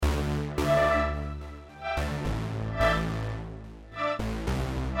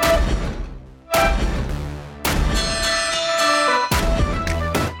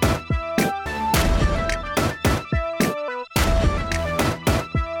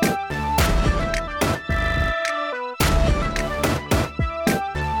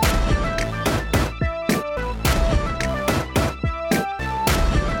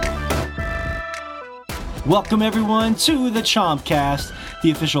Welcome everyone to the Chompcast,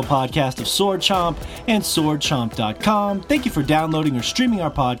 the official podcast of Sword Chomp and SwordChomp.com. Thank you for downloading or streaming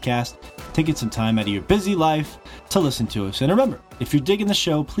our podcast, taking some time out of your busy life to listen to us. And remember, if you're digging the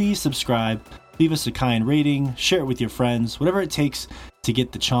show, please subscribe, leave us a kind rating, share it with your friends, whatever it takes to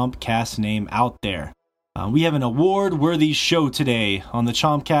get the Chompcast name out there. We have an award-worthy show today on the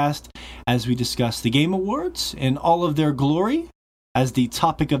Chompcast as we discuss the Game Awards in all of their glory. As the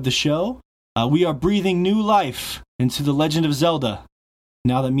topic of the show, we are breathing new life into The Legend of Zelda,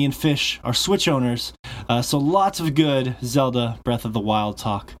 now that me and Fish are Switch owners. So lots of good Zelda Breath of the Wild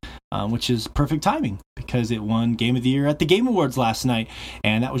talk, which is perfect timing because it won Game of the Year at the Game Awards last night,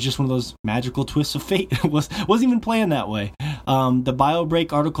 and that was just one of those magical twists of fate. It wasn't even planned that way. The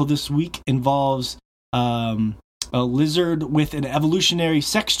BioBreak article this week involves a lizard with an evolutionary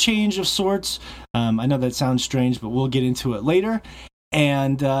sex change of sorts. I know that sounds strange, but we'll get into it later.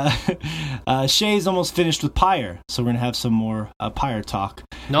 And Shay's almost finished with Pyre, so we're going to have some more Pyre talk.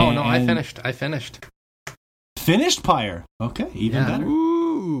 No, I finished. Finished Pyre? Okay, even better.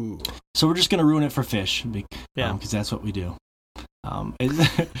 Ooh. So we're just going to ruin it for Fish, because that's what we do.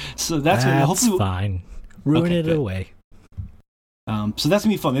 So that's hopefully fine. Ruin it away. So that's going to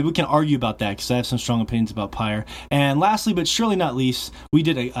be fun. Maybe we can argue about that, because I have some strong opinions about Pyre. And lastly, but surely not least, we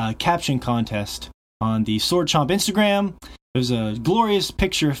did a caption contest on the Sword Chomp Instagram. It was a glorious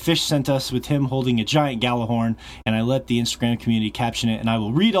picture Fish sent us with him holding a giant Galahorn, and I let the Instagram community caption it, and I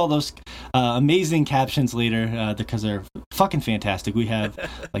will read all those amazing captions later because they're fucking fantastic. We have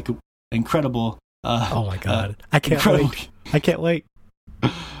like incredible... oh my god. I can't wait.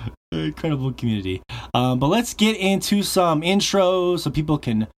 Incredible community. But let's get into some intros so people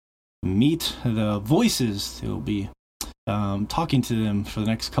can meet the voices who will be talking to them for the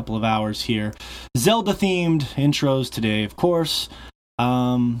next couple of hours here. Zelda-themed intros today, of course.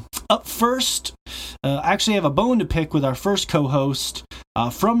 Up first, I actually have a bone to pick with our first co-host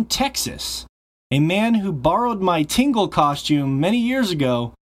from Texas, a man who borrowed my Tingle costume many years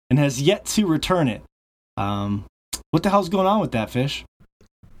ago and has yet to return it. What the hell's going on with that, Fish?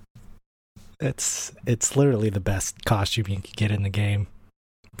 It's literally the best costume you can get in the game,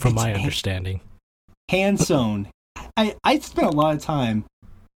 from my understanding. Hand sewn. I spent a lot of time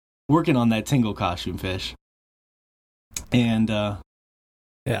working on that Tingle costume, Fish. And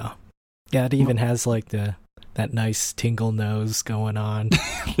yeah, it even has like that nice Tingle nose going on.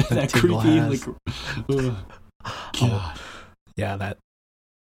 that creepy God. Yeah,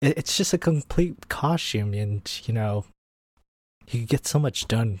 it's just a complete costume, and you can get so much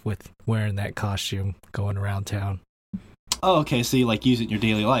done with wearing that costume going around town. Oh, okay, so you use it in your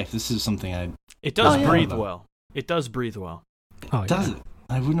daily life. This is something It does breathe well. It does breathe well. Oh, does it?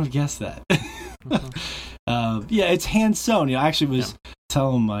 I wouldn't have guessed that. It's hand sewn. I actually was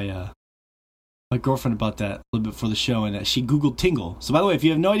telling my girlfriend about that a little bit before the show, and she Googled Tingle. So, by the way, if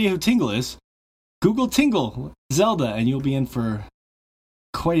you have no idea who Tingle is, Google Tingle Zelda, and you'll be in for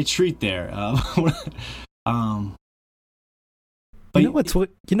quite a treat there. But you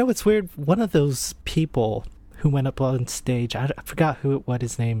know what's weird? One of those people who went up on stage, I forgot what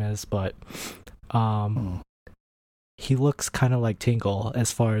his name is, but he looks kind of like Tingle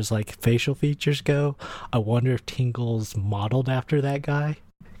as far as like facial features go. I wonder if Tingle's modeled after that guy,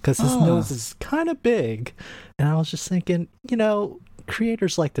 because his nose is kind of big. And I was just thinking,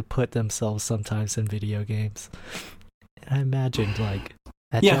 creators like to put themselves sometimes in video games. And I imagined like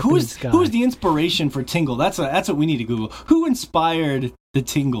who is the inspiration for Tingle? That's what we need to Google. Who inspired the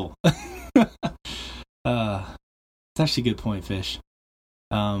Tingle? It's actually a good point, Fish.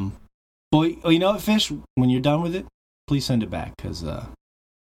 Boy, you know what, Fish? When you're done with it, please send it back, because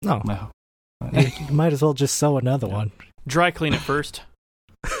you might as well just sew another one. Dry clean it first.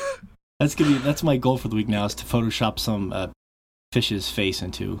 That's my goal for the week now, is to Photoshop some Fish's face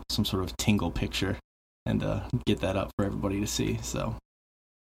into some sort of Tingle picture and get that up for everybody to see. So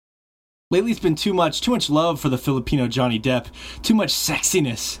lately, it's been too much love for the Filipino Johnny Depp, too much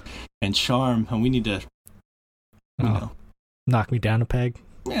sexiness and charm, and we need to, knock me down a peg.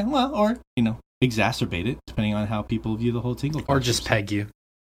 Yeah, well, or exacerbate it, depending on how people view the whole Tingle. Or just peg you.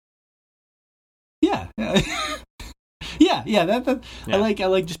 Yeah. That. I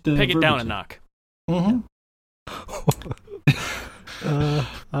like just the peg it down verbiage. a knock. Mm-hmm.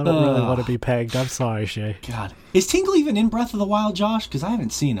 I don't really want to be pegged. I'm sorry, Shay. God, is Tingle even in Breath of the Wild, Josh? Because I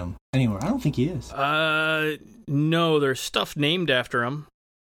haven't seen him anywhere. I don't think he is. No, there's stuff named after him.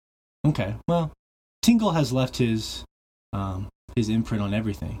 Okay, well, Tingle has left his imprint on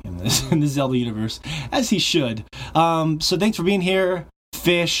everything in the Zelda universe, as he should. So thanks for being here,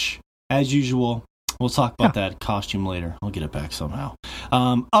 Fish, as usual. We'll talk about that costume later. I'll get it back somehow.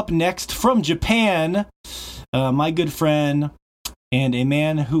 Up next from Japan, my good friend and a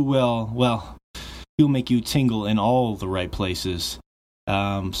man who he'll make you tingle in all the right places.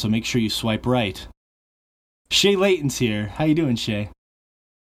 So make sure you swipe right. Shay Layton's here. How you doing, Shay?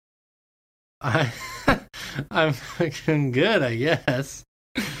 I'm good, I guess.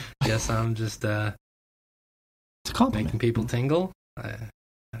 Guess I'm just it's a compliment. making people tingle. I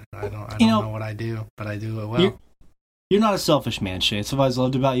don't know what I do, but I do it well. You're not a selfish man, Shay. It's what I've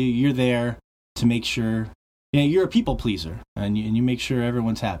loved about you. You're there to make sure. You're a people pleaser, and you make sure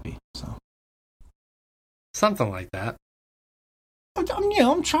everyone's happy. So Something like that.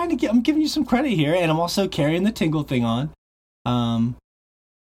 I'm giving you some credit here, and I'm also carrying the tingle thing on,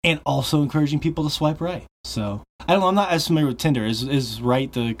 and also encouraging people to swipe right. So I don't know. I'm not as familiar with Tinder. Is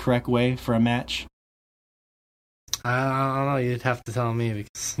right the correct way for a match? I don't know. You'd have to tell me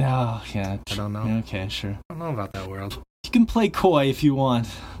because Oh yeah, I don't know. Okay, sure. I don't know about that world. You can play coy if you want.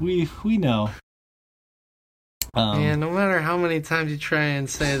 We know. No matter how many times you try and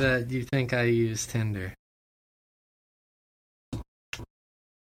say that you think I use Tinder.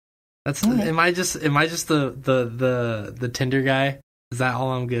 Am I just the Tinder guy? Is that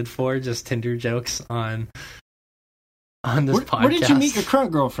all I'm good for? Just Tinder jokes on this podcast? Where did you meet your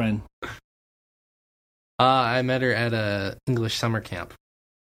current girlfriend? I met her at a English summer camp.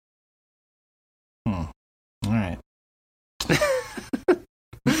 All right.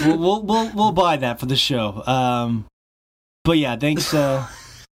 we'll buy that for the show. But yeah, thanks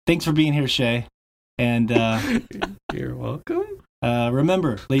for being here, Shay. And you're welcome.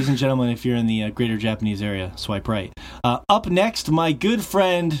 Remember, ladies and gentlemen, if you're in the greater Japanese area, swipe right. Up next, my good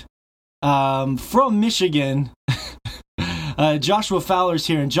friend from Michigan, Joshua Fowler's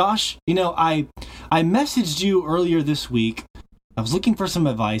here. And Josh, I messaged you earlier this week. I was looking for some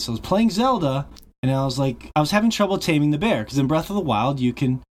advice. I was playing Zelda, and I was having trouble taming the bear, because in Breath of the Wild, you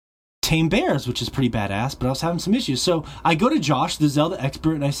can tame bears, which is pretty badass, but I was having some issues. So I go to Josh, the Zelda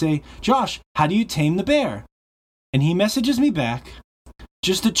expert, and I say, Josh, how do you tame the bear? And he messages me back,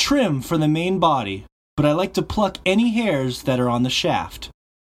 just a trim for the main body, but I like to pluck any hairs that are on the shaft.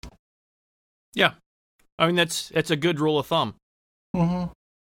 Yeah. I mean, that's a good rule of thumb. Mm-hmm.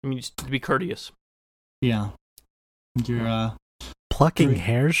 I mean, just to be courteous. Yeah. You're, plucking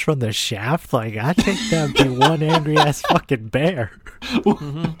hairs from the shaft? Like, I think that'd be one angry-ass fucking bear.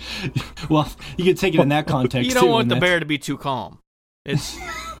 Mm-hmm. Well, you can take it in that context, you don't want the bear to be too calm. It's...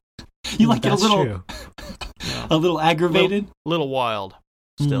 You like it a little... True. Yeah. A little aggravated? Little wild,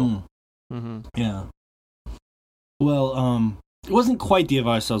 still. Mm. Yeah. Well, it wasn't quite the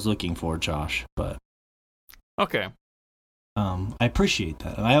advice I was looking for, Josh, but... Okay. I appreciate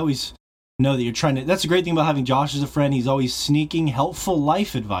that. I always know that you're trying to... That's the great thing about having Josh as a friend. He's always sneaking helpful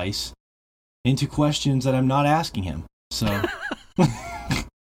life advice into questions that I'm not asking him. So...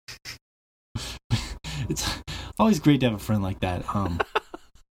 It's always great to have a friend like that.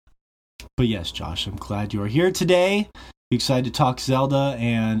 But yes, Josh, I'm glad you are here today. You're excited to talk Zelda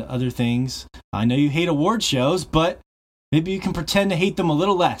and other things. I know you hate award shows, but maybe you can pretend to hate them a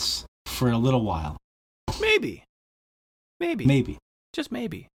little less for a little while. Maybe. Just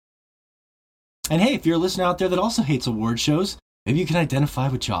maybe. And hey, if you're a listener out there that also hates award shows, maybe you can identify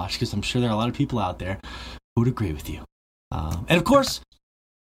with Josh, because I'm sure there are a lot of people out there who would agree with you. And of course,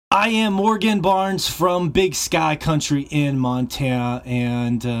 I am Morgan Barnes from Big Sky Country in Montana,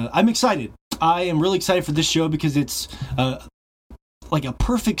 and I'm excited. I am really excited for this show because it's like a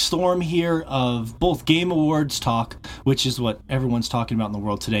perfect storm here of both Game Awards talk, which is what everyone's talking about in the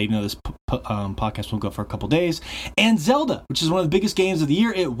world today, even though this podcast won't go for a couple days, and Zelda, which is one of the biggest games of the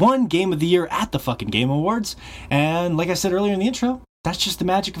year. It won Game of the Year at the fucking Game Awards, and like I said earlier in the intro, that's just the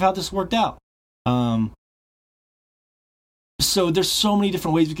magic of how this worked out. So there's so many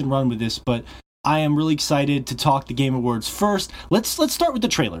different ways we can run with this, but I am really excited to talk the Game Awards first. Let's start with the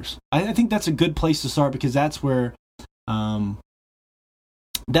trailers. I think that's a good place to start because that's where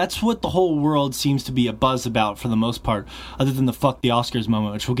that's what the whole world seems to be a buzz about for the most part, other than the fuck the Oscars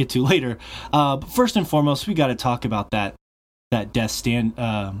moment, which we'll get to later. But first and foremost, we got to talk about that Death Stranding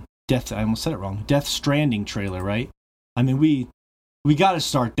trailer, right? I mean, we got to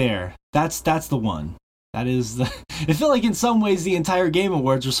start there. That's the one. That is the... It felt like in some ways the entire Game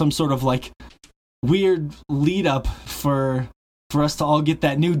Awards was some sort of like weird lead up for us to all get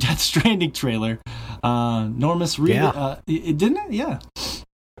that new Death Stranding trailer. Normus Reedus, it didn't it? Yeah.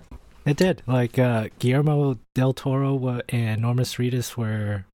 It did. Like Guillermo del Toro and Normus Reedus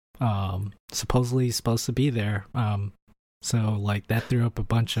were supposedly supposed to be there. So like that threw up a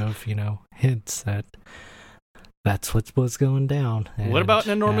bunch of, hints that that's what was going down. And, what about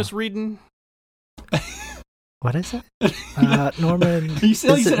an enormous reading? What is it? Norman. You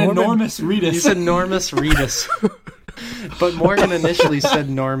said enormous Reedus. You said enormous Reedus. But Morgan initially said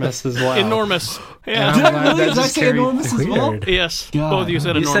enormous as well. Enormous. Yeah. Did I say enormous as well? Weird. Yes. God. Both of you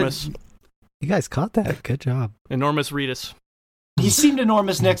said enormous. You guys caught that. Good job. Enormous Reedus. He seemed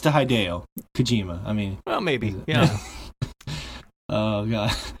enormous next to Hideo Kojima. I mean, Well, maybe. Yeah. oh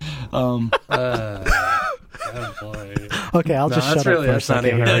god. Oh boy. Okay, I'll just shut up for a that's not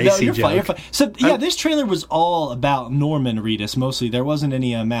second. even here. a No, racy you're fine. You're joke. fine. So yeah, this trailer was all about Norman Reedus mostly. There wasn't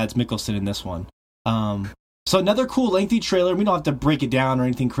any Mads Mikkelsen in this one. So another cool lengthy trailer. We don't have to break it down or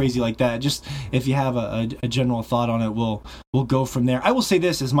anything crazy like that. Just if you have a general thought on it, we'll go from there. I will say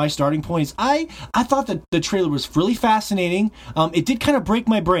this as my starting point is I thought that the trailer was really fascinating. It did kind of break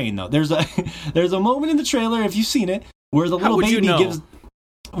my brain though. There's a moment in the trailer, if you've seen it, where the little baby gives.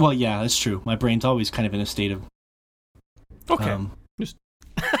 Well, yeah, that's true. My brain's always kind of in a state of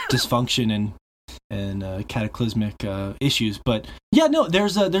dysfunction and cataclysmic issues. But yeah, no,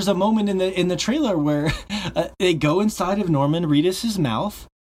 there's a moment in the trailer where they go inside of Norman Reedus's mouth,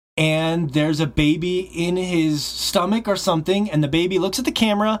 and there's a baby in his stomach or something, and the baby looks at the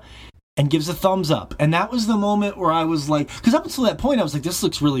camera and gives a thumbs up. And that was the moment where I was like, because up until that point I was like, this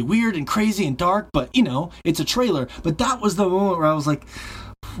looks really weird and crazy and dark, but it's a trailer. But that was the moment where I was like,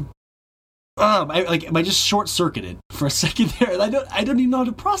 I just short circuited for a second there. And I don't even know how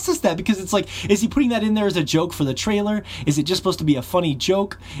to process that, because it's like, is he putting that in there as a joke for the trailer? Is it just supposed to be a funny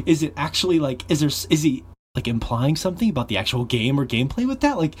joke? Is it actually like, is he like implying something about the actual game or gameplay with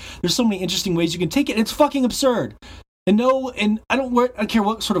that? Like, there's so many interesting ways you can take it. And it's fucking absurd. And I don't care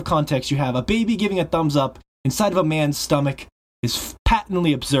what sort of context you have. A baby giving a thumbs up inside of a man's stomach is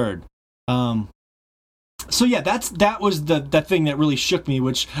patently absurd. So yeah, that was that thing that really shook me,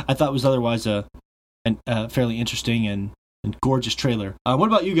 which I thought was otherwise a fairly interesting and gorgeous trailer. What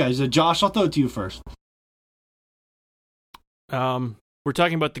about you guys? Josh, I'll throw it to you first. We're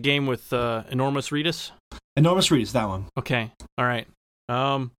talking about the game with Enormous Reedus? Enormous Reedus, that one. Okay. All right.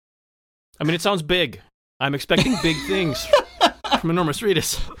 I mean, it sounds big. I'm expecting big things from Enormous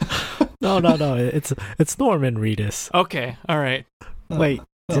Reedus. No. It's Norman Reedus. Okay. All right. Wait,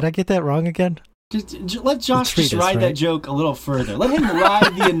 did I get that wrong again? Just let Josh Reedus, just ride that joke a little further. Let him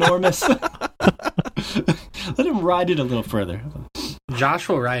ride the enormous. Let him ride it a little further. Josh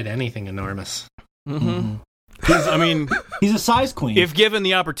will ride anything enormous. Mm-hmm. He's a size queen. If given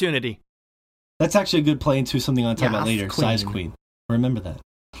the opportunity. That's actually a good play into something I'll talk about later. Queen. Size queen. Remember that.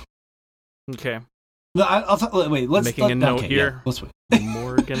 Okay. No, wait. Let's making a note here. Yeah, let's wait.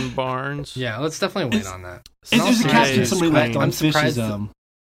 Morgan Barnes. Yeah, let's definitely wait on that. There's a casting somebody left on I'm Fish's.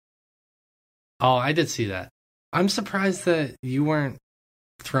 Oh, I did see that. I'm surprised that you weren't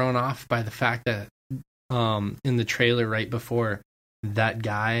thrown off by the fact that in the trailer right before, that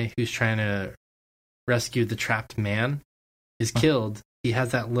guy who's trying to rescue the trapped man is killed. He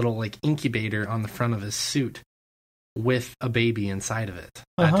has that little like incubator on the front of his suit with a baby inside of it.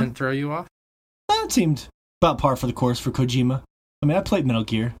 That didn't throw you off? That seemed about par for the course for Kojima. I mean, I played Metal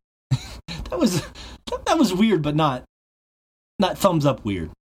Gear. that was weird, but not thumbs up weird.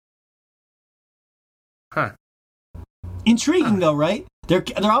 Huh. Intriguing though, right? They're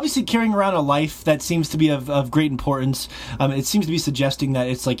obviously carrying around a life that seems to be of great importance. It seems to be suggesting that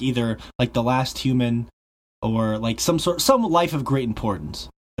it's like either like the last human or like some life of great importance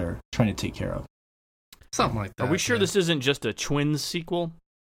they're trying to take care of. Something like that. Are we sure this isn't just a Twins sequel?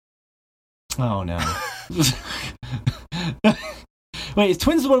 Oh no. Wait, is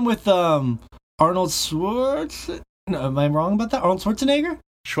Twins the one with Arnold Schwarzenegger? No, am I wrong about that? Arnold Schwarzenegger?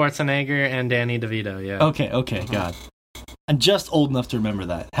 Schwarzenegger and Danny DeVito, yeah. Okay, God. I'm just old enough to remember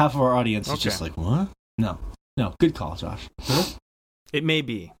that. Half of our audience is just like, what? No, good call, Josh. It may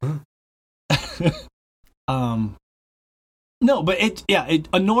be. No, but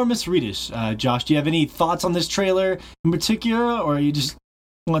enormous Reedus. Josh, do you have any thoughts on this trailer in particular, or you just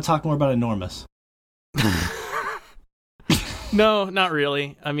want to talk more about enormous? No, not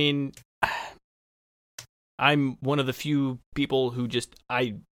really. I mean, I'm one of the few people who just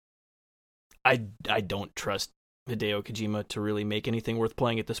I don't trust Hideo Kojima to really make anything worth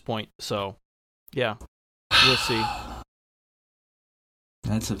playing at this point. So, yeah, we'll see.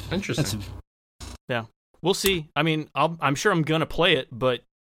 That's interesting. Yeah, we'll see. I mean, I'm sure I'm gonna play it, but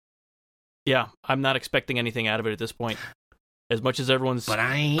yeah, I'm not expecting anything out of it at this point. As much as everyone's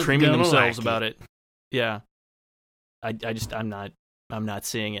creaming themselves about it. Yeah, I'm not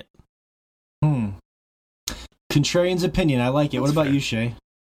seeing it. Contrarian's opinion. I like it. What about you, Shay?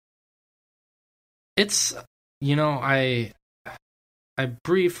 It's, I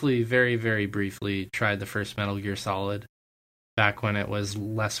briefly, very, very briefly tried the first Metal Gear Solid back when it was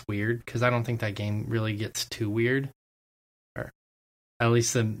less weird, because I don't think that game really gets too weird. Or at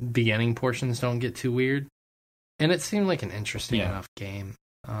least the beginning portions don't get too weird. And it seemed like an interesting enough game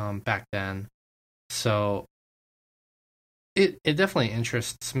back then. So it definitely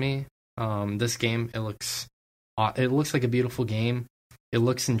interests me. This game, it looks like a beautiful game. It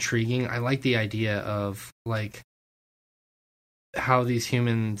looks intriguing. I like the idea of like how these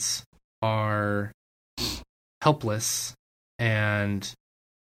humans are helpless and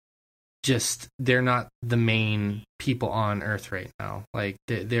just they're not the main people on Earth right now. Like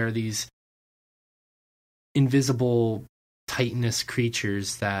they're these invisible titanous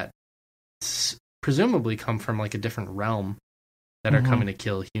creatures that presumably come from like a different realm that are coming to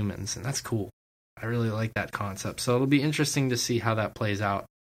kill humans, and that's cool. I really like that concept. So it'll be interesting to see how that plays out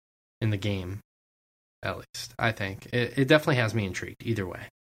in the game, at least. I think. It definitely has me intrigued, either way.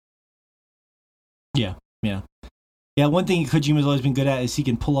 Yeah. Yeah, one thing Kojima's always been good at is he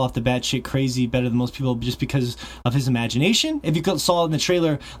can pull off the batshit crazy better than most people just because of his imagination. If you saw in the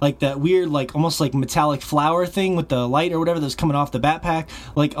trailer, like that weird, like almost like metallic flower thing with the light or whatever that's coming off the backpack,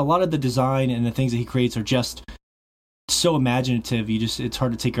 like a lot of the design and the things that he creates are just so imaginative, it's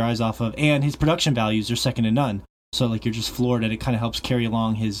hard to take your eyes off of. And his production values are second to none. So like you're just floored, and it kind of helps carry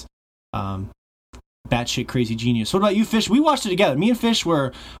along his batshit crazy genius. What about you, Fish? We watched it together. Me and Fish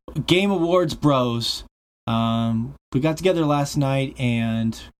were Game Awards bros. We got together last night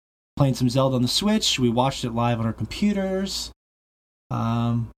and playing some Zelda on the Switch. We watched it live on our computers. It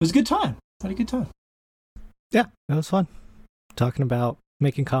was a good time. Had a good time. Yeah, it was fun. Talking about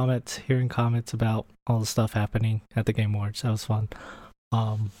making comments, hearing comments about all the stuff happening at the Game Awards. That was fun.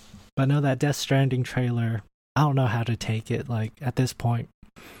 But no, that Death Stranding trailer, I don't know how to take it. Like, at this point,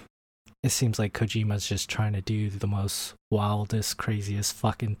 it seems like Kojima's just trying to do the most wildest, craziest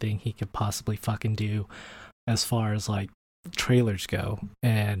fucking thing he could possibly fucking do as far as, like, trailers go.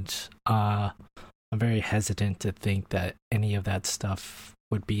 And I'm very hesitant to think that any of that stuff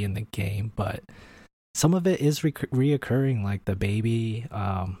would be in the game, but some of it is reoccurring, like the baby,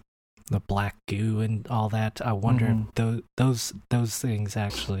 the black goo and all that. I wonder if those things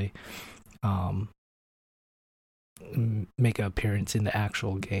actually make an appearance in the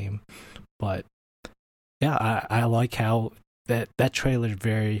actual game. But yeah, I like how that trailer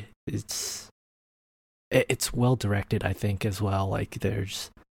it's well directed, I think, as well. Like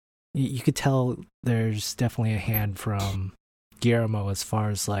you could tell there's definitely a hand from Guillermo as far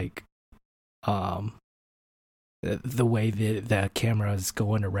as like the way the camera is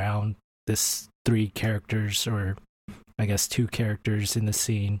going around this 3 characters, or I guess 2 characters in the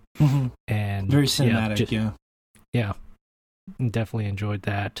scene, and very cinematic. Yeah, definitely enjoyed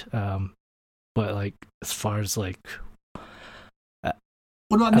that. But like as far as like, what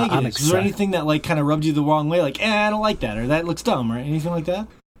about negatives? Was there anything that like kind of rubbed you the wrong way? Like, I don't like that, or that looks dumb, or anything like that?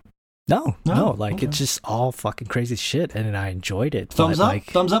 No. Like okay. It's just all fucking crazy shit, and I enjoyed it. Thumbs up.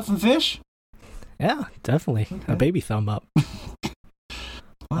 Thumbs up from Fish. Yeah, definitely. Okay. A baby thumb up.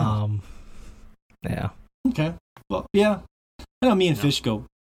 Wow. Yeah. Okay. Well, yeah. I know me and Fish go.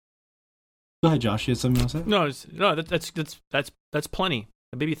 Go ahead, Josh. You had something you want to say? No, that's plenty.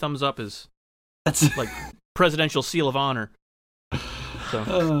 A baby thumbs up is like presidential seal of honor. So.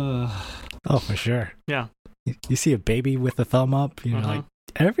 Oh, for sure. Yeah. You see a baby with a thumb up, you're like,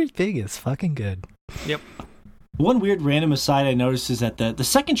 everything is fucking good. Yep. One weird random aside I noticed is that the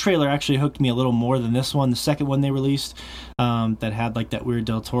second trailer actually hooked me a little more than this one. The second one they released that had like that weird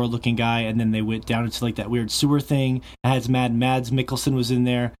Del Toro looking guy, and then they went down into like that weird sewer thing. It has Mads Mikkelsen was in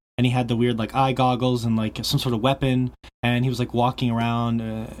there, and he had the weird like eye goggles and like some sort of weapon, and he was like walking around,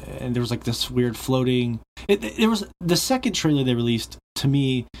 and there was like this weird floating. There was the second trailer they released, to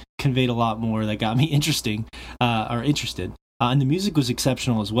me, conveyed a lot more that got me interested, and the music was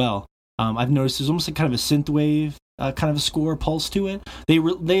exceptional as well. I've noticed there's almost like kind of a synthwave kind of a score pulse to it. They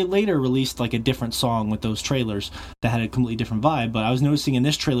later released like a different song with those trailers that had a completely different vibe, but I was noticing in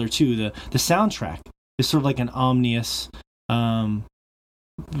this trailer too, the soundtrack is sort of like an ominous, very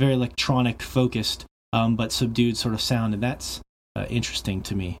electronic focused, but subdued sort of sound, and that's interesting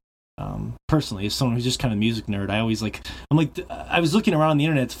to me. Personally, as someone who's just kind of a music nerd, I was looking around the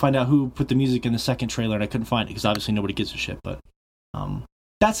internet to find out who put the music in the second trailer, and I couldn't find it because obviously nobody gives a shit, but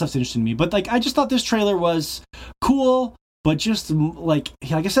that stuff's interesting to me. But like, I just thought this trailer was cool, but just like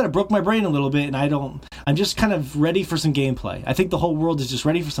I said, it broke my brain a little bit, and I'm just kind of ready for some gameplay. I think the whole world is just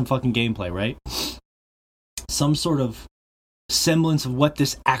ready for some fucking gameplay, right? Some sort of semblance of what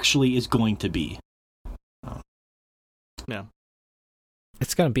this actually is going to be. Yeah.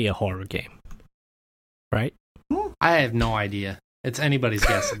 It's going to be a horror game, right? I have no idea. It's anybody's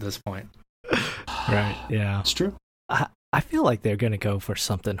guess at this point. Right, yeah. It's true. I feel like they're gonna go for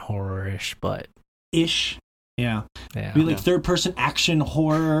something horror-ish, but yeah. Be like third-person action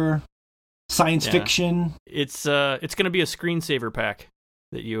horror, science fiction. It's gonna be a screensaver pack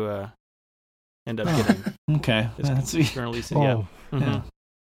that you end up getting. Okay, that's currently Just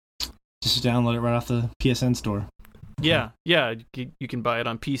download it right off the PSN store. Yeah. You can buy it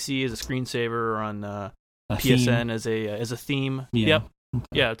on PC as a screensaver or on PSN as a theme. Yeah. Yep. Okay.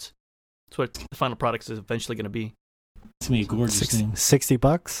 Yeah, it's what the final product is eventually going to be. It's gonna be a gorgeous thing.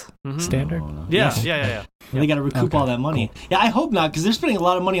 $60 standard. Yeah. They got to recoup all that money. Cool. Yeah, I hope not, because they're spending a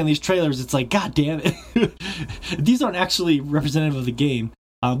lot of money on these trailers. It's like, god damn it, these aren't actually representative of the game.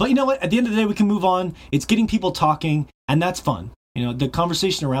 But you know what? At the end of the day, we can move on. It's getting people talking, and that's fun. The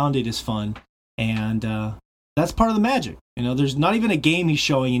conversation around it is fun, and that's part of the magic. There's not even a game he's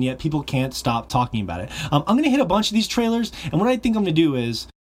showing, and yet people can't stop talking about it. I'm going to hit a bunch of these trailers, and what I think I'm going to do is,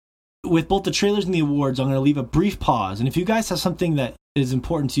 with both the trailers and the awards, I'm going to leave a brief pause. And if you guys have something that is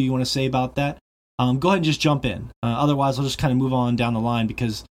important to you want to say about that, go ahead and just jump in. Otherwise, I'll just kind of move on down the line,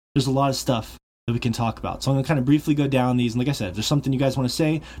 because there's a lot of stuff that we can talk about. So I'm going to kind of briefly go down these. And like I said, if there's something you guys want to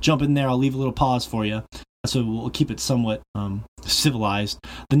say, jump in there. I'll leave a little pause for you. So we'll keep it somewhat civilized.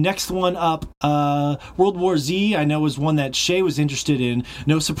 The next one up, World War Z, I know is one that Shay was interested in.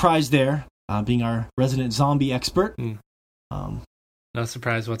 No surprise there, being our resident zombie expert. No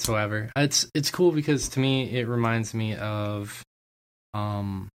surprise whatsoever. It's cool because to me it reminds me of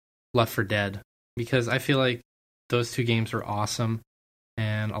Left 4 Dead, because I feel like those two games were awesome,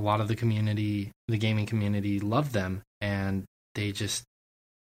 and a lot of the gaming community loved them, and they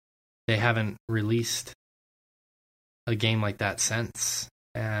haven't released a game like that since.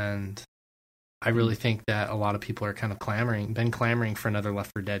 And I really think that a lot of people are kind of been clamoring for another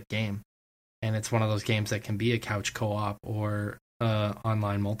Left 4 Dead game, and it's one of those games that can be a couch co-op or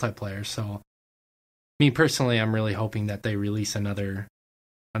online multiplayer. So me personally, I'm really hoping that they release another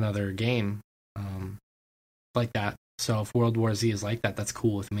game like that. So if World War Z is like that, that's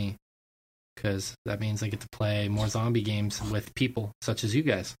cool with me, because that means I get to play more zombie games with people such as you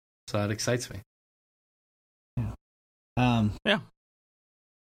guys. So that excites me.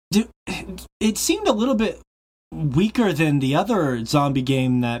 Dude, it seemed a little bit weaker than the other zombie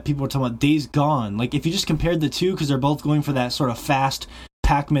game that people were talking about, Days Gone. Like, if you just compared the two, because they're both going for that sort of fast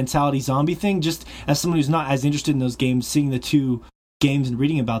pack mentality zombie thing, just as someone who's not as interested in those games, seeing the two games and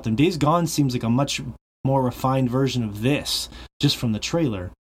reading about them, Days Gone seems like a much more refined version of this, just from the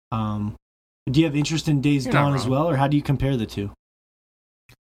trailer. Do you have interest in Days Gone as well, or how do you compare the two?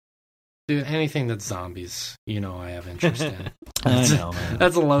 Dude, anything that's zombies, I have interest in. I know, man.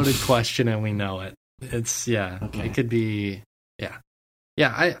 That's a loaded question, and we know it. It's, okay. It could be,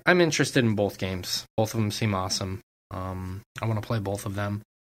 I'm interested in both games. Both of them seem awesome. I want to play both of them,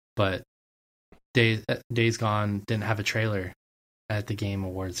 but Days Gone didn't have a trailer at the Game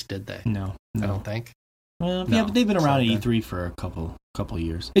Awards, did they? No. I don't think. Well, no. Yeah, but they've been around at E3 for a couple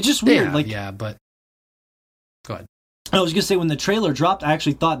years. It's just weird. But go ahead. I was going to say, when the trailer dropped, I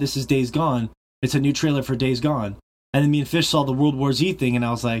actually thought this is Days Gone. It's a new trailer for Days Gone. And then me and Fish saw the World War Z thing, and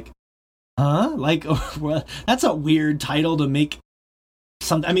I was like, huh? Like, that's a weird title to make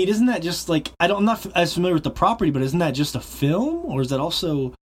something. I mean, isn't that just like, I'm not as familiar with the property, but isn't that just a film? Or is that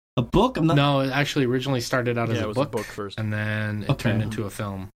also a book? No, it actually originally started out as a book first. And then it turned into a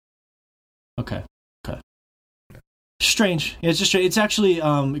film. Okay. Strange. Yeah, it's just strange. It's actually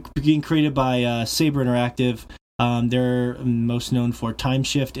being created by Saber Interactive. They're most known for Time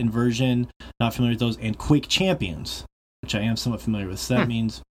Shift, Inversion, not familiar with those, and Quake Champions, which I am somewhat familiar with. So that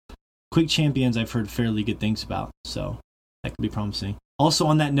means Quake Champions I've heard fairly good things about, so that could be promising. Also,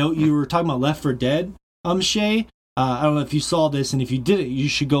 on that note, you were talking about Left 4 Dead, Shay. I don't know if you saw this, and if you didn't, you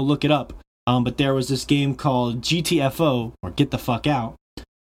should go look it up. But there was this game called GTFO, or Get the Fuck Out,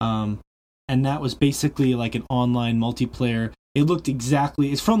 and that was basically like an online multiplayer. It looked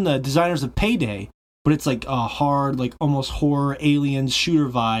it's from the designers of Payday, but it's like a hard, like almost horror aliens shooter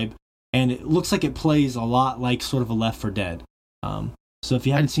vibe, and it looks like it plays a lot like sort of a Left 4 Dead. So if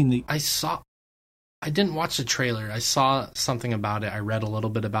you haven't seen I didn't watch the trailer. I saw something about it. I read a little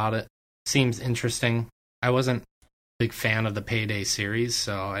bit about it. Seems interesting. I wasn't a big fan of the Payday series,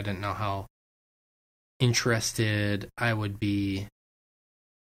 so I didn't know how interested I would be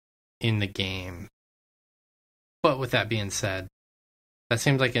in the game. But with that being said, that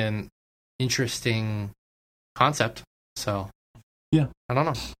seems like an interesting concept. So yeah, I don't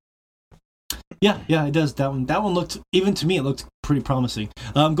know. Yeah, it does. That one looked, even to me, it looked pretty promising.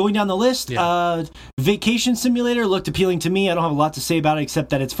 Going down the list, Vacation Simulator looked appealing to me. I don't have a lot to say about it except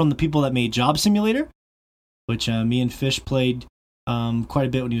that it's from the people that made Job Simulator, which me and Fish played quite a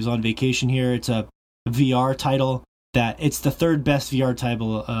bit when he was on vacation here. It's a VR title. that it's the third best VR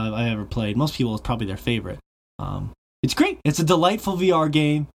title I've ever played. Most people, it's probably their favorite. It's great. It's a delightful VR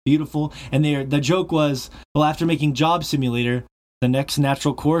game, beautiful. And the joke was, well, after making Job Simulator, the next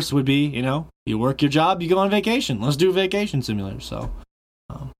natural course would be, you work your job, you go on vacation. Let's do Vacation Simulator. So,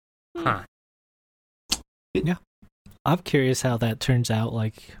 yeah. I'm curious how that turns out,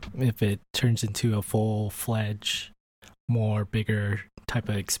 like, if it turns into a full-fledged, more bigger type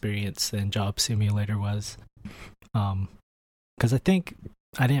of experience than Job Simulator was. Because I think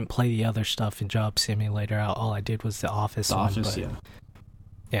I didn't play the other stuff in Job Simulator. All I did was the Office one. Office,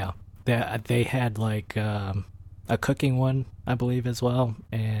 yeah. They had, like, a cooking one, I believe, as well,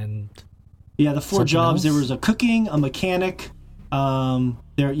 and the 4 jobs. There was a cooking, a mechanic,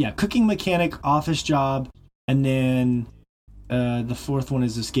 cooking, mechanic, office job, and then the 4th one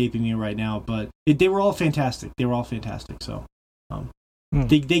is escaping me right now. But they were all fantastic. So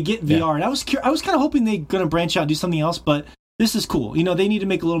they get VR, and I was kind of hoping they're gonna branch out and do something else, but this is cool. They need to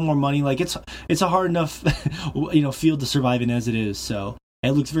make a little more money. Like it's a hard enough field to survive in as it is. So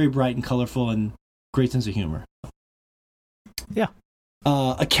it looks very bright and colorful and great sense of humor. Yeah.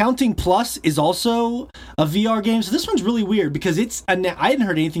 Accounting Plus is also a VR game. So this one's really weird because I hadn't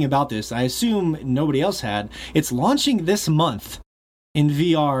heard anything about this. I assume nobody else had. It's launching this month in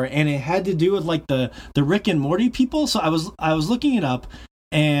VR, and it had to do with like the Rick and Morty people. So I was looking it up,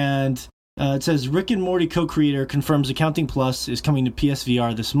 and it says Rick and Morty co-creator confirms Accounting Plus is coming to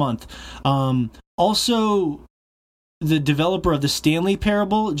PSVR this month. Also, the developer of the Stanley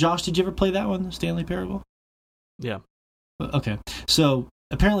Parable. Josh, did you ever play that one, the Stanley Parable? Yeah. Okay, so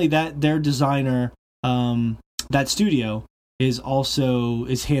apparently their designer, that studio is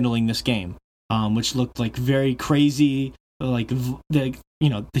handling this game, which looked like very crazy. Like the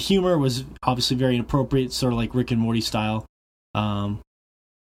humor was obviously very inappropriate, sort of like Rick and Morty style. They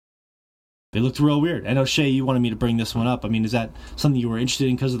looked real weird. I know Shay, you wanted me to bring this one up. I mean, is that something you were interested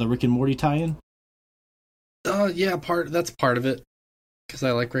in because of the Rick and Morty tie-in? Yeah, that's part of it because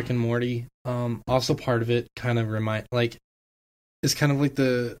I like Rick and Morty. Also part of it kind of is kind of like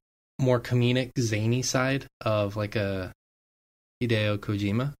the more comedic, zany side of like a Hideo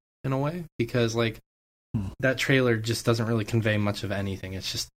Kojima in a way, because like that trailer just doesn't really convey much of anything.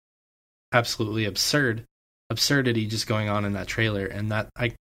 It's just absolutely absurdity just going on in that trailer, and that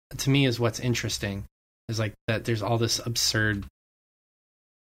to me is what's interesting, is like that there's all this absurd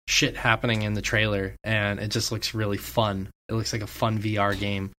shit happening in the trailer, and it just looks really fun. It looks like a fun VR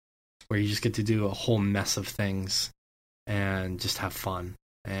game where you just get to do a whole mess of things and just have fun.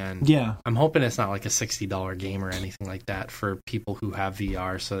 And yeah, I'm hoping it's not like a $60 game or anything like that for people who have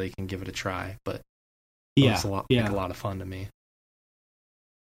VR so they can give it a try. But it looks like a lot of fun to me.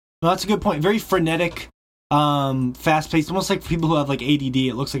 Well, that's a good point. Very frenetic, fast-paced, almost like for people who have like ADD.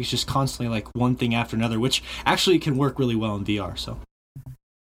 It looks like it's just constantly like one thing after another, which actually can work really well in VR. So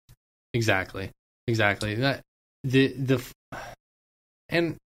exactly. That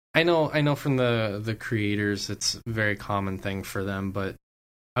and I know from the creators it's a very common thing for them, but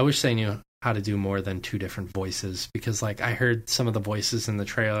I wish they knew how to do more than 2 different voices, because like I heard some of the voices in the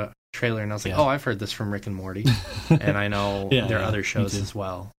trailer and I was like, oh, I've heard this from Rick and Morty, and I know there are other shows as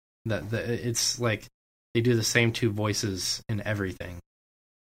well. That it's like they do the same 2 voices in everything,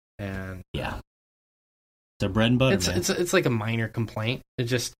 and their bread and butter. It's like a minor complaint. It's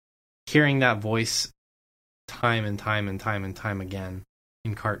just hearing that voice time and time again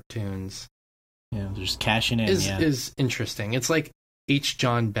in cartoons. Yeah, they're just cashing in. Is interesting. It's like H.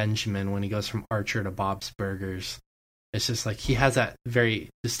 John Benjamin when he goes from Archer to Bob's Burgers. It's just like he has that very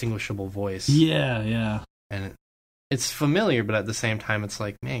distinguishable voice. Yeah. And it's familiar, but at the same time, it's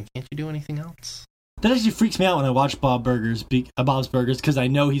like, man, can't you do anything else? That actually freaks me out when I watch Bob's Burgers, because I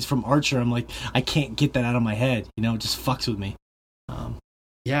know he's from Archer. I'm like, I can't get that out of my head. It just fucks with me.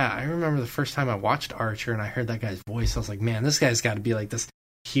 Yeah, I remember the first time I watched Archer and I heard that guy's voice. I was like, man, this guy's got to be like this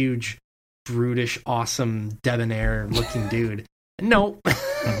huge, brutish, awesome, debonair-looking dude. Nope.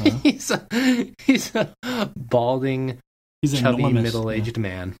 He's a balding, chubby, middle-aged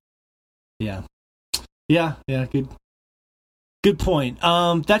man. Yeah. Good point.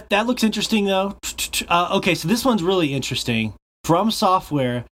 That looks interesting though. Okay, so this one's really interesting. From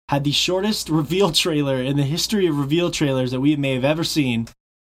Software had the shortest reveal trailer in the history of reveal trailers that we may have ever seen.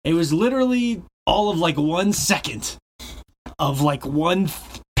 It was literally all of like 1 second of like one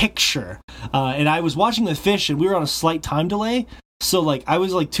picture. And I was watching with Fish, and we were on a slight time delay. So like I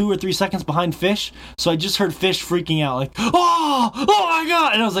was like 2 or 3 seconds behind Fish, so I just heard Fish freaking out like, oh my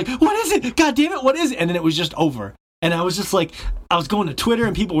god! And I was like, what is it? God damn it, what is it? And then it was just over. And I was just like, I was going to Twitter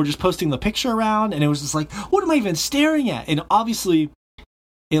and people were just posting the picture around, and it was just like, what am I even staring at? And obviously,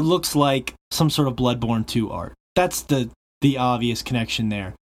 it looks like some sort of Bloodborne 2 art. that's the obvious connection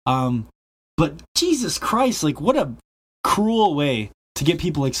there. But Jesus Christ, like what a cruel way to get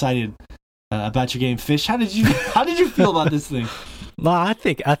people excited about your game. Fish, how did you feel about this thing? Well, I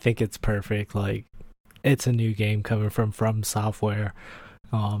think it's perfect. Like, it's a new game coming from Software.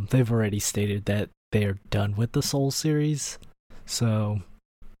 They've already stated that they're done with the Soul series. So,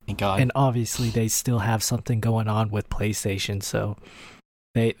 thank God. And obviously they still have something going on with PlayStation, so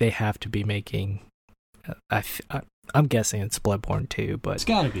they have to be making. I'm guessing it's Bloodborne 2, but it's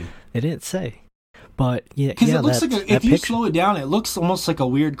gotta be. They didn't say. But yeah, because it looks like if you slow it down, it looks almost like a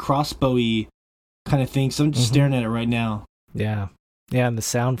weird crossbowy kind of thing. So I'm just staring at it right now. Yeah, and the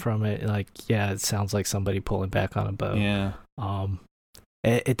sound from it, like, it sounds like somebody pulling back on a bow. Yeah.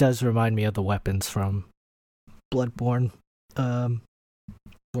 It does remind me of the weapons from Bloodborne,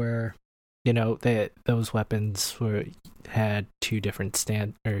 where those weapons had two different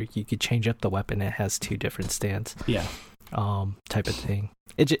or you could change up the weapon. It has two different stands. Yeah. Type of thing.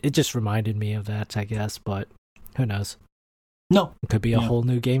 It just reminded me of that, I guess, but who knows? No, it could be a whole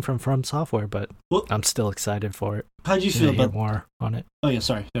new game from Software, but I'm still excited for it. How'd you feel about more on it? Oh yeah,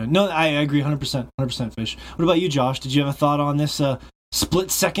 sorry. No, I agree 100%, Fish. What about you, Josh? Did you have a thought on this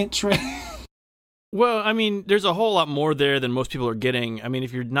split-second trailer? Well, I mean, there's a whole lot more there than most people are getting. I mean,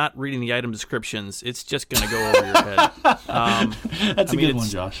 if you're not reading the item descriptions, it's just going to go over your head. That's a good one,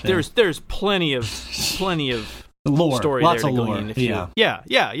 Josh. Yeah. There's plenty of lore, story lots there of to lore. Go in.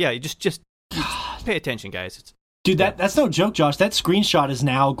 Yeah. Just pay attention, guys. Dude, that's no joke, Josh. That screenshot is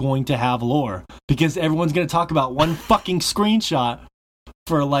now going to have lore because everyone's going to talk about one fucking screenshot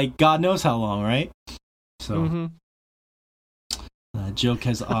for like God knows how long, right? So, joke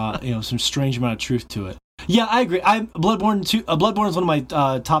has some strange amount of truth to it. Yeah, I agree. Bloodborne is one of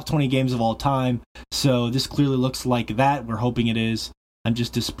my top 20 games of all time. So this clearly looks like that. We're hoping it is. I'm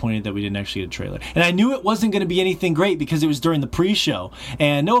just disappointed that we didn't actually get a trailer. And I knew it wasn't going to be anything great because it was during the pre-show.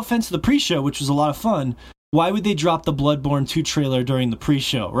 And no offense to the pre-show, which was a lot of fun, why would they drop the Bloodborne 2 trailer during the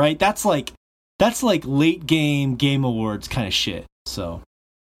pre-show, right? That's like late game awards kind of shit. So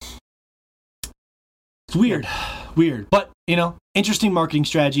it's weird. But, interesting marketing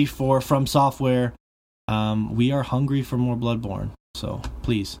strategy from Software. We are hungry for more Bloodborne. So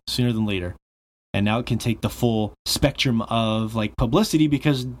please, sooner than later. And now it can take the full spectrum of like publicity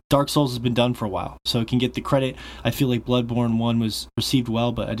because Dark Souls has been done for a while. So it can get the credit. I feel like Bloodborne 1 was received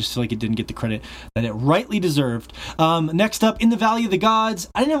well, but I just feel like it didn't get the credit that it rightly deserved. Next up, In the Valley of the Gods.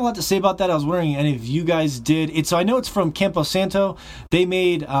 I didn't have a lot to say about that. I was wondering if any of you guys did. So I know it's from Campo Santo. They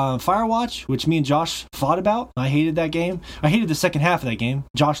made Firewatch, which me and Josh fought about. I hated that game. I hated the second half of that game.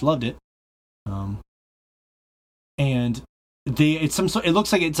 Josh loved it. And it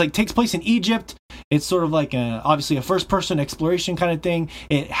looks like it's like takes place in Egypt. It's sort of like obviously a first person exploration kind of thing.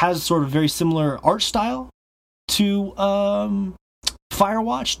 It has sort of very similar art style to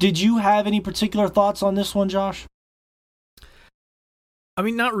Firewatch. Did you have any particular thoughts on this one, Josh? I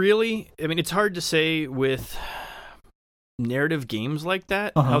mean, not really. I mean, it's hard to say with narrative games like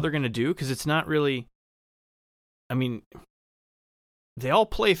that how they're going to do because it's not really. I mean, they all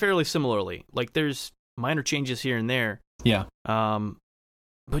play fairly similarly. Like there's minor changes here and there. Yeah.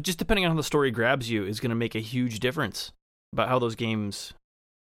 But just depending on how the story grabs you is going to make a huge difference about how those games,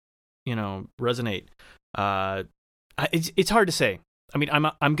 resonate. It's hard to say. I mean,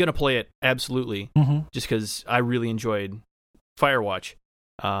 I'm going to play it absolutely, just because I really enjoyed Firewatch.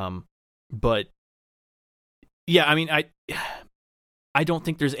 But yeah, I mean, I don't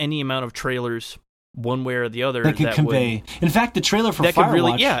think there's any amount of trailers one way or the other that could convey. In fact, the trailer for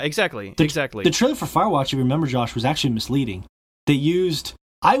Firewatch, exactly. The trailer for Firewatch, if you remember, Josh, was actually misleading.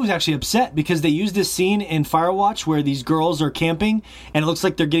 I was actually upset because they used this scene in Firewatch where these girls are camping and it looks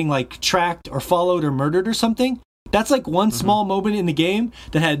like they're getting like tracked or followed or murdered or something. That's like one small moment in the game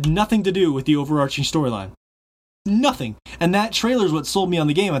that had nothing to do with the overarching storyline. Nothing. And that trailer is what sold me on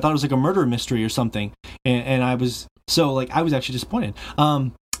the game. I thought it was like a murder mystery or something. And I was actually disappointed.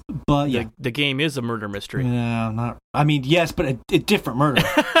 But yeah, the game is a murder mystery. No, not. I mean, yes, but a different murder.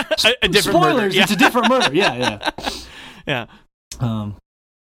 a different Spoilers. Murder, yeah. It's a different murder. Yeah. Yeah.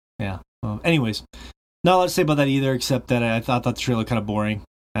 Yeah. Anyways, not a lot to say about that either, except that I thought the trailer kind of boring.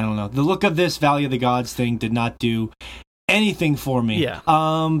 I don't know. The look of this Valley of the Gods thing did not do anything for me. Yeah.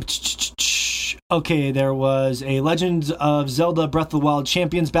 Okay, there was a Legend of Zelda Breath of the Wild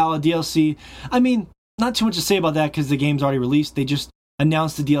Champions Ballad DLC. I mean, not too much to say about that because the game's already released. They just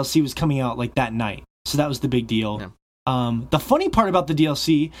announced the DLC was coming out like that night. So that was the big deal. Yeah. The funny part about the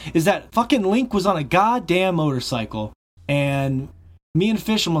DLC is that fucking Link was on a goddamn motorcycle. And me and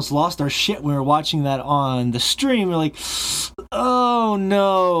Fish almost lost our shit when we were watching that on the stream. We're like, oh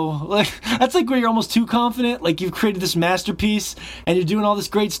no. Like, that's like where you're almost too confident. Like, you've created this masterpiece and you're doing all this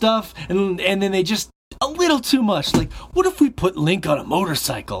great stuff, and then they just a little too much. Like, what if we put Link on a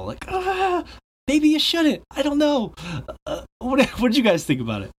motorcycle? Like, maybe you shouldn't. I don't know. What did you guys think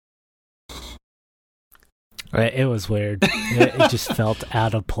about it? It was weird. It just felt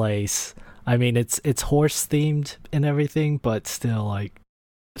out of place. I mean, it's horse themed and everything, but still, like,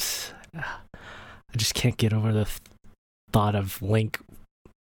 I just can't get over the thought of Link,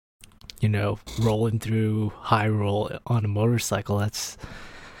 rolling through Hyrule on a motorcycle.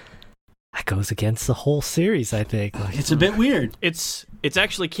 That goes against the whole series, I think. Like, it's a bit weird. It's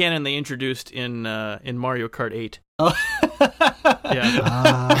actually canon. They introduced in Mario Kart 8. Oh.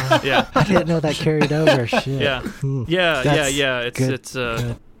 Yeah. Yeah. I didn't know that carried over. Shit. Yeah. Yeah. It's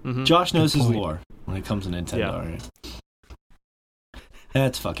mm-hmm. Josh knows his lore when it comes to Nintendo. Yeah. Right?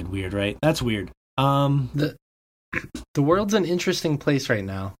 That's fucking weird, right? That's weird. The world's an interesting place right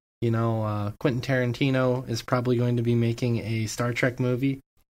now. Quentin Tarantino is probably going to be making a Star Trek movie.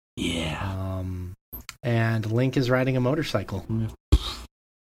 Yeah. And Link is riding a motorcycle. Who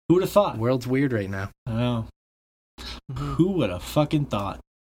would have thought? The world's weird right now. I know. Who would have fucking thought?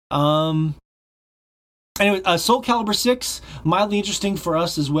 Anyway, Soul Calibur 6, mildly interesting for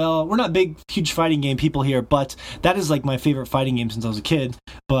us as well. We're not big, huge fighting game people here, but that is like my favorite fighting game since I was a kid.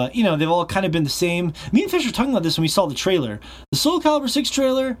 But, they've all kind of been the same. Me and Fish were talking about this when we saw the trailer. The Soul Calibur 6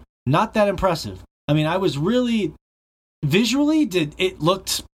 trailer, not that impressive. I mean, I was really... Visually, it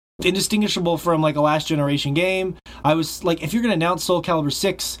looked indistinguishable from like a last generation game. I was like, if you're going to announce Soul Calibur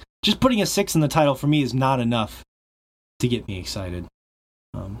 6, just putting a 6 in the title for me is not enough to get me excited.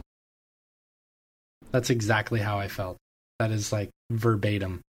 That's exactly how I felt. That is like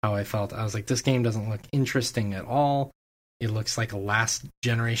verbatim how I felt. I was like, this game doesn't look interesting at all. It looks like a last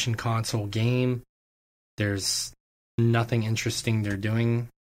generation console game. There's nothing interesting they're doing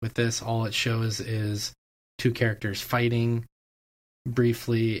with this. All it shows is two characters fighting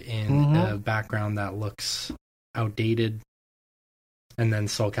briefly in a background that looks outdated. And then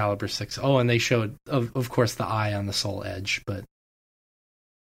Soul Calibur 6. Oh, and they showed, of course, the eye on the Soul Edge, but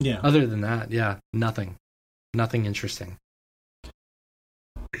yeah. Other than that, yeah, nothing interesting.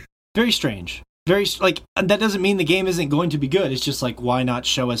 Very strange. Very, like, that doesn't mean the game isn't going to be good. It's just like, why not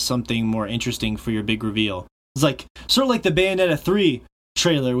show us something more interesting for your big reveal? It's like, sort of like the Bayonetta 3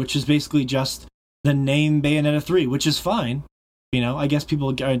 trailer, which is basically just the name Bayonetta 3, which is fine. I guess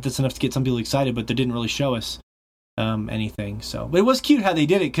that's enough to get some people excited, but they didn't really show us anything. So, but it was cute how they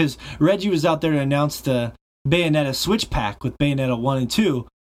did it, because Reggie was out there to announce the Bayonetta Switch Pack with Bayonetta 1 and 2,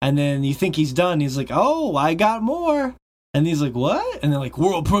 and then you think he's done. He's like, oh, I got more. And he's like, what? And they're like,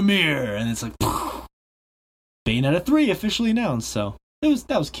 world premiere. And it's like, phew. Bayonetta 3 officially announced. So that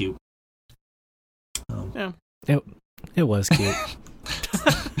was cute. Yeah. It was cute.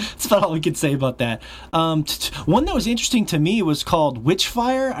 That's about all we could say about that. One that was interesting to me was called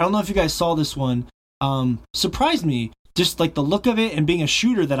Witchfire. I don't know if you guys saw this one. Surprised me, just like the look of it and being a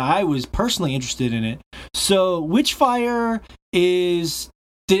shooter, that I was personally interested in it. So Witchfire is...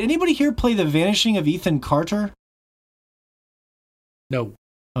 Did anybody here play The Vanishing of Ethan Carter? No.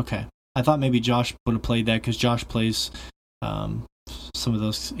 Okay. I thought maybe Josh would have played that, because Josh plays some of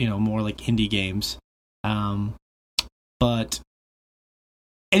those, more like indie games. But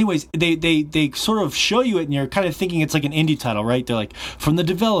anyways, they sort of show you it, and you're kind of thinking it's like an indie title, right? They're like, from the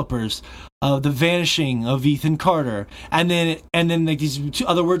developers of The Vanishing of Ethan Carter, and then like these two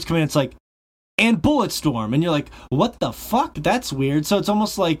other words come in. It's like, and Bulletstorm, and you're like, what the fuck? That's weird. So it's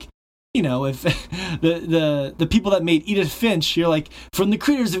almost like, if the people that made Edith Finch, you're like, from the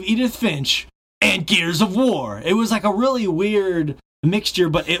creators of Edith Finch and Gears of War. It was like a really weird mixture,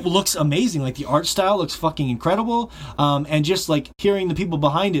 but it looks amazing. Like, the art style looks fucking incredible, and just like hearing the people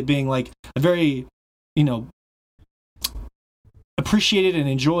behind it being like a very appreciated and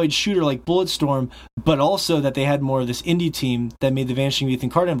enjoyed shooter like Bulletstorm, but also that they had more of this indie team that made The Vanishing of Ethan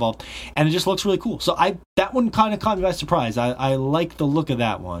Carter involved, and it just looks really cool. So that one kind of caught me by surprise. I like the look of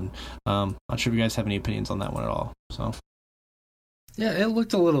that one. Not sure if you guys have any opinions on that one at all. So yeah, it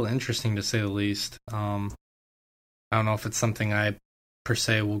looked a little interesting, to say the least. I don't know if it's something I per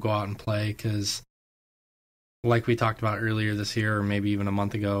se will go out and play, because like we talked about earlier this year, or maybe even a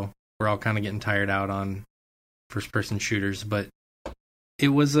month ago, we're all kind of getting tired out on first-person shooters, but it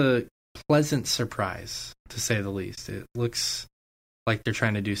was a pleasant surprise, to say the least. It looks like they're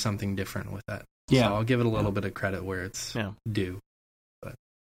trying to do something different with that. Yeah. So I'll give it a little bit of credit where it's due. But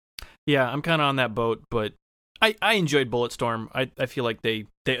yeah, I'm kind of on that boat, but I enjoyed Bulletstorm. I feel like they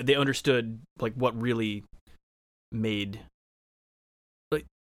understood like what really made, like,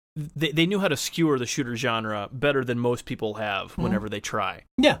 they knew how to skewer the shooter genre better than most people have whenever they try.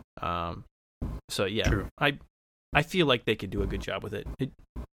 Yeah. So yeah, True. I feel like they could do a good job with it.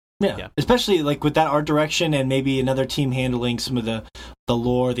 Yeah, especially like with that art direction and maybe another team handling some of the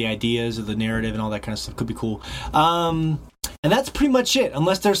lore, the ideas of the narrative and all that kind of stuff could be cool. And that's pretty much it.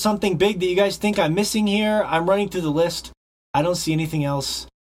 Unless there's something big that you guys think I'm missing here, I'm running through the list. I don't see anything else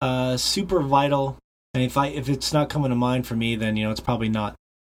super vital. And if it's not coming to mind for me, then it's probably not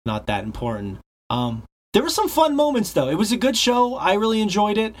that important. There were some fun moments though. It was a good show. I really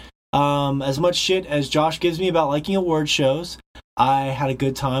enjoyed it. As much shit as Josh gives me about liking award shows, I had a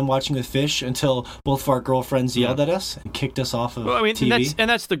good time watching with Fish until both of our girlfriends yelled at us and kicked us off of TV. And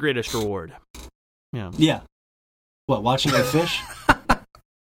that's the greatest reward. Yeah. Yeah. What, watching with Fish?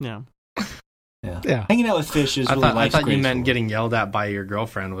 Yeah. Yeah. Hanging out with Fish is really I thought you meant getting yelled at by your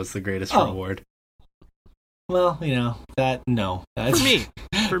girlfriend was the greatest reward. Well, that, no. For me.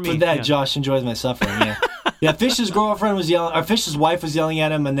 For that, Josh enjoys my suffering, yeah. Yeah, Fish's girlfriend was yelling, or Fish's wife was yelling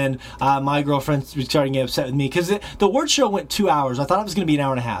at him, and then my girlfriend was starting to get upset with me, because the award show went 2 hours. I thought it was going to be an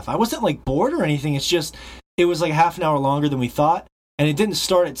hour and a half. I wasn't, bored or anything. It's just, it was like half an hour longer than we thought, and it didn't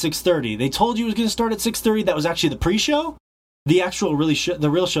start at 6:30. They told you it was going to start at 6:30. That was actually the pre-show. The actual the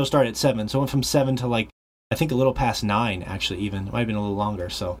real show started at 7, so it went from 7 to, I think a little past 9, actually, even. It might have been a little longer,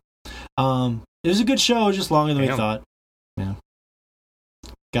 so. It was a good show, just longer than we thought. Yeah.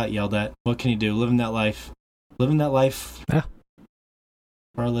 Got yelled at. What can you do? Living that life. Yeah.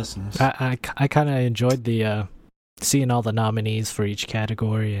 For our listeners. I kind of enjoyed the seeing all the nominees for each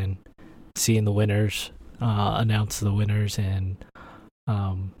category and seeing the winners, announce the winners, and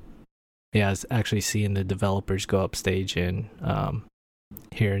actually seeing the developers go up stage and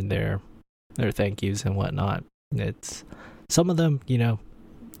hearing their thank yous and whatnot. It's some of them,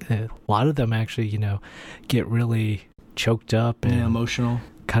 a lot of them actually, get really choked up and emotional.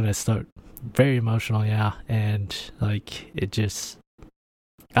 Kind of start very emotional, yeah. And it just,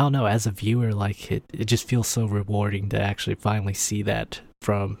 I don't know, as a viewer, it just feels so rewarding to actually finally see that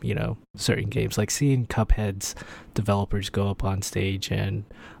from, certain games. Like seeing Cuphead's developers go up on stage and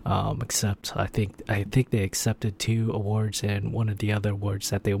accept, I think they accepted 2 awards, and one of the other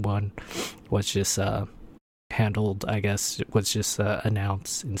awards that they won was just handled, I guess, was just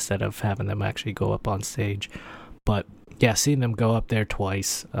announced instead of having them actually go up on stage. But yeah, seeing them go up there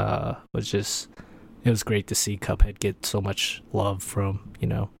twice it was great to see Cuphead get so much love from,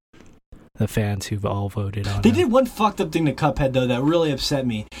 the fans who've all voted on it. They did one fucked up thing to Cuphead though that really upset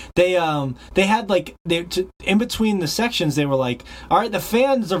me. They had in between the sections they were like, all right, the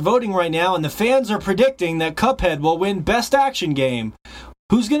fans are voting right now, and the fans are predicting that Cuphead will win Best Action Game.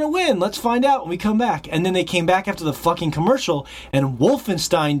 Who's going to win? Let's find out when we come back. And then they came back after the fucking commercial, and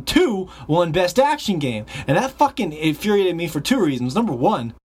Wolfenstein 2 won Best Action Game. And that fucking infuriated me for 2 reasons. Number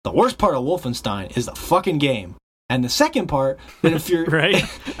one, the worst part of Wolfenstein is the fucking game. And the second part that infuriated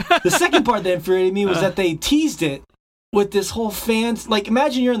me was that they teased it with this whole fans...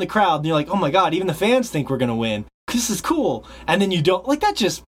 imagine you're in the crowd, and you're like, oh my god, even the fans think we're going to win. This is cool. And then you don't... that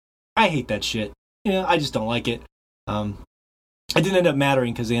just... I hate that shit. I just don't like it. It didn't end up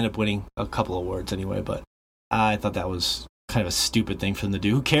mattering because they ended up winning a couple of awards anyway, but I thought that was kind of a stupid thing for them to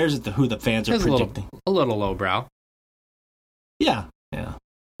do. Who cares who the fans are predicting? A little lowbrow. Yeah, a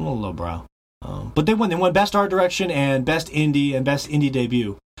little lowbrow. But they won. They won Best Art Direction and Best Indie and Best Indie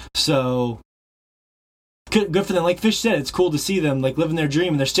Debut. So good for them. Like Fish said, it's cool to see them living their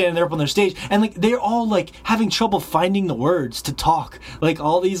dream, and they're standing there up on their stage, and they're all having trouble finding the words to talk.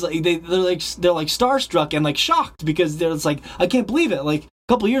 All these they're starstruck and shocked because they're I can't believe it. A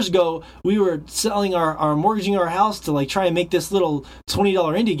couple of years ago, we were selling our mortgaging our house to try and make this little $20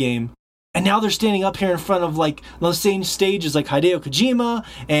 indie game. And now they're standing up here in front of the same stage as Hideo Kojima,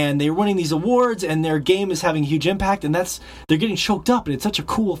 and they're winning these awards, and their game is having a huge impact, and they're getting choked up, and it's such a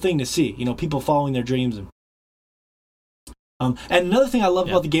cool thing to see. People following their dreams. And another thing I love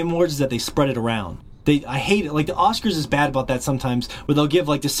about the Game Awards is that they spread it around. I hate it. The Oscars is bad about that sometimes, where they'll give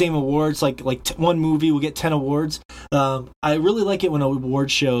the same awards. One movie will get 10 awards. I really like it when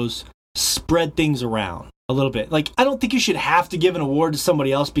award shows spread things around a little bit. I don't think you should have to give an award to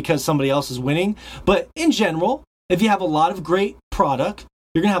somebody else because somebody else is winning. But in general, if you have a lot of great product,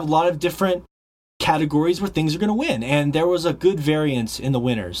 you're going to have a lot of different categories where things are going to win. And there was a good variance in the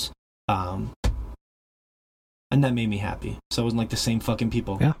winners. And that made me happy. So it wasn't the same fucking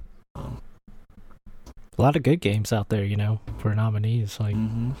people. Yeah. A lot of good games out there, for nominees.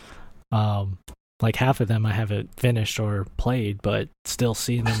 Half of them I haven't finished or played, but still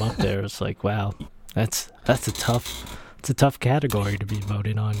seeing them up there, it's wow, that's a tough category to be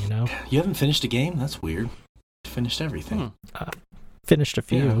voted on, You haven't finished a game? That's weird. You finished everything. Finished a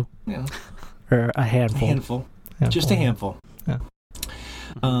few. Yeah. Or a handful. A handful. Just a handful. Yeah.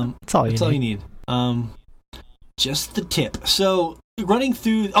 That's all you need. Just the tip. So running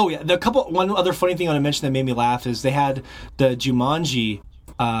through. Oh yeah, one other funny thing I want to mention that made me laugh is they had the Jumanji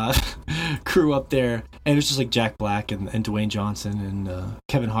crew up there, and it was just like Jack Black and Dwayne Johnson and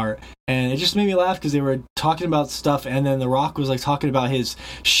Kevin Hart, and it just made me laugh because they were talking about stuff, and then The Rock was like talking about his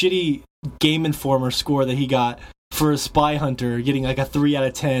shitty Game Informer score that he got for a Spy Hunter, getting like a 3 out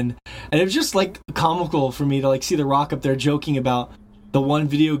of 10, and it was just like comical for me to like see The Rock up there joking about the one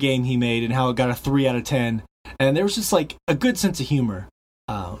video game he made and how it got a 3 out of 10, and there was just like a good sense of humor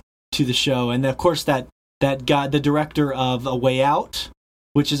to the show, and of course that guy, the director of A Way Out,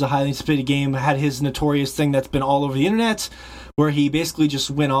 which is a highly anticipated game, had his notorious thing that's been all over the internet, where he basically just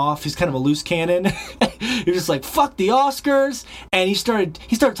went off. He's kind of a loose cannon. He was just like, fuck the Oscars. And he started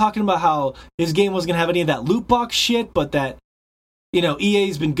talking about how his game wasn't going to have any of that loot box shit, but that,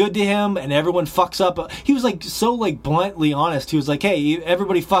 EA's been good to him and everyone fucks up. He was like so like bluntly honest. He was like, hey,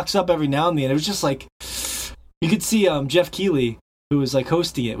 everybody fucks up every now and then. It was just like, you could see Jeff Keighley, who was like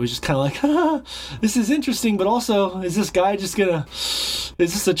hosting it, was just kind of like, this is interesting, but also, is this guy just gonna, is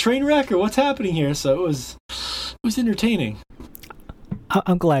this a train wreck or what's happening here? So it was entertaining.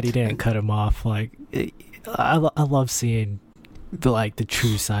 I'm glad he didn't cut him off. Like, I love seeing the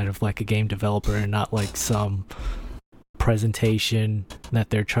true side of like a game developer and not like some presentation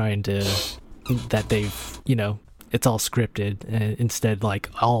that they're trying to, that they've, it's all scripted, and instead like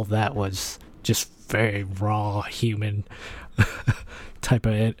all of that was just very raw human type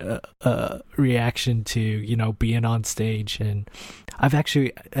of reaction to being on stage. And I've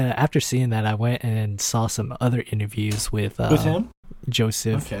actually after seeing that, I went and saw some other interviews with him,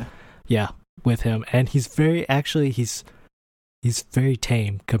 Joseph. Okay. Yeah, with him, and he's very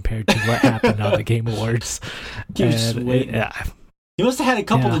tame compared to what happened on the Game Awards. He must have had a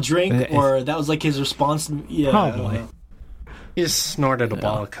couple to drink, or that was like his response. Yeah, probably. He just snorted a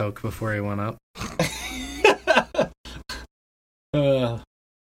ball of Coke before he went up.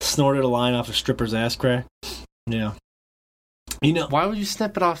 Snorted a line off a stripper's ass crack. Yeah. Why would you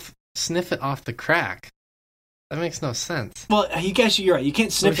sniff it off the crack? That makes no sense. Well, you're right. You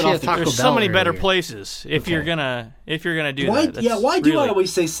can't sniff it off the crack. There's so many better places if you're gonna do that. Why do I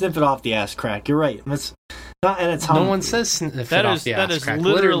always say sniff it off the ass crack? You're right. That's not anatomical. No one says sniff it off the ass crack.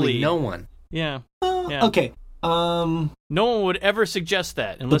 Literally no one. Yeah. Okay. No one would ever suggest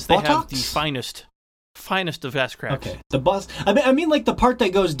that unless they have the finest of ass cracks. Okay. The buzz. I mean, like the part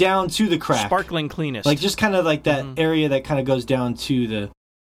that goes down to the crack. Sparkling cleanest. Like just kind of like that area that kind of goes down to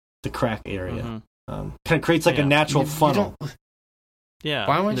the crack area. Mm-hmm. Kind of creates like a natural funnel. Yeah.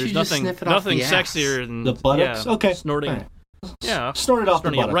 Why wouldn't you just sniff it off the ass? Nothing sexier than the buttocks. Okay. Snorting. Right. Yeah. Snort it off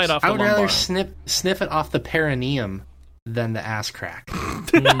the buttocks. Right off I the would lumbar. rather sniff it off the perineum than the ass crack.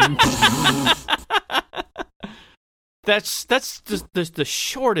 That's just the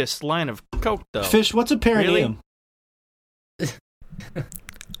shortest line of Coke, though. Fish, what's a perineum? Really?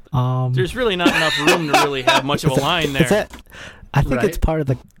 There's really not enough room to really have much of a line there. I think it's part of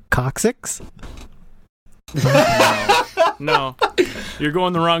the coccyx. No, you're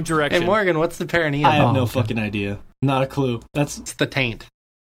going the wrong direction. Hey Morgan, what's the perineum? I have no fucking idea. Not a clue. It's the taint.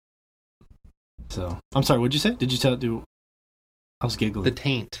 So I'm sorry. What'd you say? Did you tell? I was giggling. The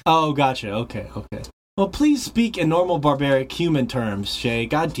taint. Oh, gotcha. Okay. Well, please speak in normal barbaric human terms, Shay.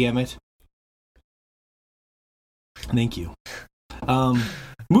 God damn it. Thank you.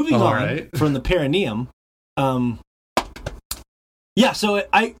 Moving on from the perineum. Yeah. So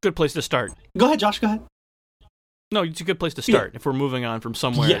good place to start. Go ahead, Josh. Go ahead. No, it's a good place to start. If we're moving on from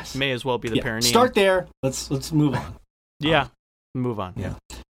somewhere, it may as well be the perineum. Start there. Let's move on. Yeah, move on. Yeah.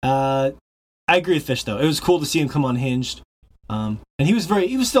 I agree with Fish though. It was cool to see him come unhinged. And he was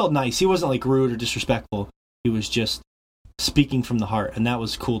still nice. He wasn't like rude or disrespectful. He was just speaking from the heart, and that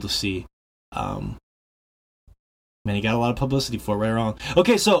was cool to see. Man, he got a lot of publicity for it, right or wrong.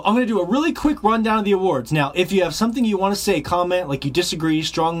 Okay, so I'm going to do a really quick rundown of the awards. Now, if you have something you want to say, comment, like you disagree,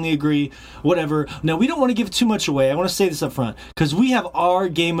 strongly agree, whatever. Now, we don't want to give too much away. I want to say this up front, because we have our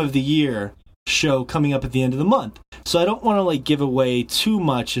Game of the Year show coming up at the end of the month. So I don't want to like give away too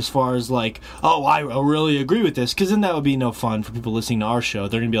much as far as like, oh, I really agree with this, because then that would be no fun for people listening to our show.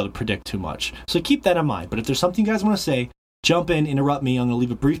 They're going to be able to predict too much. So keep that in mind. But if there's something you guys want to say, jump in, interrupt me. I'm going to leave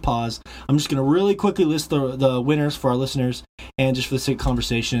a brief pause. I'm just going to really quickly list the winners for our listeners and just for the sake of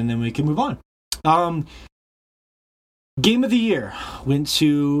conversation, and then we can move on. Game of the Year went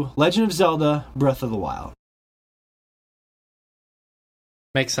to Legend of Zelda Breath of the Wild.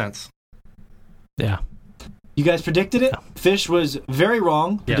 Makes sense. Yeah. You guys predicted it? Fish was very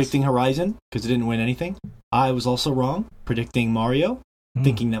wrong predicting Horizon because it didn't win anything. I was also wrong, predicting Mario,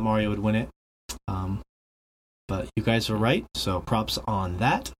 thinking that Mario would win it. But you guys were right, so props on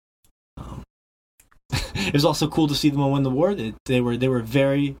that. It was also cool to see them win the award. They were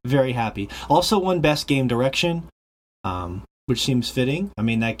very, very happy. Also won Best Game Direction, which seems fitting. I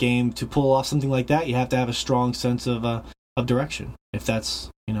mean, that game, to pull off something like that, you have to have a strong sense of direction, if that's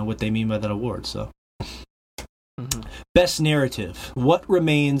what they mean by that award. So, Best Narrative. What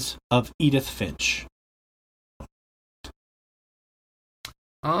Remains of Edith Finch?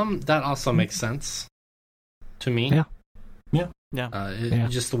 That also makes sense to me. Yeah.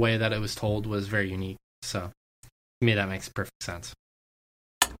 Just the way that it was told was very unique. So, to me, that makes perfect sense.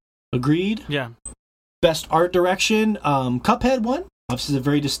 Agreed. Yeah. Best Art Direction. Cuphead won. Obviously, a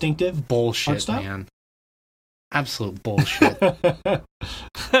very distinctive bullshit, art style. Man. Absolute bullshit.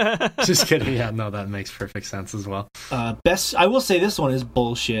 Just kidding. Yeah, no, that makes perfect sense as well. I will say this one is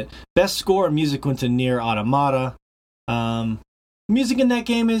bullshit. Best Score and Music went to Nier Automata. Music in that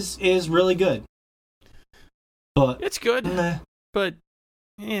game is really good. But it's good. But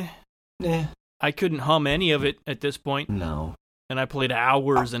I couldn't hum any of it at this point. No. And I played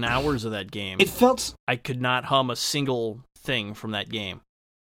hours and hours of that game. It felt... I could not hum a single thing from that game.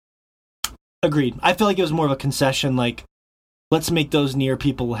 Agreed. I feel like it was more of a concession, like, let's make those Nier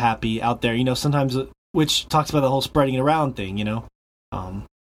people happy out there. Sometimes, which talks about the whole spreading it around thing,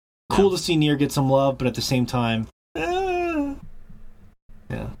 Cool to see Nier get some love, but at the same time, yeah.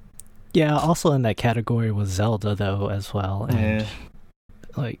 Yeah, also in that category was Zelda, though, as well. And,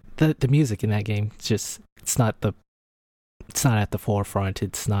 like, the music in that game, it's not at the forefront.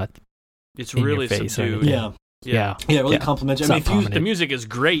 It's not It's in really your face subdued. Yeah, really complimentary. I mean, the music is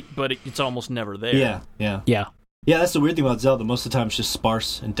great, but it's almost never there. Yeah, that's the weird thing about Zelda. Most of the time, it's just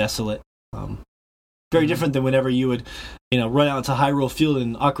sparse and desolate. Very different than whenever you would, run out into Hyrule Field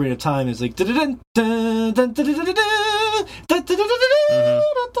and Ocarina of Time. It's like,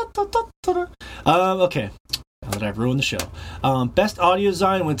 okay. Now that I've ruined the show. Best audio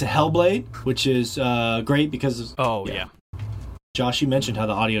design went to Hellblade, which is great because. Yeah. Josh, you mentioned how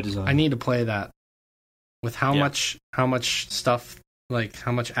the audio design. I need to play that. With how much stuff, like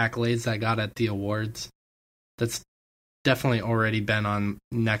how much accolades I got at the awards, that's definitely already been on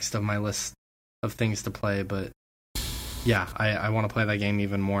next of my list of things to play. But yeah, I want to play that game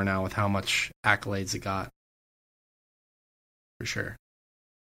even more now with how much accolades it got. For sure.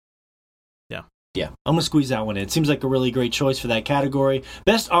 Yeah, I'm going to squeeze that one in. It seems like a really great choice for that category.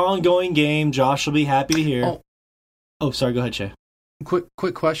 Best ongoing game, Josh will be happy to hear. Oh, sorry, go ahead, Shay.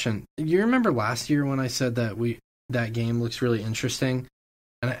 Quick question. You remember last year when I said that that game looks really interesting?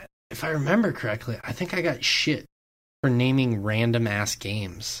 And if I remember correctly, I think I got shit for naming random ass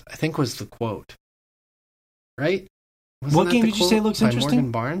games. I think was the quote. Right? What game did you say looks interesting?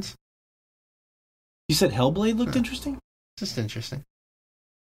 Morgan Barnes? You said Hellblade looked interesting? Just interesting.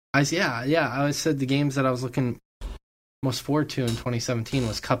 I said the games that I was looking most forward to in 2017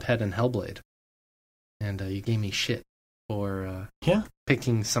 was Cuphead and Hellblade. And you gave me shit for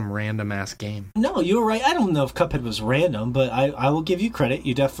picking some random ass game. No, you were right. I don't know if Cuphead was random, but I will give you credit.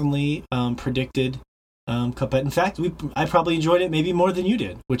 You definitely predicted Cuphead. In fact, I probably enjoyed it maybe more than you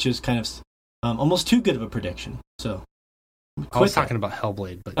did, which is kind of almost too good of a prediction. So I was talking about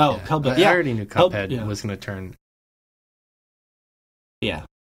Hellblade, but Hellblade. I already knew Cuphead was going to turn. Yeah,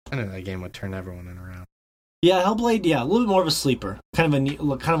 I knew that game would turn everyone in around. Yeah, Hellblade. Yeah, a little bit more of a sleeper. Kind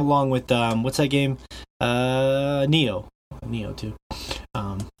of along with what's that game? Neo 2.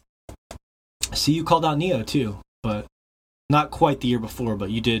 See, you called out Neo too, but not quite the year before. But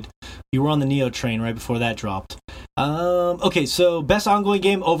you did. You were on the Neo train right before that dropped. Okay, so best ongoing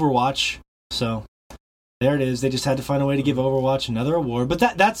game, Overwatch. So there it is. They just had to find a way to give Overwatch another award. But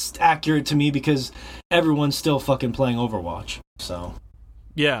that's accurate to me because everyone's still fucking playing Overwatch. So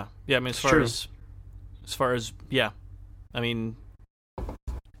yeah. I mean, as far as I mean, I'm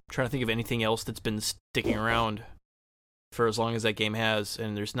trying to think of anything else that's been sticking around for as long as that game has,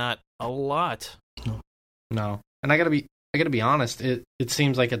 and there's not a lot. No, and I gotta be honest. It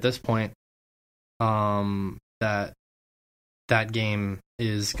seems like at this point, that game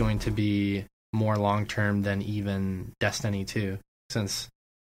is going to be more long term than even Destiny 2, since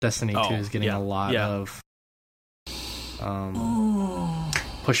Destiny 2 is getting a lot of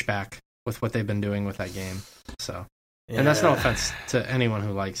pushback with what they've been doing with that game. So, and that's no offense to anyone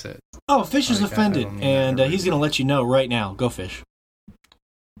who likes it. Oh, Fish is offended, and he's going to let you know right now. Go, Fish.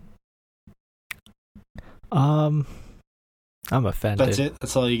 I'm offended. That's it?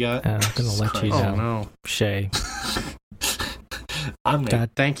 That's all you got? I'm going to let you know. Oh, no. Shay.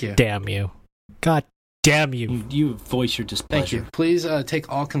 God, thank you. Damn you. God damn you. You voice your displeasure. Thank you. Please take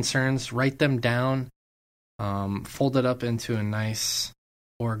all concerns, write them down, fold it up into a nice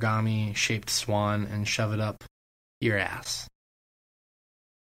origami-shaped swan, and shove it up your ass.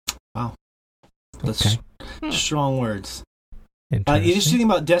 Wow. That's strong words. The Interesting. interesting thing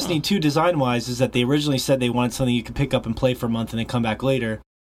about Destiny 2 design-wise is that they originally said they wanted something you could pick up and play for a month and then come back later.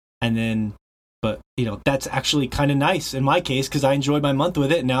 And then, but, that's actually kind of nice in my case because I enjoyed my month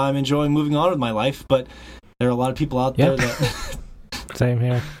with it and now I'm enjoying moving on with my life. But there are a lot of people out there that... Same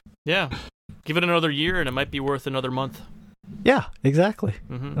here. Yeah. Give it another year and it might be worth another month. Yeah, exactly.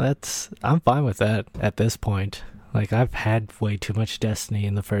 Mm-hmm. I'm fine with that at this point. Like, I've had way too much Destiny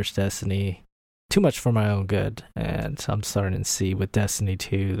in the first Destiny. Too much for my own good. And I'm starting to see with Destiny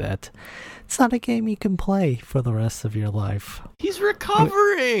 2 that it's not a game you can play for the rest of your life. He's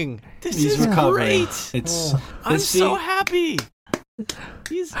recovering. This is recovering. Great. I'm so happy.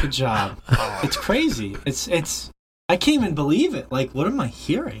 Good job. It's crazy. It's. I can't even believe it. Like, what am I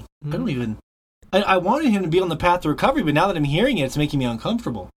hearing? I don't even... I wanted him to be on the path to recovery, but now that I'm hearing it, it's making me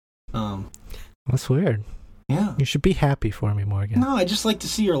uncomfortable. That's weird. Yeah. You should be happy for me, Morgan. No, I just like to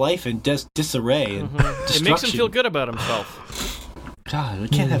see your life in disarray and destruction. It makes him feel good about himself. God, we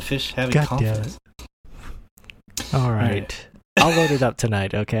can't have fish having confidence. All right. I'll load it up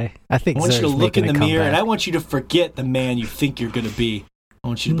tonight, okay? I want you to look in the mirror, and I want you to forget the man you think you're going to be. I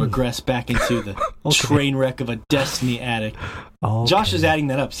want you to progress back into the train wreck of a Destiny addict. Okay. Josh is adding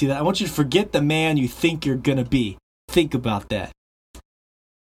that up. See that? I want you to forget the man you think you're going to be. Think about that.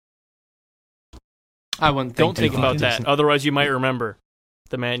 Don't think about that. Otherwise, you might remember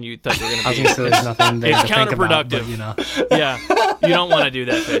the man you thought you were going to be. I was going to say there's nothing there it's to counterproductive. Think about, but, Yeah, you don't want to do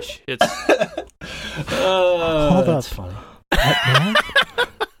that, Fish. It's hold that's up. funny. That man?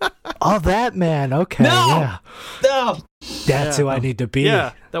 Oh, that man. Okay, yeah. No. That's who I need to be.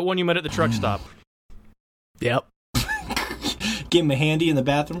 Yeah, that one you met at the truck stop. Yep. Give him a handy in the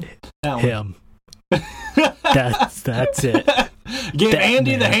bathroom. That one. Him. That's it. Give that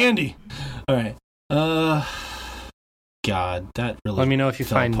Andy man. the handy. All right. God, that really. Let me know if you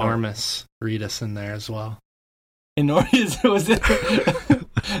find apart. Normus Reedus in there as well. Enormous was it?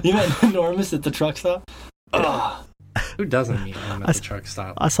 You met Enormous at the truck stop? Ugh. Who doesn't meet him at the truck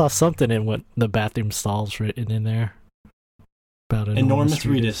stop? I saw something in what the bathroom stalls written in there about Enormous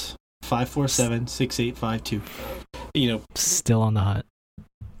Reedus. 547-6852. Still on the hunt.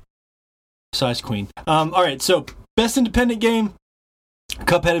 Size queen. All right, so best independent game.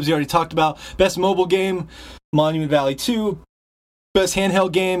 Cuphead, as we already talked about. Best mobile game, Monument Valley 2. Best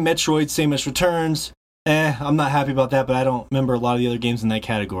handheld game, Metroid Samus Returns. I'm not happy about that, but I don't remember a lot of the other games in that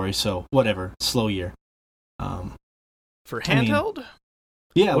category, so whatever. Slow year. For handheld?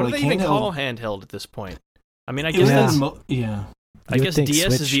 Yeah, what like do they even handheld. call handheld at this point? I mean, I guess I guess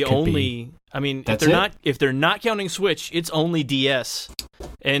DS is the only. I mean, if they're not counting Switch, it's only DS,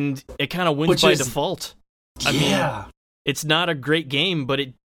 and it kind of wins by default. I mean, it's not a great game, but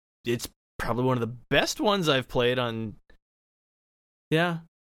it's probably one of the best ones I've played on. Yeah.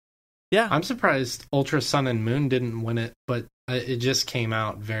 I'm surprised Ultra Sun and Moon didn't win it, but it just came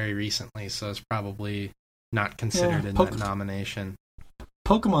out very recently, so it's probably not considered in that nomination.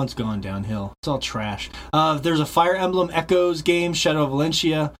 Pokemon's gone downhill. It's all trash. There's a Fire Emblem Echoes game, Shadow of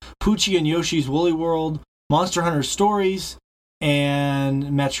Valencia, Poochie and Yoshi's Woolly World, Monster Hunter Stories, and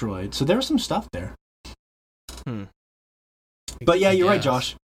Metroid. So there's some stuff there. But yeah, you're right,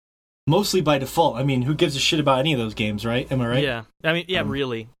 Josh. Mostly by default. I mean, who gives a shit about any of those games, right? Am I right? Yeah. I mean,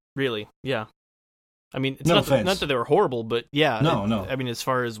 really, yeah. I mean, it's not that they were horrible, but yeah. No. I mean, as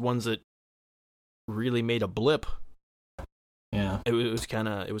far as ones that really made a blip, yeah, it was kind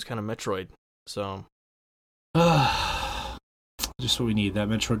of Metroid. So, just what we need. That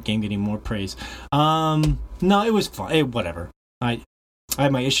Metroid game getting more praise. No, it was fun. Whatever. I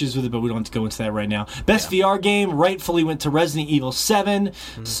have my issues with it, but we don't have to go into that right now. Best VR game rightfully went to Resident Evil 7,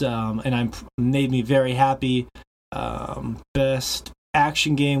 and made me very happy. Best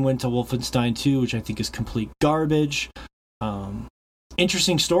action game went to Wolfenstein 2, which I think is complete garbage.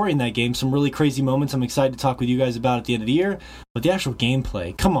 Interesting story in that game. Some really crazy moments I'm excited to talk with you guys about at the end of the year. But the actual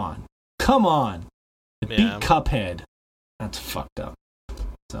gameplay, come on. Beat Cuphead. That's fucked up.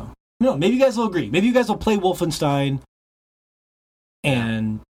 So, maybe you guys will agree. Maybe you guys will play Wolfenstein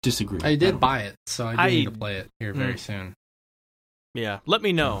and disagree. I did buy it, so I do need to play it here very soon. Yeah, let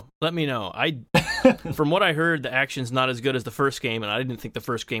me know. From what I heard, the action's not as good as the first game, and I didn't think the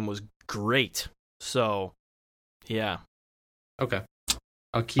first game was great. So, yeah. Okay.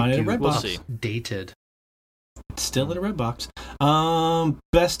 I'll keep you updated. It's still in a red box.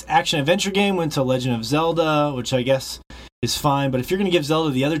 Best action adventure game went to Legend of Zelda, which I guess is fine. But if you're going to give Zelda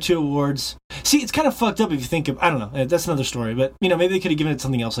the other two awards, see, it's kind of fucked up if you think of. I don't know. That's another story. But maybe they could have given it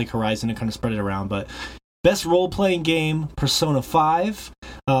something else like Horizon and kind of spread it around. But Best role-playing game, Persona 5.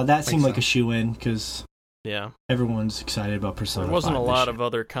 That seemed like a shoe-in because everyone's excited about Persona 5. There wasn't a lot of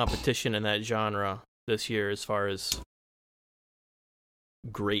other competition in that genre this year as far as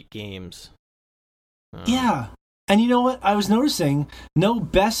great games. Yeah. And you know what? I was noticing no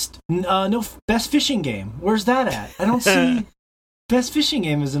best fishing game. Where's that at? I don't see best fishing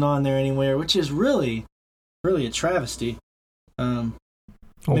game isn't on there anywhere, which is really, really a travesty.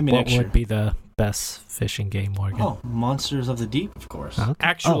 Maybe what would be the best fishing game, Morgan? Oh, Monsters of the Deep, of course. Okay.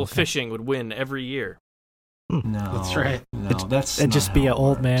 Actual fishing would win every year. No, that's right. No, that's it'd just be an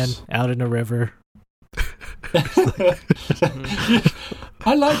old man out in the river.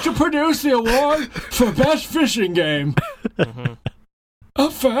 I'd like to produce the award for best fishing game.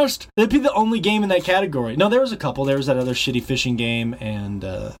 Up first. It'd be the only game in that category. No, there was a couple. There was that other shitty fishing game, and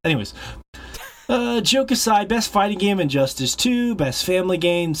anyways. Joke aside, best fighting game, Injustice 2. Best family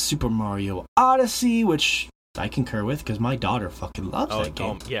game, Super Mario Odyssey, which I concur with because my daughter fucking loves that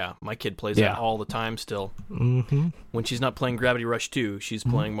game. Yeah, my kid plays that all the time still. Mm-hmm. When she's not playing Gravity Rush 2, she's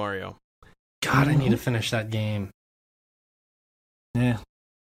playing Mario. God, I need to finish that game. Yeah.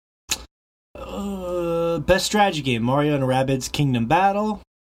 Best strategy game, Mario and Rabbids Kingdom Battle.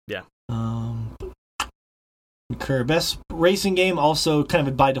 Yeah. Best racing game, also kind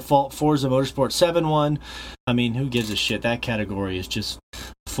of by default, Forza Motorsport 7 won. I mean, who gives a shit? That category is just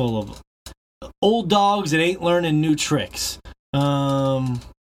full of old dogs that ain't learning new tricks. That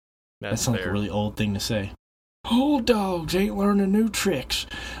sounds like a really old thing to say. Old dogs ain't learning new tricks.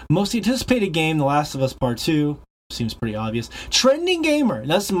 Most anticipated game, The Last of Us Part 2. Seems pretty obvious. Trending gamer.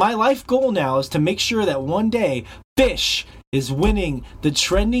 That's my life goal now, is to make sure that one day Fish is winning the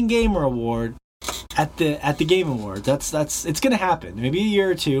Trending Gamer Award at the Game Awards. That's it's gonna happen. Maybe a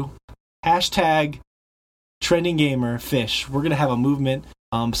year or two. Hashtag Trending Gamer Fish. We're gonna have a movement.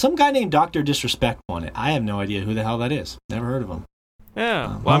 Some guy named Dr. Disrespect won it. I have no idea who the hell that is. Never heard of him.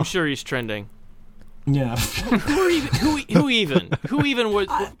 Yeah. Well, I'm sure he's trending. Yeah. Who even was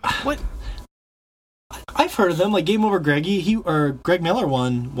what? I've heard of them, like Game Over Greggy. Greg Miller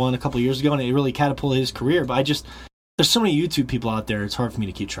won a couple years ago, and it really catapulted his career. But there's so many YouTube people out there; it's hard for me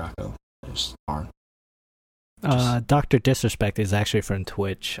to keep track of. It's hard. Dr. Disrespect is actually from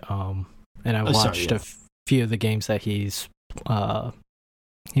Twitch, and I watched a few of the games that he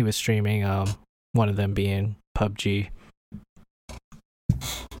was streaming. One of them being PUBG.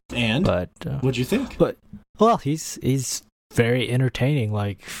 And what'd you think? But he's very entertaining.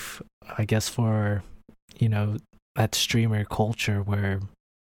 Like, I guess for that streamer culture where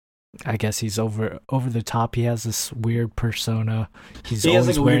I guess he's over the top. He has this weird persona. He has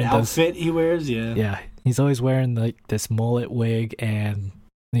like a weird outfit he wears. Yeah, he's always wearing like this mullet wig and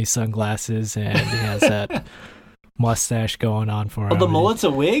these sunglasses, and he has that mustache going on for him. Oh, the mullet's a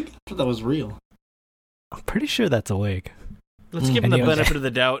wig? I thought that was real. I'm pretty sure that's a wig. Let's give him the benefit of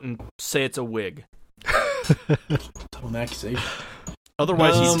the doubt and say it's a wig. Total accusation.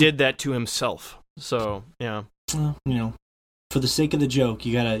 Otherwise, he did that to himself. So, yeah. For the sake of the joke,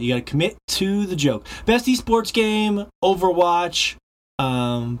 you gotta commit to the joke. Best esports game, Overwatch.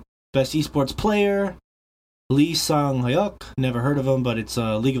 Best esports player, Lee Sang-hyuk. Never heard of him, but it's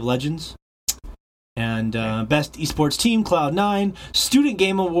League of Legends. And best esports team, Cloud9. Student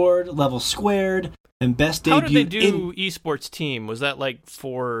Game Award, Level Squared. And best debut. How did they do esports team? Was that like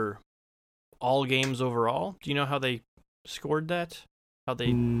for all games overall? Do you know how they scored that? How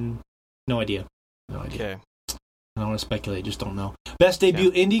they? No idea. Okay. I don't want to speculate. Just don't know. Best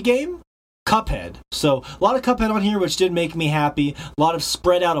debut indie game, Cuphead. So a lot of Cuphead on here, which did make me happy. A lot of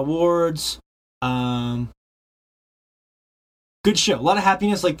spread out awards. Good show. A lot of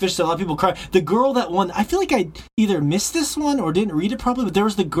happiness. Like Fish said, a lot of people cry. The girl that won, I feel like I either missed this one or didn't read it properly, but there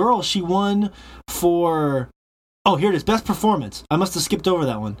was the girl. She won for... Oh, here it is. Best performance. I must have skipped over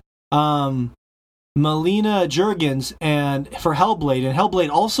that one. Melina Juergens and for Hellblade. And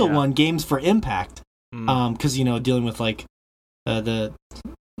Hellblade also won Games for Impact. Because, dealing with like the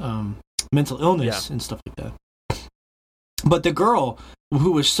mental illness and stuff like that. But the girl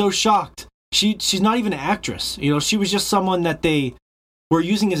who was so shocked, she's not even an actress. She was just someone that they were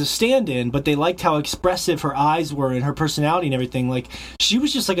using as a stand-in, but they liked how expressive her eyes were and her personality and everything. Like, she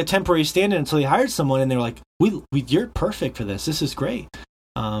was just like a temporary stand-in until they hired someone, and they were like, you're perfect for this. This is great.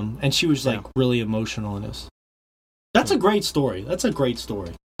 And she was like really emotional in this. That's a great story.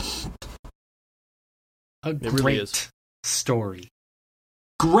 A great story.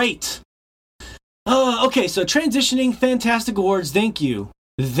 Great. Okay, so transitioning, fantastic awards. Thank you,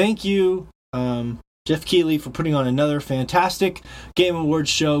 Jeff Keighley, for putting on another fantastic Game Awards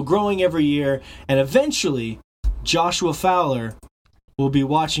show, growing every year, and eventually Joshua Fowler will be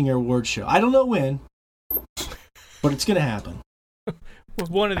watching your awards show. I don't know when, but it's gonna happen.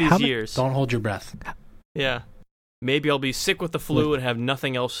 One of these years. Don't hold your breath. Yeah. Maybe I'll be sick with the flu and have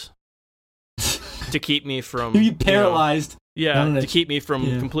nothing else to keep me from... You'll be paralyzed. To keep me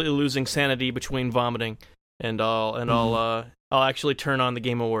from completely losing sanity between vomiting. And I'll actually turn on the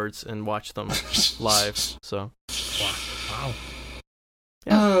Game Awards and watch them live. So... Wow.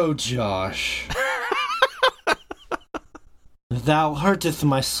 Yeah. Oh, Josh. Thou hurteth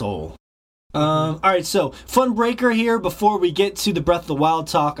my soul. All right, so fun breaker here. Before we get to the Breath of the Wild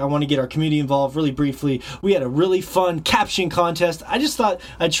talk, I want to get our community involved really briefly. We had a really fun caption contest. I just thought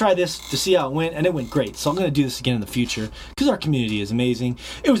I'd try this to see how it went, and it went great. So I'm going to do this again in the future because our community is amazing.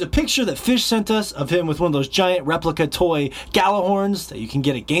 It was a picture that Fish sent us of him with one of those giant replica toy Galahorns that you can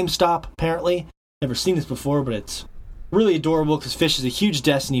get at GameStop, apparently. Never seen this before, but it's really adorable because Fish is a huge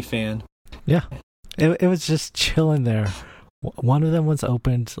Destiny fan. Yeah, it was just chilling there. One of them was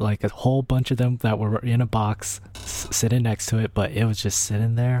opened, like a whole bunch of them that were in a box sitting next to it, but it was just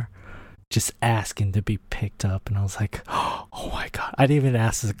sitting there, just asking to be picked up. And I was like, oh my God. I didn't even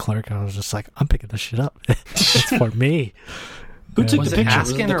ask the clerk. I was just like, I'm picking this shit up. It's for me. Who took the picture? Was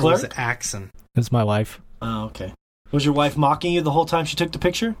it asking or was it axing? It was my wife. Oh, okay. Was your wife mocking you the whole time she took the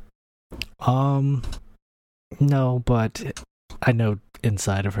picture? No, but I know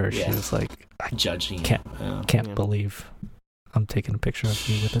inside of her, she was like, judging. Can't believe I'm taking a picture of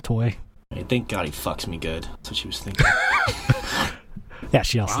you with a toy. Hey, thank God he fucks me good. That's what she was thinking. Yeah,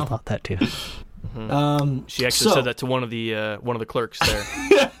 she also thought that too. Mm-hmm. She actually said that to one of the clerks there.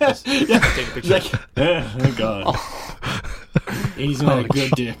 Take a picture. Like, oh God. He's not a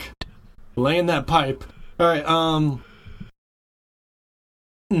good dick. Laying that pipe. All right.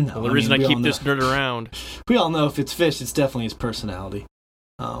 No, well, the reason I keep this nerd around. We all know if it's Fish, it's definitely his personality.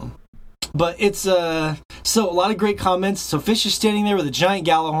 But it's so a lot of great comments. So Fish is standing there with a giant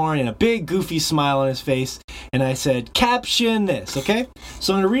Galahorn and a big goofy smile on his face. And I said, caption this, okay?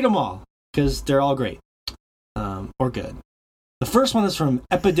 So I'm going to read them all because they're all great or good. The first one is from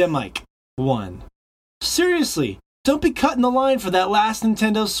Epidemic 1. Seriously, don't be cutting the line for that last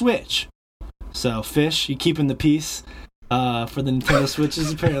Nintendo Switch. So Fish, you keeping the peace for the Nintendo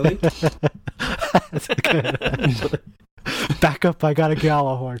Switches apparently. That's good. Back up, I got a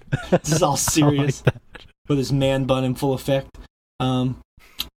Galahorn. This is all serious with his man bun in full effect. And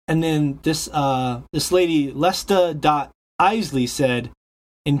then this lady, Lesta.Isley, said,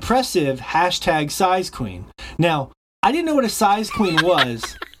 impressive # size queen. Now, I didn't know what a size queen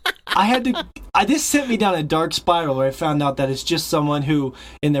was. This sent me down a dark spiral where I found out that it's just someone who,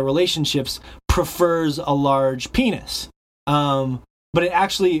 in their relationships, prefers a large penis. But it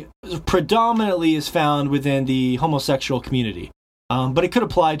actually predominantly is found within the homosexual community. But it could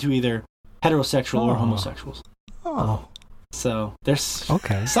apply to either heterosexual or homosexuals. Oh. So there's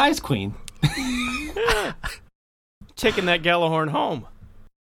okay. Size queen. Taking that Galahorn home.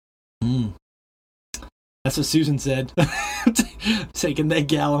 That's what Susan said. Taking that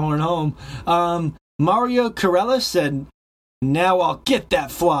Galahorn home. Mario Corella said, now I'll get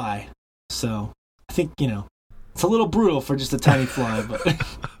that fly. So I think, it's a little brutal for just a tiny fly, but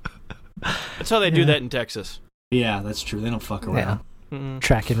that's how they do that in Texas. Yeah, that's true. They don't fuck around. Yeah. Mm-hmm.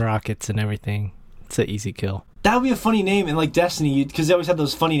 Tracking rockets and everything. It's an easy kill. That would be a funny name in like Destiny, because they always have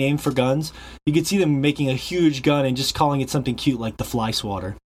those funny names for guns. You could see them making a huge gun and just calling it something cute like the Fly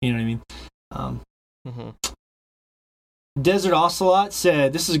Swatter. You know what I mean? Desert Ocelot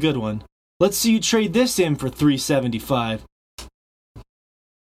said, "This is a good one. Let's see you trade this in for $375."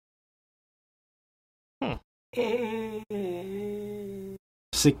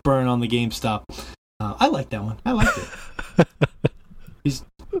 Sick burn on the GameStop. I like that one. I liked it.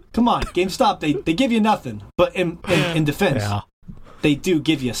 Come on, GameStop. They give you nothing, but in defense, they do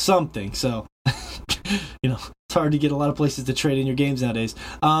give you something. So it's hard to get a lot of places to trade in your games nowadays.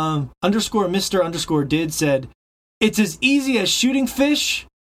 _Mr. _did said, it's as easy as shooting fish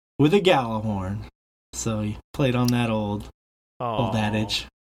with a Galahorn. So he played on that old adage.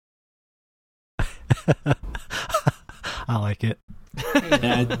 I like it.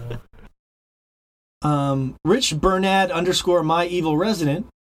 Rich Bernad _ my evil resident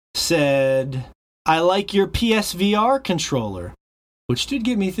said, I like your PSVR controller, which did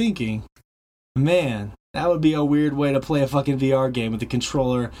get me thinking, man, that would be a weird way to play a fucking VR game with a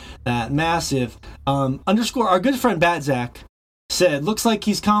controller that massive. Our good friend Batzak said, looks like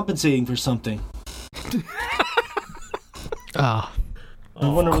he's compensating for something. I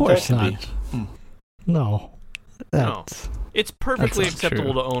wonder of what course that could not. be. No. It's perfectly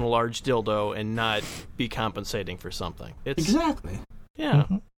acceptable true. to own a large dildo and not be compensating for something. Exactly. Yeah.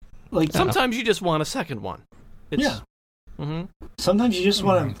 Mm-hmm. Like sometimes you just want a second one. Sometimes you just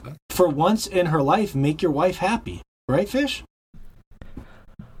want to, for once in her life, make your wife happy. Right, Fish?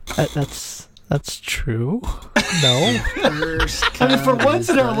 That's true. No. I mean, for once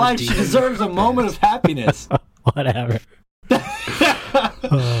in her life, she deserves a moment of happiness. Whatever. I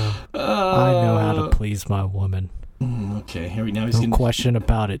know how to please my woman. Okay, now he's no question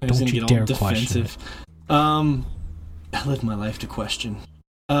about it. Don't you dare question it. I live my life to question.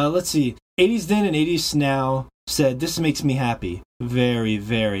 Let's see. 80s Then and 80s Now said, this makes me happy. Very,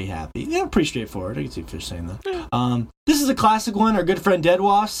 very happy. Yeah, pretty straightforward. I can see Fish saying that. This is a classic one. Our good friend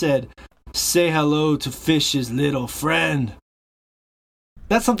Deadwash said, say hello to Fish's little friend.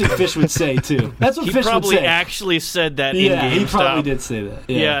 That's something Fish would say, too. That's what Fish would say. He probably actually said that in Yeah, he probably style. did say that.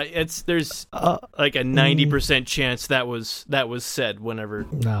 Yeah, there's like a 90% chance that was said whenever.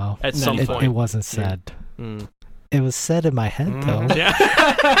 No. At some point. It wasn't said. It was said in my head, though.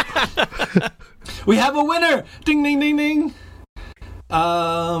 Yeah. We have a winner! Ding, ding, ding, ding.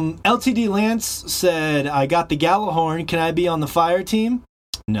 LTD Lance said, I got the Gallahorn. Can I be on the fire team?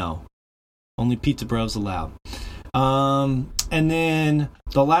 No. Only pizza bros allowed. And then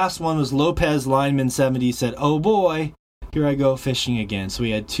the last one was Lopez Lineman 70 said, oh boy, here I go fishing again. So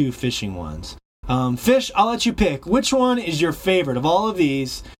we had 2 fishing ones. Fish, I'll let you pick. Which one is your favorite? Of all of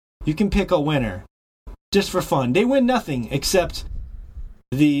these, you can pick a winner. Just for fun. They win nothing except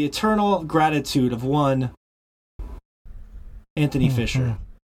the eternal gratitude of one Anthony Fisher.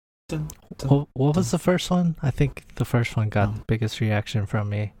 What was the first one? I think the first one got the biggest reaction from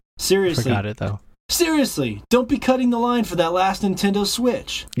me. Seriously. Forgot it, though. Seriously, don't be cutting the line for that last Nintendo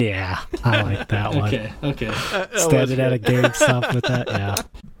Switch. Yeah, I like that one. Okay. Standing at a GameStop with that, yeah.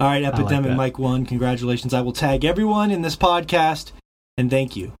 All right, Epidemic Mike 1, congratulations. I will tag everyone in this podcast, and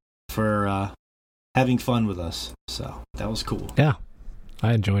thank you for having fun with us. So, that was cool. Yeah,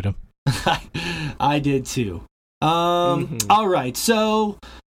 I enjoyed them. I did too. All right, so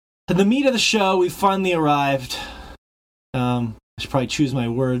the meat of the show, we finally arrived. I should probably choose my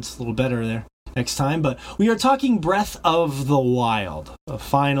words a little better there next time, but we are talking Breath of the Wild.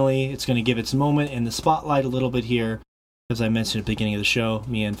 Finally, it's going to give its moment in the spotlight a little bit here. As I mentioned at the beginning of the show,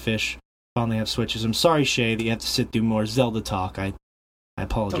 me and Fish finally have Switches. I'm sorry, Shay, that you have to sit through more Zelda talk. I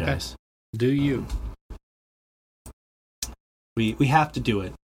apologize. Okay. Do you? We have to do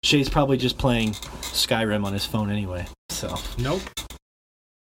it. Shay's probably just playing Skyrim on his phone anyway, so... Nope.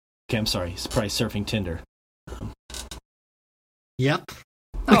 Okay, I'm sorry. He's probably surfing Tinder. Yep.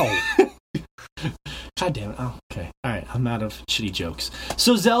 Oh. God damn it. Oh, okay. All right. I'm out of shitty jokes.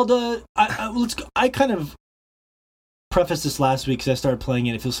 So Zelda, let's go. I kind of prefaced this last week because I started playing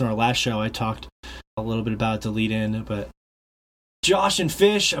it. If you listen to our last show, I talked a little bit about it to lead in. But Josh and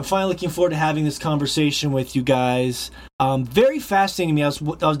Fish, I'm finally looking forward to having this conversation with you guys. Very fascinating to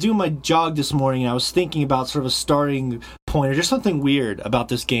me. I was doing my jog this morning, and I was thinking about sort of a starting point or just something weird about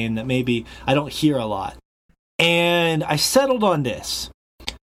this game that maybe I don't hear a lot. And I settled on this.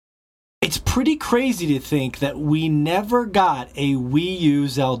 It's pretty crazy to think that we never got a Wii U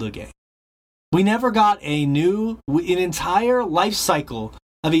Zelda game. We never got an entire life cycle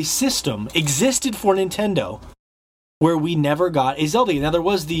of a system existed for Nintendo where we never got a Zelda game. Now, there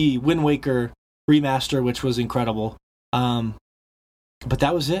was the Wind Waker remaster, which was incredible. But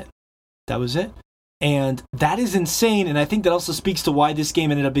that was it. And that is insane, and I think that also speaks to why this game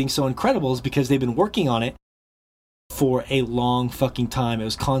ended up being so incredible, is because they've been working on it for a long fucking time. It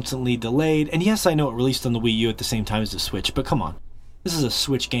was constantly delayed. And yes, I know it released on the Wii U at the same time as the Switch, but come on. This is a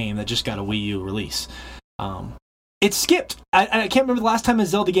Switch game that just got a Wii U release. It skipped. I can't remember the last time a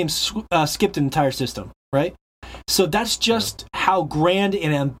Zelda game skipped an entire system, right? So that's just how grand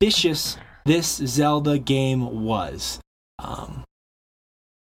and ambitious this Zelda game was. So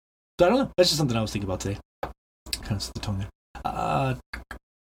I don't know. That's just something I was thinking about today. Kind of set the tone there.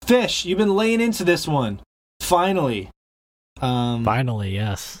 Fish, you've been laying into this one. Finally. Finally,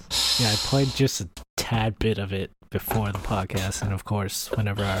 yes. Yeah, I played just a tad bit of it before the podcast, and of course,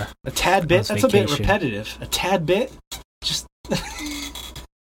 whenever a tad bit? That's vacation. A bit repetitive. A tad bit? Just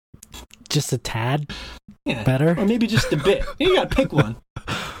a tad? Yeah. Better? Or maybe just a bit. You gotta pick one.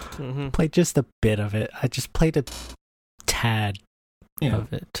 Played just a bit of it. I just played a tad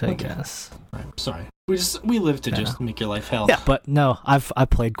of it, I guess. Right. Sorry. We live to just make your life hell. Yeah, but no, I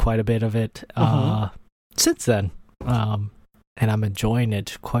played quite a bit of it since then. And I'm enjoying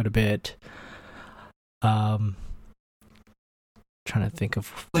it quite a bit. Trying to think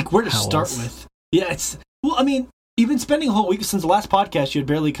of where to start with. Yeah, you've been spending a whole week since the last podcast. You had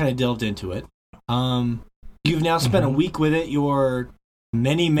barely kind of delved into it. You've now spent a week with it. You're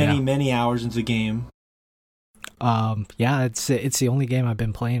many hours into the game. Yeah, it's the only game I've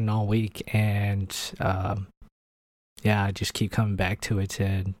been playing all week, and I just keep coming back to it,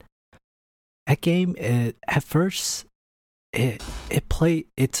 and that game, at first,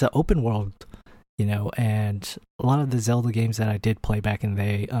 it's an open world, and a lot of the Zelda games that I did play back in the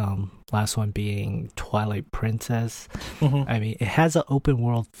day, last one being Twilight Princess. I mean, it has an open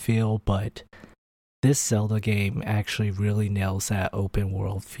world feel, but this Zelda game actually really nails that open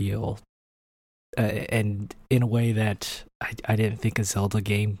world feel, and in a way that I didn't think a Zelda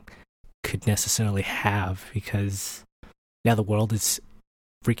game could necessarily have, because the world is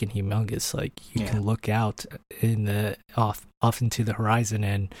freaking humongous. Like, you can look out off into the horizon,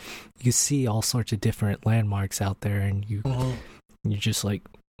 and you see all sorts of different landmarks out there, and you're just like,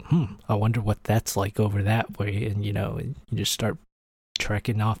 I wonder what that's like over that way. And and you just start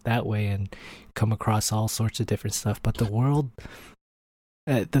trekking off that way and come across all sorts of different stuff. But the world,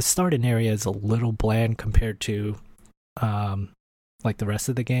 the starting area is a little bland compared to like the rest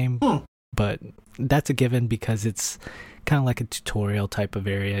of the game, but that's a given because it's kind of like a tutorial type of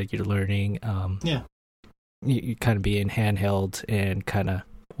area. You're learning. You kind of being handheld and kind of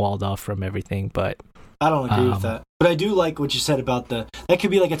walled off from everything, but I don't agree with that. But I do like what you said about that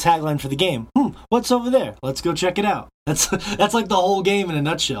could be like a tagline for the game. What's over there? Let's go check it out. That's like the whole game in a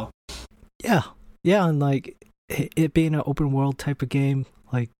nutshell. Yeah, and like it being an open world type of game,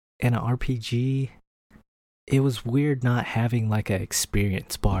 like in an RPG, it was weird not having like an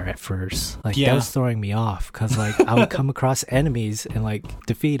experience bar at first. Like that was throwing me off, because like I would come across enemies and like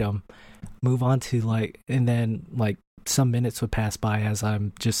defeat them, move on to like, and then like some minutes would pass by as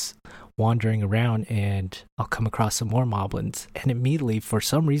I'm just wandering around, and I'll come across some more moblins, and immediately for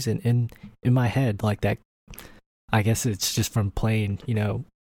some reason in my head, like that, I guess it's just from playing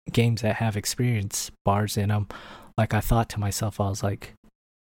games that have experience bars in them, like I thought to myself, I was like,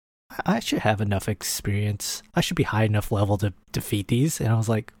 I should have enough experience. I should be high enough level to defeat these. And I was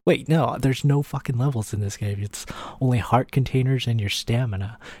like, wait, no, there's no fucking levels in this game. It's only heart containers and your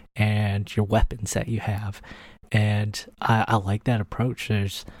stamina and your weapons that you have. And I like that approach.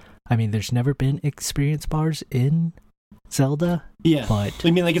 There's never been experience bars in Zelda. Yeah. But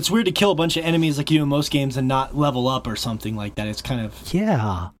I mean, like, it's weird to kill a bunch of enemies like you do in most games and not level up or something like that. It's kind of...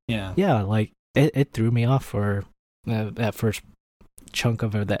 Yeah. Like, it threw me off for that first chunk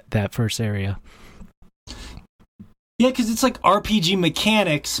of that first area. Yeah, because it's like RPG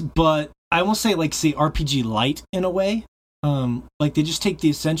mechanics, but I almost say RPG light in a way. Like, they just take the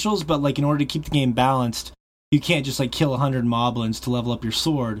essentials, but like in order to keep the game balanced, you can't just like kill 100 moblins to level up your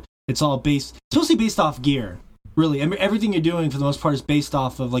sword. It's mostly based off gear. Really, everything you're doing for the most part is based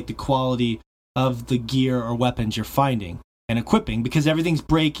off of like the quality of the gear or weapons you're finding and equipping, because everything's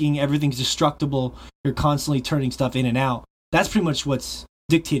breaking, everything's destructible. You're constantly turning stuff in and out. That's pretty much what's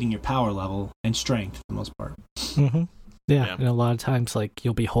dictating your power level and strength for the most part. Yeah, and a lot of times, like,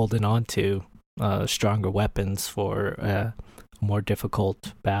 you'll be holding on to stronger weapons for a more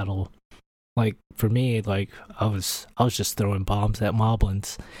difficult battle. Like, for me, like, I was just throwing bombs at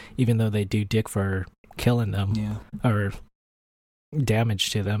moblins, even though they do dick for killing them or damage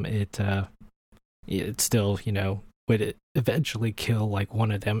to them. It still, would eventually kill like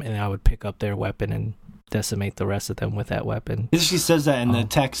one of them, and I would pick up their weapon and decimate the rest of them with that weapon. It actually says that in the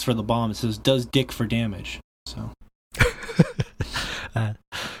text for the bomb. It says, does dick for damage. So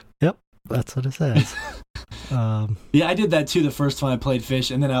yep, that's what it says. Yeah, I did that too the first time I played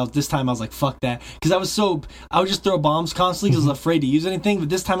Fish, and then this time I was like, fuck that, because I would just throw bombs constantly because I was afraid to use anything. But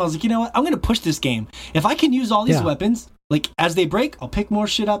this time I was like, you know what, I'm gonna push this game. If I can use all these weapons, like, as they break, I'll pick more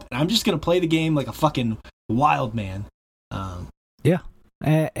shit up, and I'm just gonna play the game like a fucking wild man.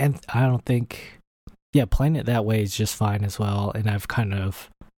 And I don't think playing it that way is just fine as well. And I've kind of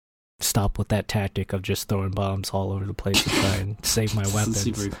stopped with that tactic of just throwing bombs all over the place to try and save my weapons.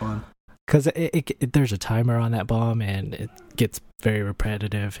 Super fun. Because there's a timer on that bomb, and it gets very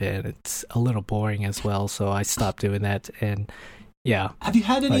repetitive, and it's a little boring as well. So I stopped doing that. And have you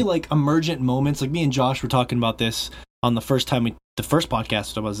had any like emergent moments? Like, me and Josh were talking about this on the first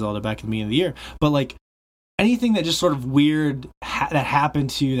podcast about Zelda back at the beginning of the year. But like, anything that just sort of weird that happened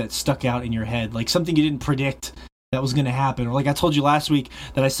to you that stuck out in your head, like something you didn't predict that was going to happen, or like I told you last week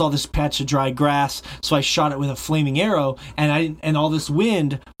that I saw this patch of dry grass, so I shot it with a flaming arrow, and all this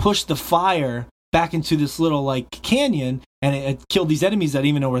wind pushed the fire back into this little like canyon, and it killed these enemies that I didn't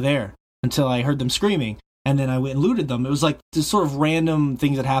even know were there until I heard them screaming, and then I went and looted them. It was like this sort of random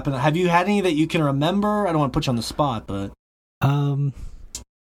things that happened. Have you had any that you can remember? I don't want to put you on the spot, but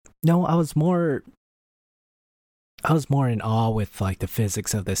no, I was more in awe with like the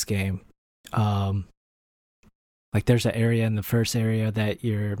physics of this game. Like, there's an area in the first area that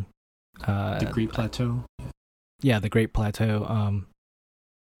you're the Great Plateau. Yeah, the Great Plateau.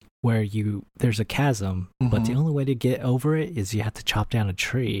 where there's a chasm, but the only way to get over it is you have to chop down a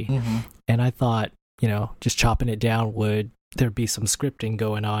tree. And I thought, just chopping it down there'd be some scripting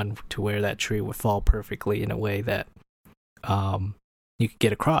going on to where that tree would fall perfectly in a way that you could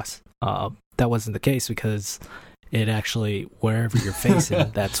get across. That wasn't the case because it actually, wherever you're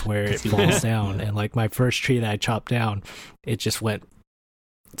facing, that's where it falls down. And like my first tree that I chopped down, it just went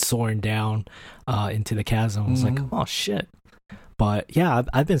soaring down into the chasm. I was like, oh shit. But yeah,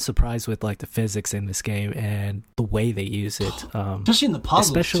 I've been surprised with like the physics in this game and the way they use it. Especially in the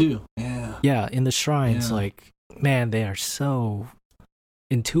puzzles too. Yeah. Yeah, in the shrines, like, man, they are so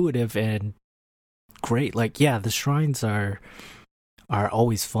intuitive and great. Like, yeah, the shrines are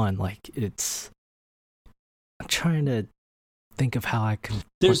always fun. Like, I'm trying to think of how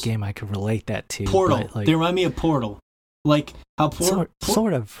what game I could relate that to. Portal. But, like, they remind me of Portal. Like how sort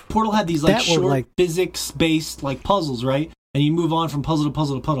of. Portal had these like short physics-based like puzzles, right? And you move on from puzzle to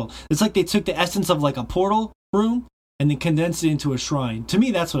puzzle to puzzle. It's like they took the essence of like a portal room and then condensed it into a shrine. To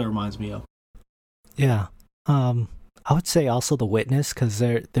me, that's what it reminds me of. Yeah. I would say also The Witness, because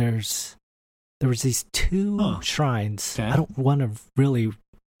there was these two shrines. Okay. I don't want to really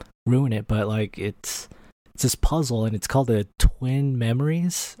ruin it, but like it's this puzzle and it's called the Twin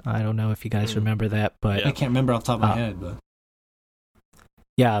Memories. I don't know if you guys remember that, but I can't remember off the top of my head, but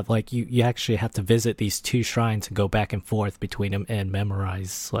yeah, like you actually have to visit these two shrines and go back and forth between them and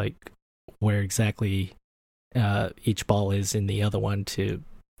memorize like where exactly each ball is in the other one to.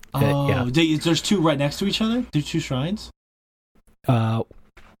 There's two right next to each other? There's two shrines?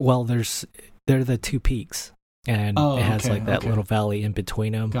 Well, they're the two peaks, and it has that little valley in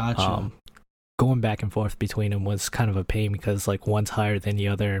between them. Gotcha. Going back and forth between them was kind of a pain because like one's higher than the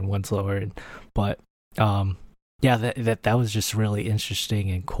other and one's lower, but yeah, that was just really interesting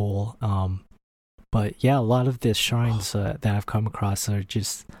and cool. But yeah, a lot of the shrines that I've come across are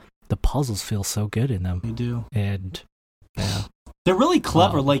just, the puzzles feel so good in them. They do. And yeah. They're really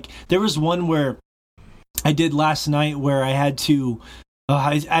clever. Like, there was one where I did last night where I had to,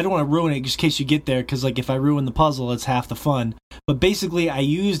 I don't want to ruin it just in case you get there, because like if I ruin the puzzle, it's half the fun. But basically, I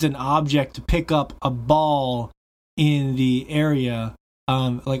used an object to pick up a ball in the area,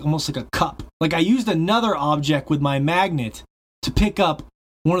 like almost like a cup. Like I used another object with my magnet to pick up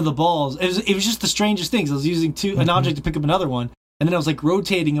one of the balls. It was just the strangest things. I was using an object to pick up another one, and then I was like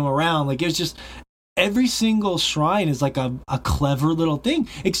rotating them around. Like it was just, every single shrine is like a clever little thing.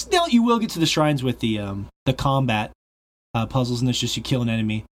 Now you will get to the shrines with the combat puzzles, and it's just you kill an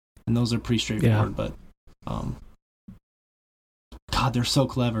enemy, and those are pretty straightforward. Yeah. But God, they're so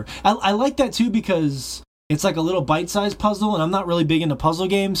clever. I like that too because it's like a little bite-sized puzzle, and I'm not really big into puzzle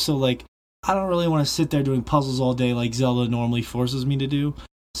games, so like I don't really want to sit there doing puzzles all day like Zelda normally forces me to do.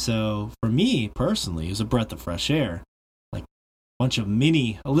 So for me personally, it was a breath of fresh air. Like a bunch of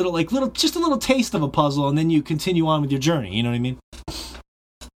just a little taste of a puzzle, and then you continue on with your journey. You know what I mean?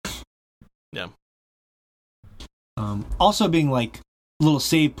 Yeah. Also being like little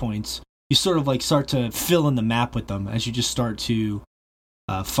save points, you sort of like start to fill in the map with them as you just start to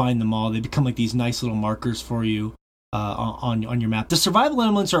find them all. They become like these nice little markers for you on your map. The survival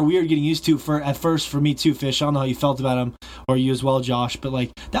elements are weird getting used to at first for me too, Fish. I don't know how you felt about them, or you as well, Josh, but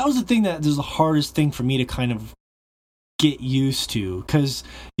like that was the thing that was the hardest thing for me to kind of get used to, because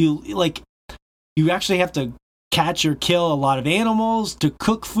you actually have to catch or kill a lot of animals to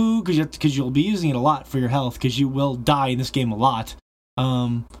cook food, because you'll be using it a lot for your health, because you will die in this game a lot.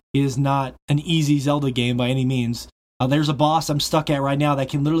 It is not an easy Zelda game by any means. There's a boss I'm stuck at right now that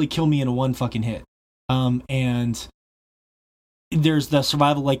can literally kill me in a one fucking hit. And there's the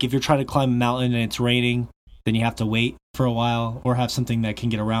survival, like if you're trying to climb a mountain and it's raining, then you have to wait for a while or have something that can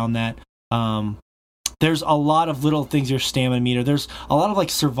get around that. There's a lot of little things, your stamina meter. There's a lot of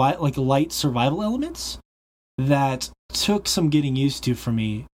like light survival elements that took some getting used to for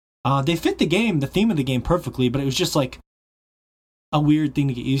me. They fit the theme of the game perfectly, but it was just like a weird thing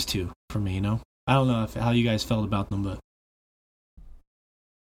to get used to for me, you know? I don't know how you guys felt about them, but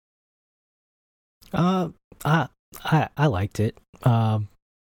I liked it.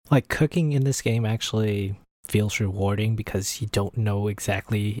 Like cooking in this game actually feels rewarding because you don't know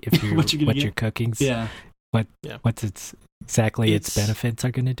exactly if what your cooking's what its benefits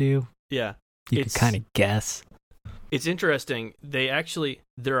are going to do. Yeah. You can kind of guess. It's interesting.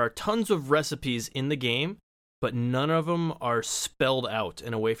 There are tons of recipes in the game, but none of them are spelled out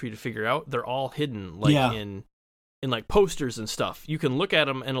in a way for you to figure out. They're all hidden, in like posters and stuff. You can look at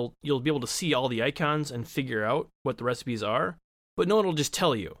them and you'll be able to see all the icons and figure out what the recipes are, but no one will just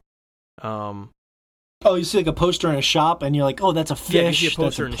tell you. You see like a poster in a shop and you're like, oh, that's a fish. Yeah, you see a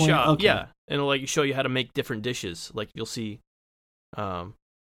poster in a shop. Okay. Yeah, and it'll like show you how to make different dishes. Like you'll see,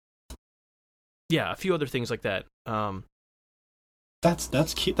 yeah, a few other things like that.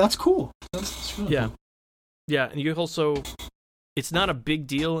 That's cute. That's cool. That's really cool. Yeah, and you also, it's not a big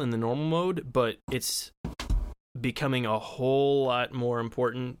deal in the normal mode, but it's becoming a whole lot more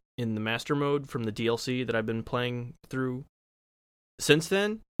important in the master mode from the DLC that I've been playing through since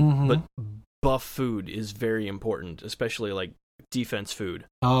then. Mm-hmm. But buff food is very important, especially like defense food.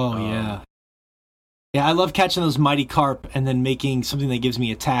 Oh, yeah. Yeah, I love catching those mighty carp and then making something that gives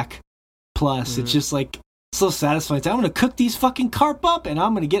me attack plus. It's just like so satisfying. It's like, I'm going to cook these fucking carp up and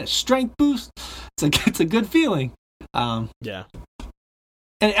I'm going to get a strength boost. It's a good feeling. Yeah.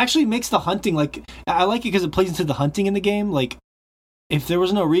 And it actually makes the hunting, like, I like it because it plays into the hunting in the game. Like, if there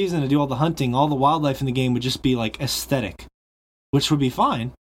was no reason to do all the hunting, all the wildlife in the game would just be, like, aesthetic, which would be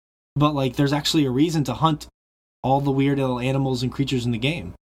fine. But, like, there's actually a reason to hunt all the weird little animals and creatures in the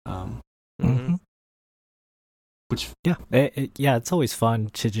game. Which, yeah, it's always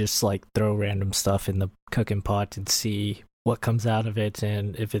fun to just, like, throw random stuff in the cooking pot and see what comes out of it,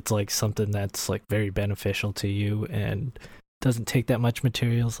 and if it's, like, something that's, like, very beneficial to you and doesn't take that much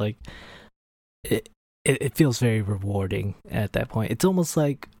materials, like it feels very rewarding at that point. It's almost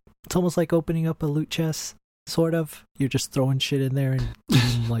like opening up a loot chest, sort of. You're just throwing shit in there and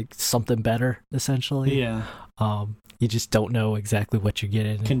getting, like, something better, essentially. Yeah. You just don't know exactly what you're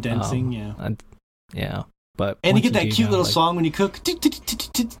getting. Condensing, yeah. But and you get that cute little song when you cook.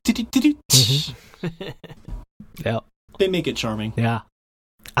 Yeah. They make it charming. Yeah.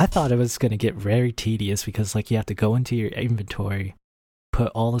 I thought it was going to get very tedious because, like, you have to go into your inventory,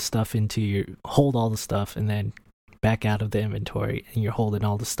 put all the stuff hold all the stuff, and then back out of the inventory, and you're holding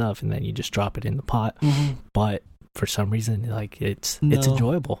all the stuff, and then you just drop it in the pot. Mm-hmm. But for some reason, like, it's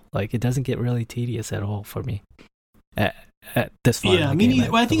enjoyable. Like, it doesn't get really tedious at all for me. At this far. Yeah,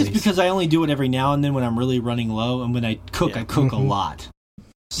 I think it's because I only do it every now and then when I'm really running low, and when I cook, I cook a lot.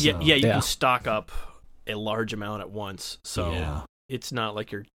 So. Yeah, you can stock up a large amount at once, so it's not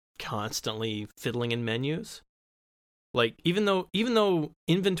like you're constantly fiddling in menus. Like, even though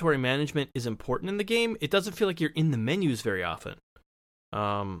inventory management is important in the game, it doesn't feel like you're in the menus very often.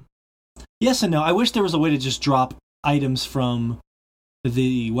 Yes and no. I wish there was a way to just drop items from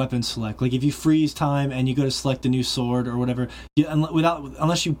the weapon select. Like, if you freeze time and you go to select a new sword or whatever,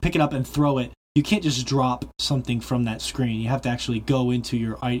 unless you pick it up and throw it, you can't just drop something from that screen. You have to actually go into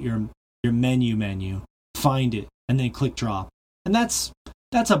your menu, find it, and then click drop. And that's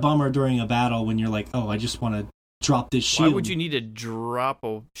a bummer during a battle when you're like, oh, I just want to drop this shield. Why would you need to drop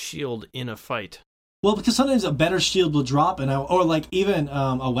a shield in a fight? Well, because sometimes a better shield will drop, or like even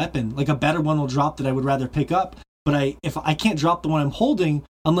a weapon, like a better one will drop that I would rather pick up. But if I can't drop the one I'm holding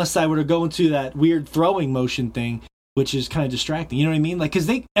unless I were to go into that weird throwing motion thing, which is kind of distracting. You know what I mean? Like, because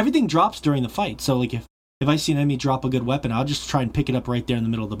everything drops during the fight. So, like, if I see an enemy drop a good weapon, I'll just try and pick it up right there in the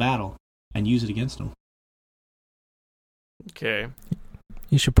middle of the battle and use it against them. Okay.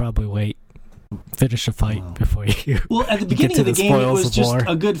 You should probably wait. Finish a fight before you. Well, at the beginning of the game, it was just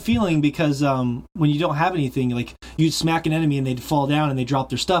a good feeling because when you don't have anything, like, you'd smack an enemy and they'd fall down and they drop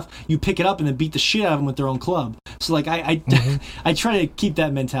their stuff. You pick it up and then beat the shit out of them with their own club. So, like, I try to keep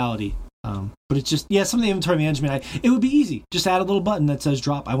that mentality. But it's just, some of the inventory management, it would be easy. Just add a little button that says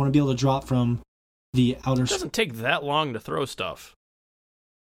drop. I want to be able to drop from the outer. It doesn't take that long to throw stuff.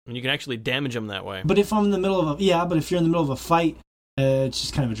 And you can actually damage them that way. But if I'm in the middle of if you're in the middle of a fight, it's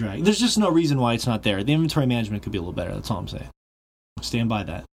just kind of a drag. There's just no reason why it's not there. The inventory management could be a little better. That's all I'm saying. Stand by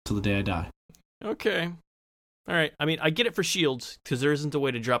that till the day I die. Okay. All right. I mean, I get it for shields because there isn't a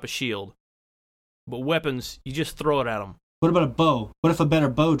way to drop a shield. But weapons, you just throw it at them. What about a bow? What if a better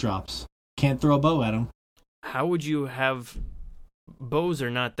bow drops? Can't throw a bow at them. How would you have... Bows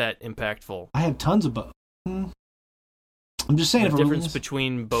are not that impactful. I have tons of bows. I'm just saying. The difference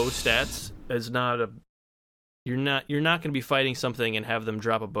between bow stats is not a... You're not going to be fighting something and have them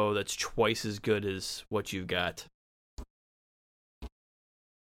drop a bow that's twice as good as what you've got.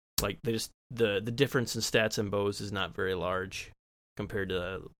 Like, the difference in stats and bows is not very large compared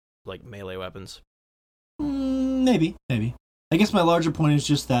to, like, melee weapons. Maybe. I guess my larger point is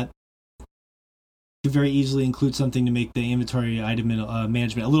just that you very easily include something to make the inventory item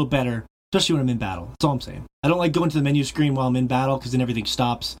management a little better, especially when I'm in battle. That's all I'm saying. I don't like going to the menu screen while I'm in battle because then everything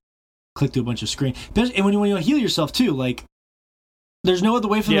stops. Click through a bunch of screen. And when you heal yourself too, like, there's no other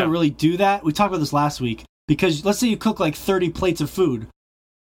way for them to really do that. We talked about this last week because let's say you cook like 30 plates of food,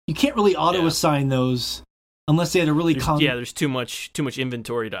 you can't really auto assign those unless they had a really there's too much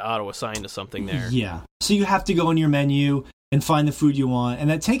inventory to auto assign to something there. Yeah, so you have to go in your menu and find the food you want, and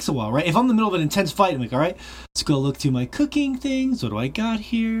that takes a while, right? If I'm in the middle of an intense fight, I'm like, all right, let's go look through my cooking things. What do I got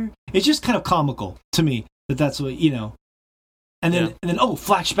here? It's just kind of comical to me that's what and then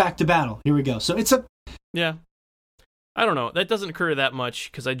flashback to battle. Here we go. So it's a I don't know. That doesn't occur that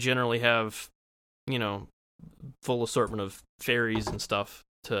much because I generally have, full assortment of fairies and stuff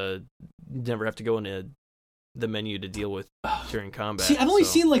to never have to go into the menu to deal with during combat. See, I've only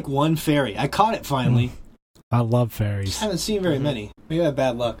seen like one fairy. I caught it finally. I love fairies. I haven't seen very many. Maybe I have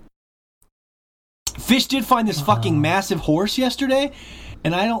bad luck. Fish did find this fucking massive horse yesterday,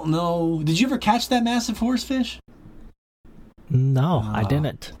 and I don't know. Did you ever catch that massive horse, Fish? No, I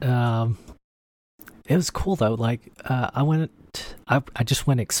didn't. It was cool though. Like, I just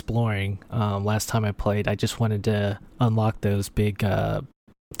went exploring. Last time I played, I just wanted to unlock those big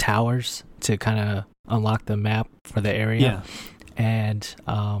towers to kind of unlock the map for the area. Yeah. And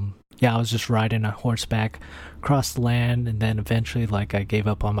I was just riding a horseback across the land, and then eventually, like, I gave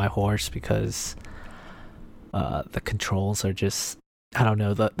up on my horse because the controls are just, I don't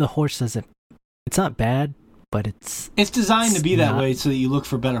know. The horse doesn't. It's not bad, but it's designed to be that way so that you look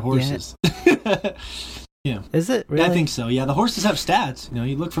for better horses. Yeah. Is it really? I think so. Yeah, the horses have stats.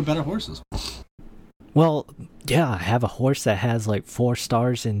 You look for better horses. Well, yeah, I have a horse that has like 4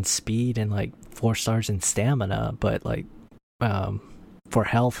 stars in speed and like 4 stars in stamina, but like for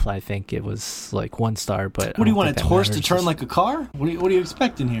health, I think it was like 1 star. But what do you want, a horse to turn like a car? What are you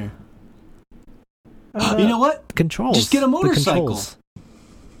expecting here? You know what? Controls. Just get a motorcycle.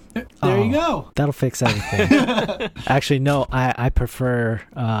 There you go. That'll fix everything. Actually, no, I prefer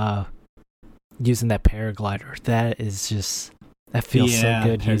using that paraglider. That is just, that feels so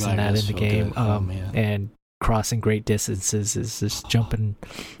good using that in the game. And crossing great distances is just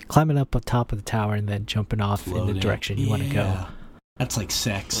climbing up on top of the tower and then jumping off in the direction you want to go. That's like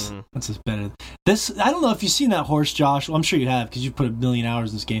sex. Mm-hmm. That's just better. I don't know if you've seen that horse, Josh. Well, I'm sure you have because you've put a million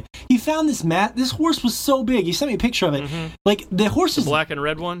hours in this game. He found this This horse was so big. He sent me a picture of it. Mm-hmm. Like the horse's black and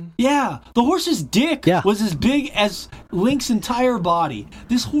red one. Yeah, the horse's dick was as big as Link's entire body.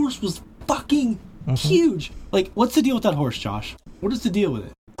 This horse was fucking huge. Like, what's the deal with that horse, Josh? What is the deal with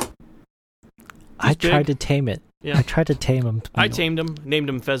it? I tried to tame it. Yeah. I tried to tame him. I tamed him. Named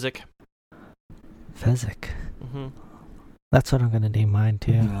him Fezzik. Fezzik. Mm-hmm. That's what I'm going to name mine,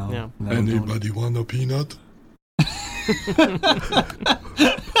 too. No, Anybody want a peanut?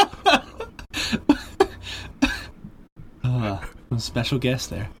 A special guest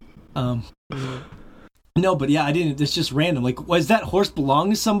there. No, but yeah, I didn't. It's just random. Like, was that horse belong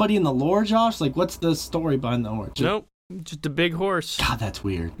to somebody in the lore, Josh? Like, what's the story behind the horse? Nope. Just a big horse. God, that's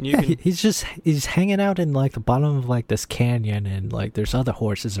weird. He's hanging out in, like, the bottom of, like, this canyon, and, like, there's other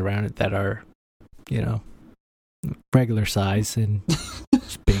horses around it that are, regular size, and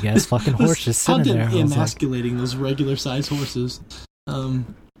big ass fucking horses sitting there. Emasculating those regular size horses. Those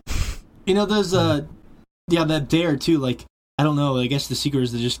that bear too. Like, I don't know. I guess the secret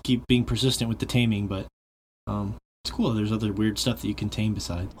is to just keep being persistent with the taming, but it's cool. There's other weird stuff that you can tame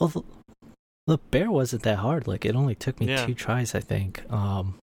besides. Well, the bear wasn't that hard. Like, it only took me 2 tries, I think.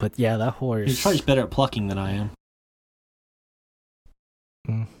 But yeah, that horse. He's probably better at plucking than I am.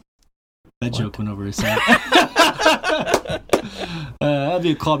 That joke went over his head. That'll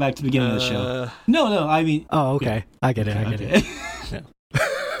be a callback to the beginning of the show. No, I mean... Oh, okay. Yeah. I get it.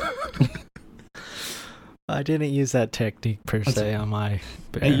 I didn't use that technique per se on my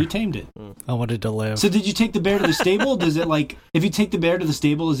bear. Hey, you tamed it. I wanted to live. So did you take the bear to the stable? Does it, like... If you take the bear to the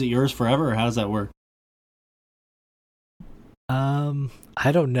stable, is it yours forever, or how does that work?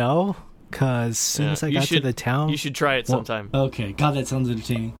 I don't know, because as soon as I got to the town... You should try it sometime. Okay. God, that sounds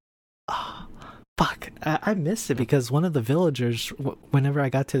entertaining. Fuck, I missed it because one of the villagers, whenever I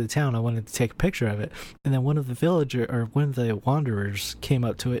got to the town, I wanted to take a picture of it. And then one of the wanderers came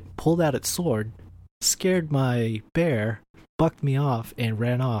up to it, pulled out its sword, scared my bear, bucked me off, and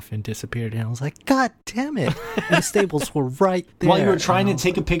ran off and disappeared. And I was like, God damn it. And the stables were right there. While you were trying to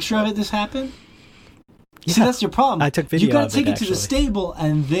take a picture of it, this happened? Yeah. See, that's your problem. I took video of it, you gotta take it to the stable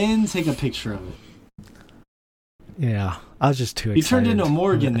and then take a picture of it. Yeah, I was just too excited. You turned into a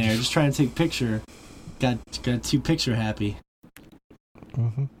Morgan there, just trying to take a picture. Got too picture happy.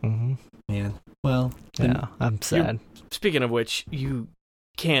 Man, well, yeah, I'm sad. Speaking of which, you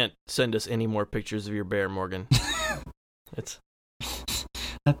can't send us any more pictures of your bear, Morgan.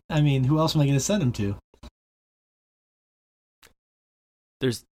 I mean, who else am I going to send them to?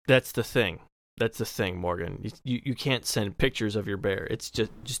 That's the thing. That's the thing, Morgan. You can't send pictures of your bear. It's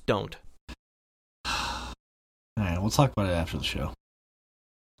just don't. All right, we'll talk about it after the show.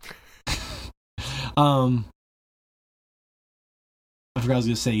 I forgot I was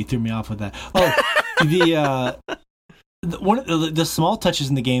going to say, you threw me off with that. Oh, the small touches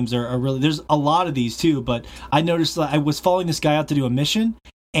in the games are really, there's a lot of these too, but I noticed that I was following this guy out to do a mission,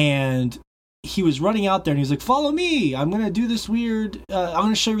 and he was running out there and he was like, follow me, I'm going to do this weird, I'm going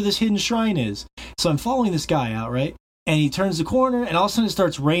to show you where this hidden shrine is. So I'm following this guy out, right? And he turns the corner and all of a sudden it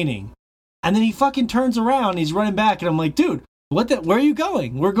starts raining. And then he fucking turns around and he's running back and I'm like, dude, where are you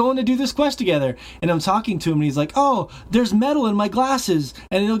going? We're going to do this quest together. And I'm talking to him and he's like, oh, there's metal in my glasses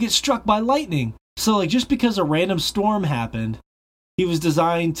and it'll get struck by lightning. So like just because a random storm happened, he was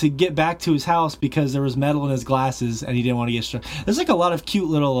designed to get back to his house because there was metal in his glasses and he didn't want to get struck. There's like a lot of cute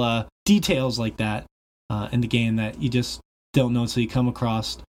little details like that in the game that you just don't know until you come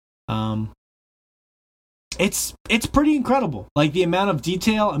across. It's pretty incredible. Like the amount of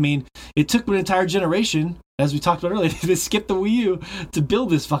detail. I mean, it took an entire generation, as we talked about earlier, to skip the Wii U to build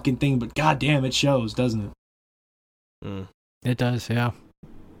this fucking thing. But goddamn, it shows, doesn't it? It does, yeah.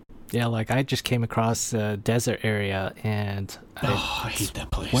 Yeah, like I just came across a desert area, and I hate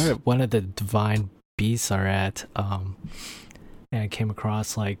that place. Where one of the divine beasts are at, and I came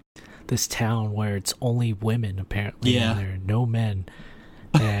across like this town where it's only women apparently, and there are no men.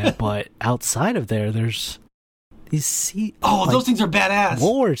 But outside of there's these those things are badass.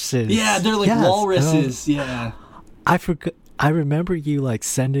 Walruses. Yeah, they're like walruses. Yeah. I forgot. I remember you like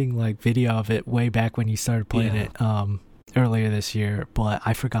sending like video of it way back when you started playing it. Earlier this year, but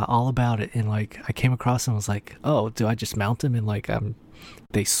I forgot all about it, and like I came across them and was like, oh, do I just mount them and like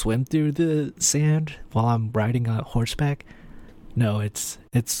they swim through the sand while I'm riding on horseback? No, it's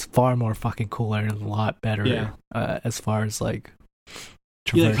far more fucking cooler and a lot better as far as like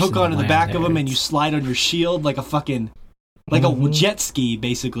you like hook onto the back of them and you slide on your shield like a fucking a jet ski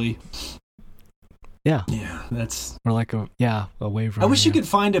basically. Yeah, that's or like a wave runner. I wish you could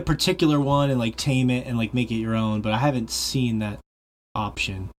find a particular one and like tame it and like make it your own, but I haven't seen that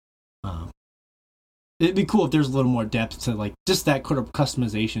option. It'd be cool if there's a little more depth to like just that kind of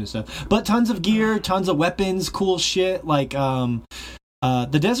customization and stuff. But tons of gear, tons of weapons, cool shit. Like the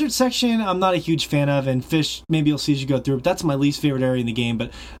desert section, I'm not a huge fan of, and fish maybe you'll see as you go through. But that's my least favorite area in the game.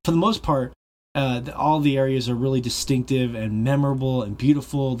 But for the most part. All the areas are really distinctive and memorable and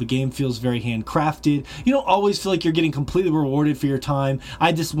beautiful. The game feels very handcrafted. You don't always feel like you're getting completely rewarded for your time. I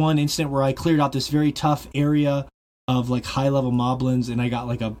had this one incident where I cleared out this very tough area of like high-level moblins, and I got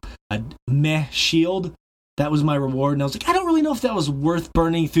like a meh shield. That was my reward, and I was like, I don't really know if that was worth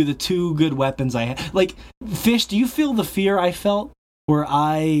burning through the 2 good weapons I had. Like, Fish, do you feel the fear I felt where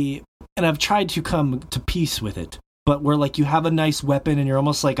and I've tried to come to peace with it, but where like you have a nice weapon and you're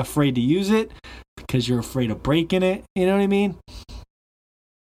almost like afraid to use it because you're afraid of breaking it. You know what I mean?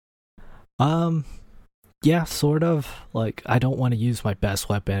 Yeah, sort of. Like I don't want to use my best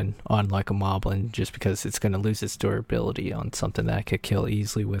weapon on like a moblin just because it's going to lose its durability on something that I could kill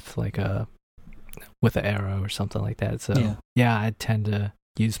easily with like an arrow or something like that. So yeah, I tend to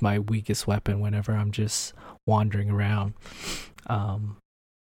use my weakest weapon whenever I'm just wandering around.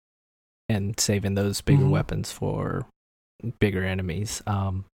 And saving those bigger weapons for bigger enemies.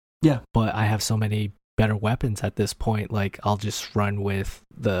 But I have so many better weapons at this point. Like I'll just run with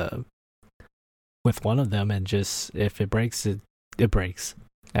one of them, and just if it breaks, it breaks.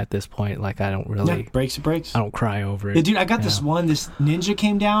 At this point, like I don't really it breaks. I don't cry over it. Yeah, dude, I got this ninja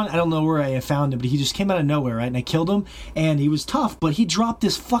came down. I don't know where I found him, but he just came out of nowhere, right? And I killed him, and he was tough, but he dropped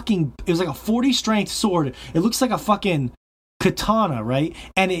this fucking. It was like a 40 strength sword. It looks like a fucking katana, right?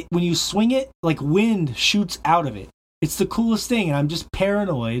 And when you swing it, like wind shoots out of it. It's the coolest thing, and I'm just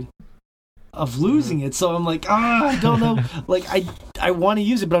paranoid of losing it. So I'm like, I don't know. Like I want to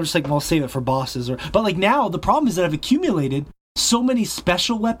use it, but I'm just like, well, I'll save it for bosses. But like now, the problem is that I've accumulated so many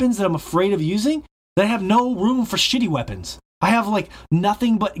special weapons that I'm afraid of using that I have no room for shitty weapons. I have like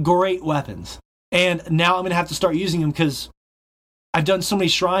nothing but great weapons, and now I'm gonna have to start using them because I've done so many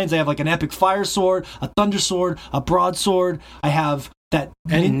shrines. I have like an epic fire sword, a thunder sword, a broadsword. I have that.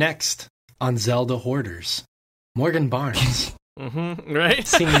 And next on Zelda Hoarders, Morgan Barnes. Right?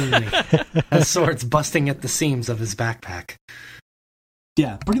 Seemingly has swords busting at the seams of his backpack.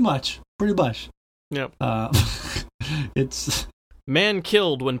 Yeah, pretty much. Yep. It's man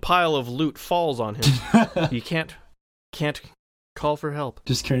killed when pile of loot falls on him. You can't call for help.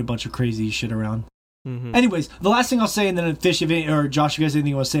 Just carrying a bunch of crazy shit around. Anyways, the last thing I'll say, and then if Fish or Josh, if you guys have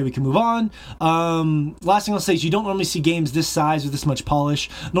anything you want to say, we can move on. Last thing I'll say is you don't normally see games this size with this much polish.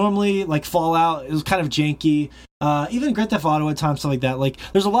 Normally, like Fallout, it was kind of janky. Even Grand Theft Auto at times, stuff like that. Like,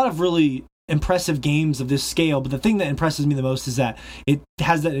 there's a lot of really impressive games of this scale, but the thing that impresses me the most is that it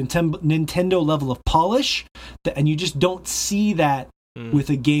has that Nintendo level of polish, and you just don't see that with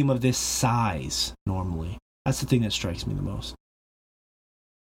a game of this size normally. That's the thing that strikes me the most.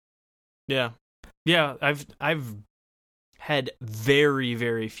 Yeah, I've had very,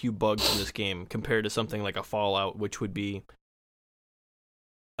 very few bugs in this game compared to something like a Fallout, which would be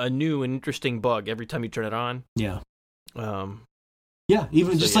a new and interesting bug every time you turn it on. Yeah. Yeah,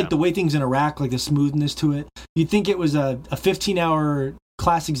 even just like the way things interact, like the smoothness to it. You'd think it was a 15-hour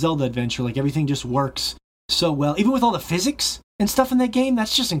classic Zelda adventure. Like everything just works so well. Even with all the physics and stuff in that game,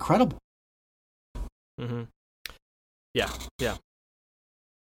 that's just incredible. Mm-hmm. Yeah.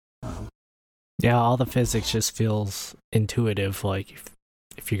 Yeah, all the physics just feels intuitive. Like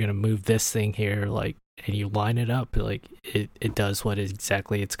if you're gonna move this thing here, like, and you line it up, like it does what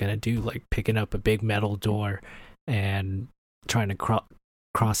exactly it's gonna do. Like picking up a big metal door and trying to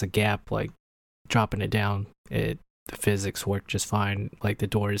cross a gap, like dropping it down. The physics work just fine. Like the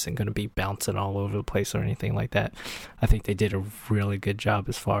door isn't gonna be bouncing all over the place or anything like that. I think they did a really good job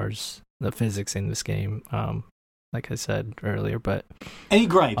as far as the physics in this game. Like I said earlier, but any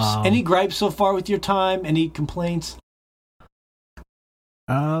gripes? Any gripes so far with your time? Any complaints?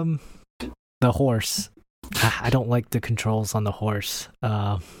 The horse. I don't like the controls on the horse,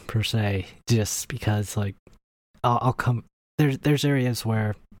 per se. Just because, like, I'll come. There's areas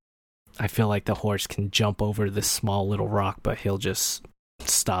where I feel like the horse can jump over this small little rock, but he'll just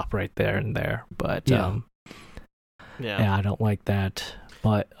stop right there and there. But yeah, I don't like that.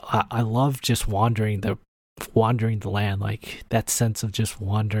 But I love just wandering the land. Like that sense of just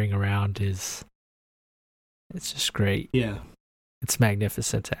wandering around it's just great. Yeah, it's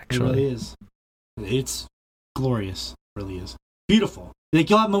magnificent. Actually, it really is. It's glorious. It really is beautiful. Like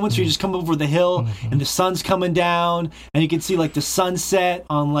you'll have moments where you just come over the hill and the sun's coming down, and you can see like the sunset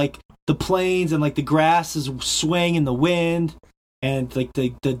on like the plains, and like the grass is swaying in the wind, and like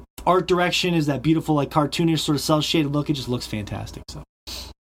the art direction is that beautiful like cartoonish sort of cel shaded look. It just looks fantastic. So.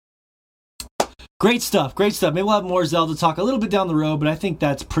 Great stuff. Maybe we'll have more Zelda talk a little bit down the road, but I think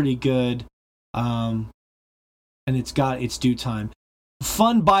that's pretty good. And it's got its due time.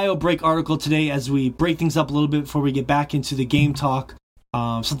 Fun bio break article today as we break things up a little bit before we get back into the game talk.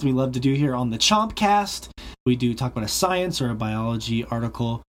 Something we love to do here on the Chompcast. We do talk about a science or a biology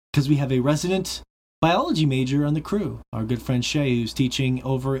article because we have a resident biology major on the crew, our good friend Shay, who's teaching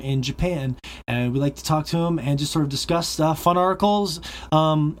over in Japan, and we like to talk to him and just sort of discuss fun articles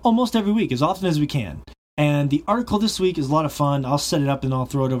almost every week, as often as we can. And the article this week is a lot of fun. I'll set it up and I'll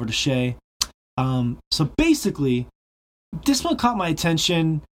throw it over to Shay. So basically, this one caught my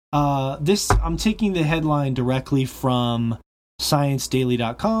attention. I'm taking the headline directly from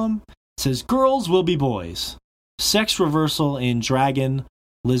ScienceDaily.com. It says, "Girls will be boys. Sex reversal in dragon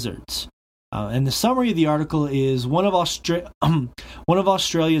lizards." And the summary of the article is one of Australia's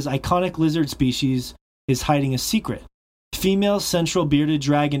iconic lizard species is hiding a secret. Female central bearded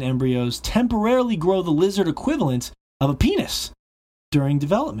dragon embryos temporarily grow the lizard equivalent of a penis during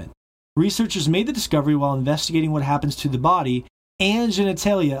development. Researchers made the discovery while investigating what happens to the body and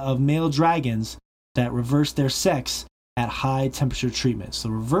genitalia of male dragons that reverse their sex at high temperature treatment. So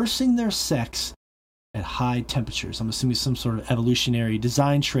reversing their sex at high temperatures. I'm assuming some sort of evolutionary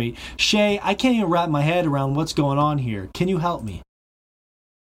design trait. Shay, I can't even wrap my head around what's going on here. Can you help me?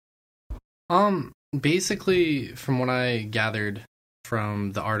 Basically, from what I gathered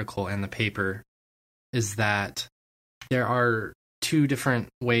from the article and the paper, is that there are two different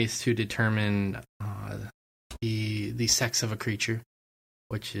ways to determine the sex of a creature,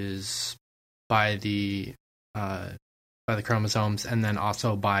 which is by the chromosomes and then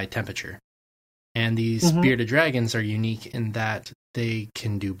also by temperature. And these bearded dragons are unique in that they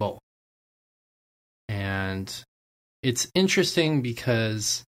can do both. And it's interesting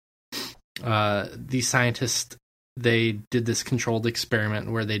because these scientists, they did this controlled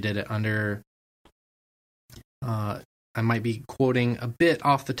experiment where they did it under, I might be quoting a bit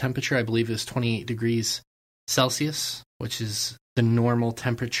off the temperature, I believe it was 28 degrees Celsius, which is the normal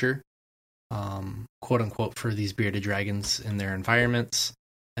temperature, quote unquote, for these bearded dragons in their environments.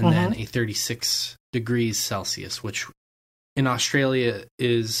 And then a 36 degrees Celsius, which in Australia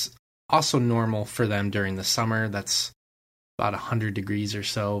is also normal for them during the summer. That's about 100 degrees or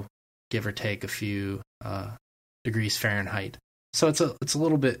so, give or take a few degrees Fahrenheit. So it's a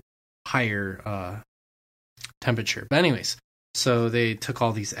little bit higher temperature. But anyways, so they took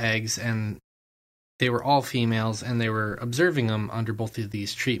all these eggs and they were all females, and they were observing them under both of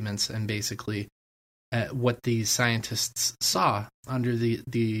these treatments, and basically what these scientists saw under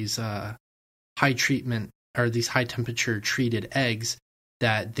these high treatment or these high temperature treated eggs,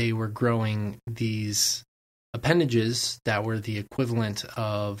 that they were growing these appendages that were the equivalent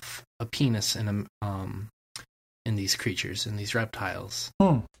of a penis in these creatures, in these reptiles,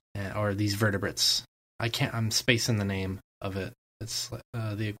 or these vertebrates. I'm spacing the name of it. It's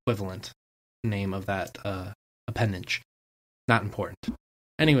the equivalent name of that appendage. Not important.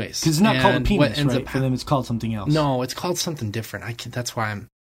 Anyways, because it's not called a penis, right? For them, it's called something else. No, it's called something different. That's why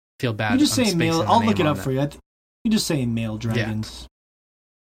feel bad. You just say male. I'll look it up for you. You just say male dragons.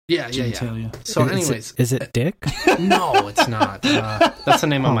 Yeah. So, anyways, is it Dick? No, it's not. That's the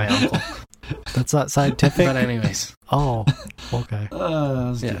name of my uncle. That's not scientific. But anyways. Oh, okay. That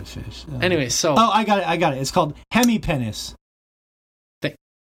was good fish. Anyway, so... Oh, I got it. It's called hemipenis.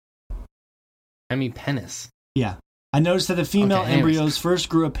 Hemipenis? Yeah. I noticed that the female embryos first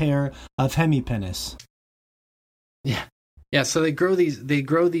grew a pair of hemipenis. Yeah. Yeah, so they grow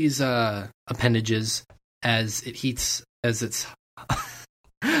these appendages as it heats, as it's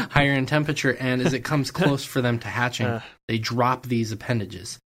higher in temperature, and as it comes close for them to hatching, they drop these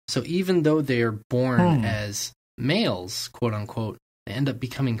appendages. So even though they are born as males, quote unquote, they end up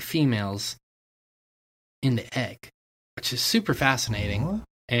becoming females in the egg, which is super fascinating. What?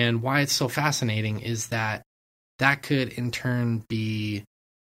 And why it's so fascinating is that could in turn be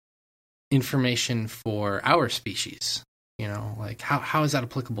information for our species. You know, like how is that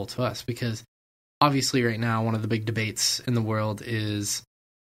applicable to us? Because obviously right now one of the big debates in the world is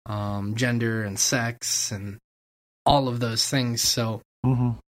gender and sex and all of those things. So,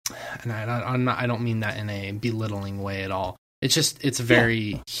 and I don't mean that in a belittling way at all. It's a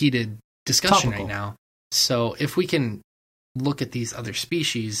very heated discussion right now. So if we can look at these other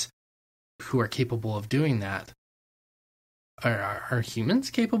species who are capable of doing that, are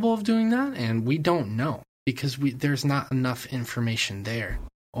humans capable of doing that? And we don't know because there's not enough information there.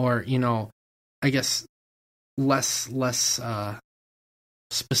 Or, you know, I guess less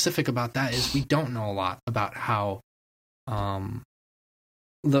specific about that is we don't know a lot about how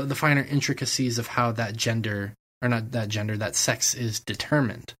the finer intricacies of how that that sex is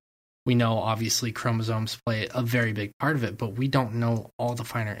determined. We know obviously chromosomes play a very big part of it, but we don't know all the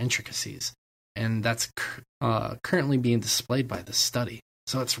finer intricacies. And that's currently being displayed by this study.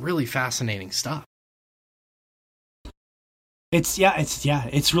 So it's really fascinating stuff. It's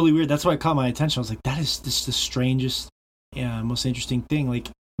really weird. That's why it caught my attention. I was like, that is just the strangest, most interesting thing. Like,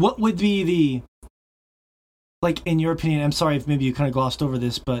 what would be like, in your opinion, I'm sorry if maybe you kind of glossed over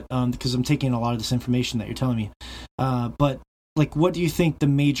this, but because I'm taking a lot of this information that you're telling me. But like, what do you think the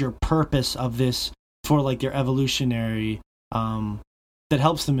major purpose of this for, like, their evolutionary, that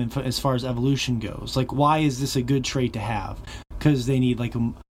helps them as far as evolution goes? Like, why is this a good trait to have? Because they need, like,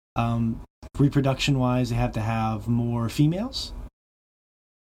 reproduction wise, they have to have more females.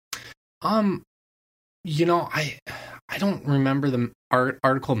 You know, I don't remember the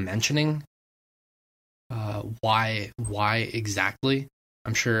article mentioning why exactly.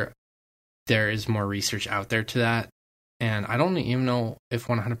 I'm sure there is more research out there to that, and I don't even know if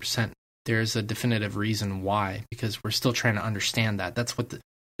 100% there's a definitive reason why, because we're still trying to understand that. That's what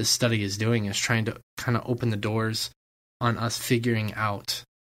this study is doing, is trying to kind of open the doors on us figuring out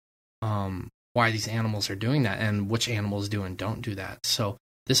why these animals are doing that and which animals do and don't do that. So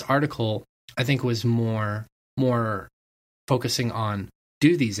this article, I think, was more focusing on,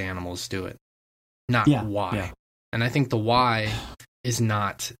 do these animals do it, not why. Yeah. And I think the why is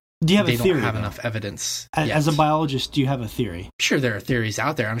not. Do you have they a theory? Don't have enough evidence. As a biologist, do you have a theory? Sure, there are theories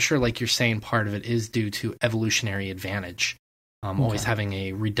out there. I'm sure, like you're saying, part of it is due to evolutionary advantage. Always having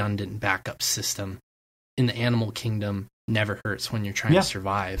a redundant backup system in the animal kingdom never hurts when you're trying to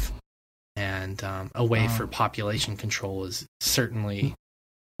survive. And a way for population control is certainly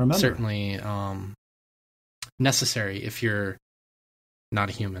necessary if you're not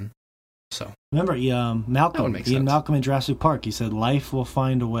a human. So remember, Malcolm in Jurassic Park, he said, "Life will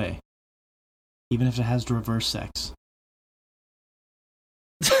find a way, even if it has to reverse sex."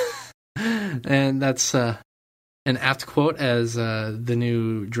 And that's an apt quote, as the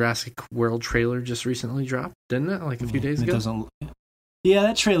new Jurassic World trailer just recently dropped, didn't it? Like a few days ago. Yeah,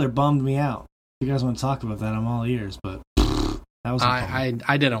 that trailer bummed me out. If you guys want to talk about that, I'm all ears. But that was.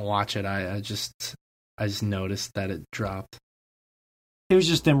 I didn't watch it. I just noticed that it dropped. It was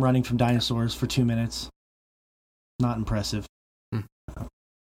just them running from dinosaurs for 2 minutes. Not impressive.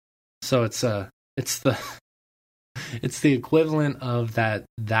 So it's the equivalent of that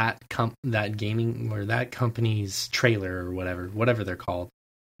gaming or that company's trailer or whatever they're called,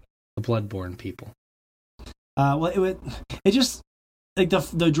 the Bloodborne people. Well, it just, like,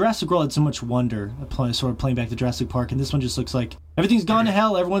 the Jurassic World had so much wonder, sort of playing back to Jurassic Park, and this one just looks like everything's gone to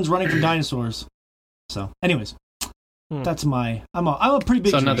hell. Everyone's running from dinosaurs. So, anyways. That's I'm a pretty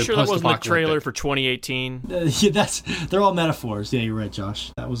big. So I'm sure that wasn't the trailer for 2018. They're all metaphors. Yeah, you're right, Josh.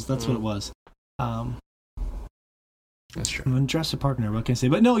 That's what it was. That's true. I'm a Jurassic Park nerd. What can I say?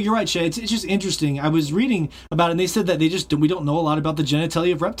 But no, you're right, Shay. It's just interesting. I was reading about it, and they said that we don't know a lot about the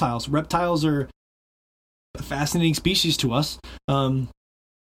genitalia of reptiles. Reptiles are a fascinating species to us. I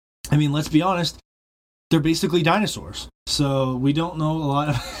mean, let's be honest. they're basically dinosaurs. So we don't know a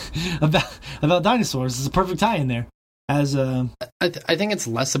lot about dinosaurs. It's a perfect tie in there. I think it's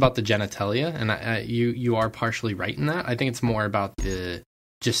less about the genitalia, and you are partially right in that. I think it's more about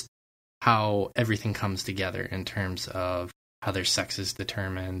just how everything comes together in terms of how their sex is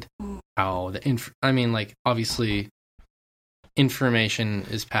determined, how obviously information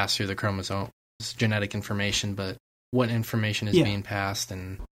is passed through the chromosomes, genetic information, but what information is being passed,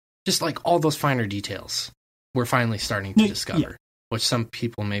 and just like all those finer details we're finally starting to discover, which some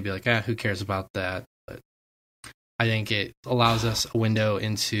people may be like, who cares about that? But I think it allows us a window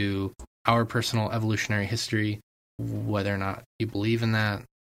into our personal evolutionary history, whether or not you believe in that.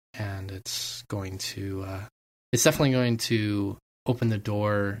 And it's definitely going to open the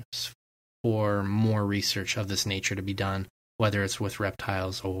doors for more research of this nature to be done, whether it's with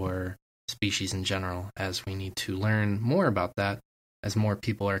reptiles or species in general, as we need to learn more about that, as more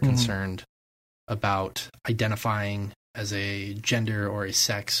people are concerned about identifying as a gender or a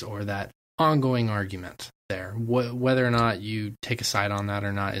sex, or that ongoing argument there. Whether or not you take a side on that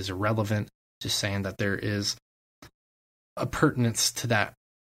or not is irrelevant, just saying that there is a pertinence to that,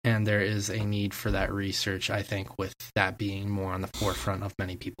 and there is a need for that research, I think, with that being more on the forefront of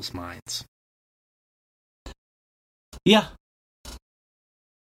many people's minds. Yeah.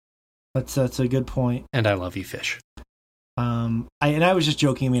 That's a good point. And I love you, fish. I was just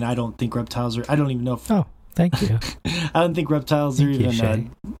joking. I mean, I don't think reptiles are... I don't even know if... Oh, thank you. I don't think reptiles are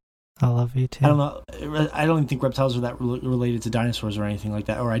even... I love you, too. I don't know. I don't even think reptiles are that related to dinosaurs or anything like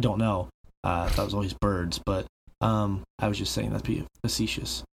that. Or I don't know. I thought it was always birds. But I was just saying that's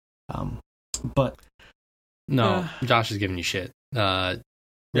facetious. But... No, Josh is giving you shit. Like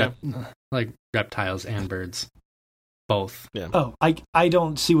reptiles and birds. Both. Yeah. Oh, I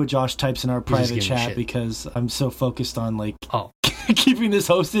don't see what Josh types in our private chat because I'm so focused on keeping this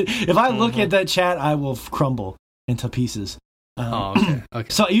hosted. If I look at that chat, I will crumble into pieces. Okay.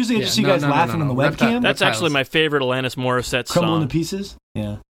 So usually I just see you guys laughing on the webcam. That's actually my favorite Alanis Morissette song. Crumble into pieces?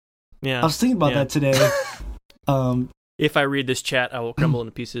 Yeah. Yeah. I was thinking about that today. If I read this chat, I will crumble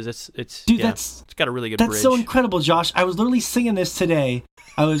into pieces. It's got a really good bridge. That's so incredible, Josh. I was literally singing this today.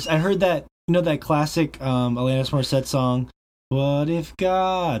 I heard that, that classic Alanis Morissette song, What If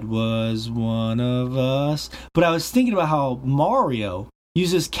God Was One of Us? But I was thinking about how Mario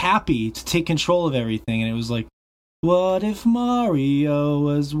uses Cappy to take control of everything, and it was like, what if Mario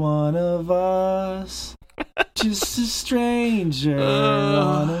was one of us? Just a stranger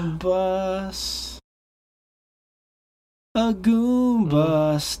on a bus. A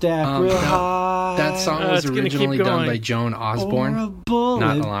Goomba stacked real high. That song was originally done by Joan Osborne, or a bullet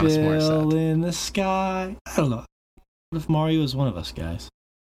not Alanis bill Morissette. in the sky. I don't know. What if Mario is one of us, guys?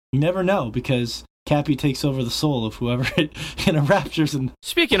 You never know, because Cappy takes over the soul of whoever it raptures. And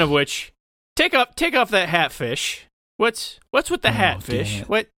speaking of which, take off that hat, fish. What's with the hat, fish?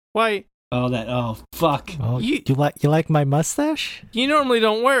 What? Why? Oh, fuck. Oh, you like my mustache? You normally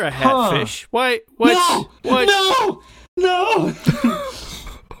don't wear a hat, fish. Why? What? No!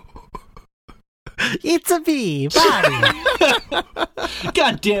 It's a bee, Bobby.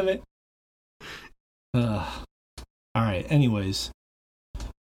 God damn it. All right, anyways.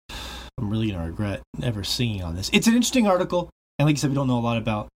 I'm really going to regret never singing on this. It's an interesting article, and like I said, we don't know a lot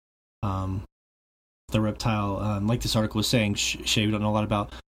about the reptile. Like this article was saying, Shay, we don't know a lot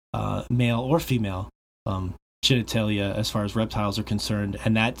about male or female genitalia as far as reptiles are concerned,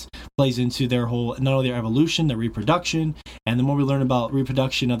 and that plays into their whole, not only their evolution, their reproduction, and the more we learn about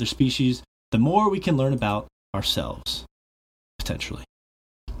reproduction in other species, the more we can learn about ourselves, potentially.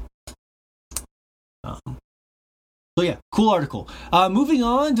 So yeah, cool article. Moving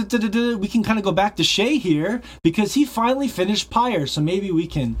on, we can kind of go back to Shay here, because he finally finished Pyre, so maybe we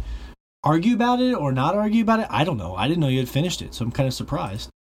can argue about it or not argue about it. I don't know. I didn't know you had finished it, so I'm kind of surprised.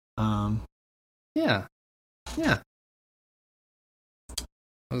 Yeah.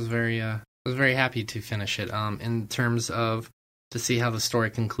 I was very happy to finish it. In terms of to see how the story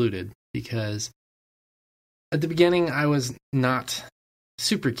concluded, because at the beginning I was not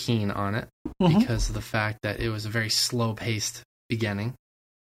super keen on it because of the fact that it was a very slow-paced beginning.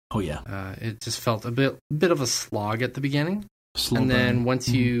 Oh yeah. It just felt a bit of a slog at the beginning, and then once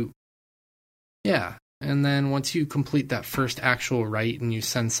you complete that first actual write and you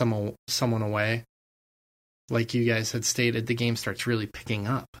send someone away, like you guys had stated, the game starts really picking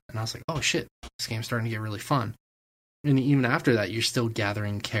up. And I was like, oh shit, this game's starting to get really fun. And even after that, you're still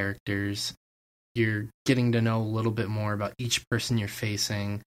gathering characters. You're getting to know a little bit more about each person you're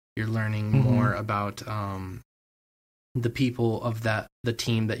facing. You're learning more about the people of the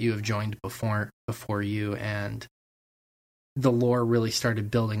team that you have joined before you, and the lore really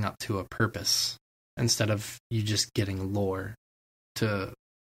started building up to a purpose. instead of you just getting lore to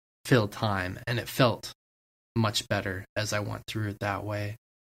fill time. And it felt much better as I went through it that way.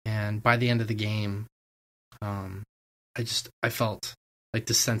 And by the end of the game, I felt like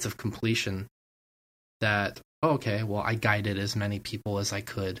this sense of completion that, okay, well, I guided as many people as I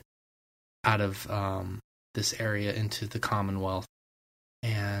could out of this area into the Commonwealth,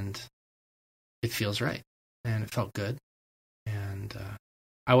 and it feels right, and it felt good. And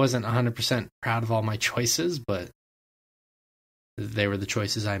I wasn't 100% proud of all my choices, but they were the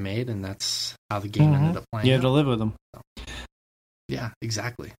choices I made, and that's how the game ended up playing. You have to live with them. So, yeah,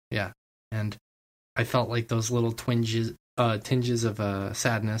 exactly. Yeah, and I felt like those little tinges of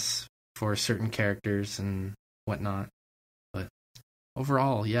sadness for certain characters and whatnot. But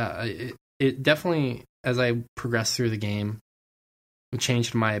overall, yeah, it definitely, as I progressed through the game, it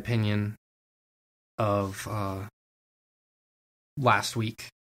changed my opinion of last week.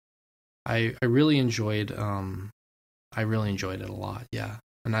 I really enjoyed it a lot, yeah.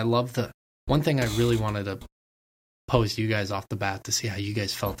 And I love the one thing I really wanted to pose to you guys off the bat to see how you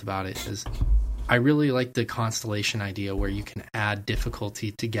guys felt about it is I really like the constellation idea where you can add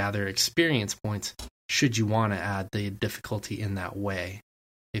difficulty to gather experience points should you want to add the difficulty in that way.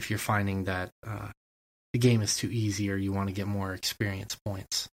 If you're finding that the game is too easy or you want to get more experience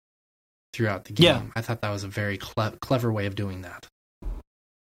points throughout the game. Yeah. I thought that was a very clever way of doing that.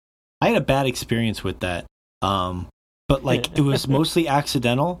 I had a bad experience with that, but like it was mostly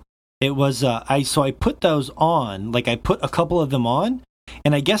accidental. It was I put those on, like I put a couple of them on,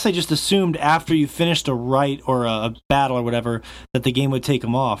 and I guess I just assumed after you finished a rite or a battle or whatever that the game would take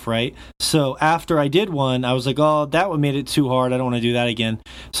them off, right? So after I did one, I was like, oh, that one made it too hard. I don't want to do that again,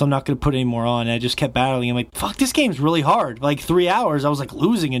 so I'm not going to put any more on. And I just kept battling. I'm like, fuck, this game's really hard. Like 3 hours, I was like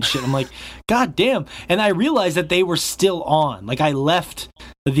losing and shit. I'm like, god damn. And I realized that they were still on. Like I left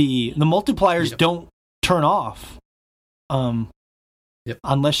the multipliers don't turn off.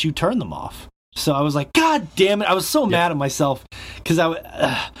 Unless you turn them off. So I was like, God damn it! I was so mad at myself because but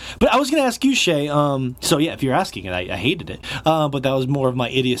I was going to ask you, Shay. So yeah, if you're asking it, I hated it. But that was more of my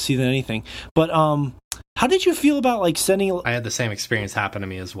idiocy than anything. But how did you feel about like sending? I had the same experience happen to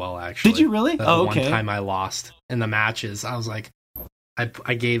me as well. Actually, did you really? Okay. One time I lost in the matches, I was like,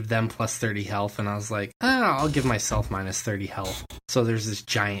 I gave them plus 30 health, and I was like, I'll give myself minus 30 health. So there's this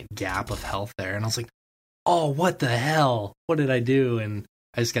giant gap of health there, and I was like, oh, what the hell? What did I do? And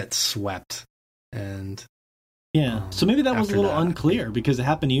I just got swept. And yeah, so maybe that was a little unclear because it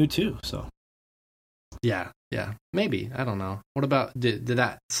happened to you too. So yeah, maybe, I don't know. What about did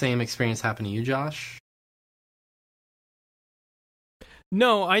that same experience happen to you, Josh?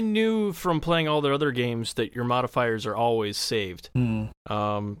 No, I knew from playing all the other games that your modifiers are always saved.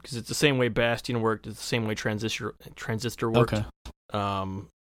 Because it's the same way Bastion worked. It's the same way Transistor worked. Okay.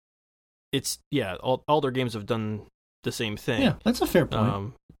 It's all their games have done the same thing. Yeah, that's a fair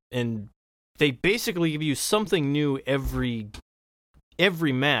point. And they basically give you something new every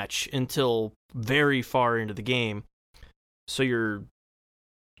match until very far into the game. So you're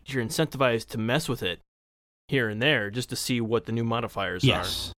incentivized to mess with it here and there just to see what the new modifiers are.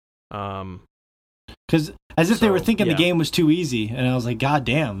 Because as if they were thinking the game was too easy, and I was like, God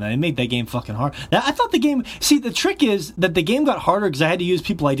damn, they made that game fucking hard. I thought the game... See, the trick is that the game got harder because I had to use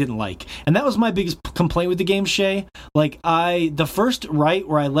people I didn't like. And that was my biggest complaint with the game, Shay. Like, the first rite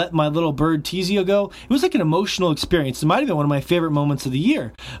where I let my little bird Tizio go, it was like an emotional experience. It might have been one of my favorite moments of the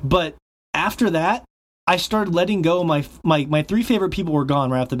year. But after that, I started letting go. My three favorite people were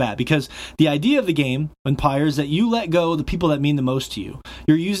gone right off the bat because the idea of the game in Pyre is that you let go the people that mean the most to you.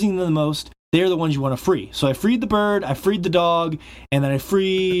 You're using them the most. They're the ones you want to free. So I freed the bird, I freed the dog, and then I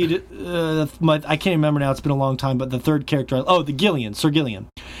freed I can't remember now, it's been a long time, but the third character, the Sir Gillian.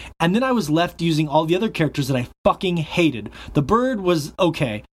 And then I was left using all the other characters that I fucking hated. The bird was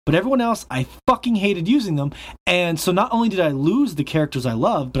okay, but everyone else, I fucking hated using them. And so not only did I lose the characters I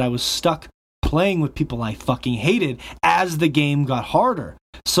loved, but I was stuck playing with people I fucking hated as the game got harder.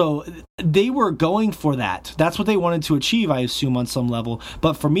 So they were going for that. That's what they wanted to achieve, I assume, on some level.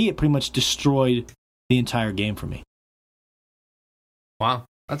 But for me, it pretty much destroyed the entire game for me. Wow,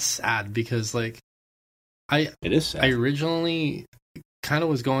 that's sad because, like, it is sad. I originally kind of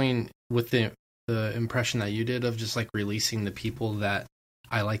was going with the impression that you did of just like releasing the people that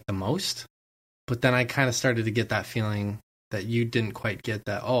I like the most. But then I kind of started to get that feeling that you didn't quite get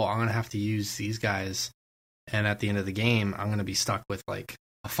that, I'm going to have to use these guys. And at the end of the game, I'm going to be stuck with like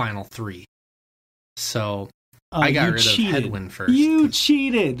a final 3. So I got rid of Headwind first. You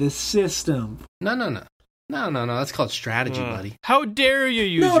cheated the system. No. That's called strategy, buddy. How dare you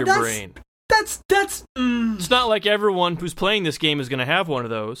use your brain? That's It's not like everyone who's playing this game is going to have one of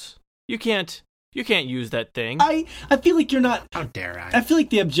those. You can't You can't use that thing. I feel like you're not... How dare I? I feel like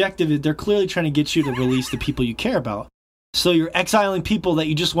the objective is they're clearly trying to get you to release the people you care about. So you're exiling people that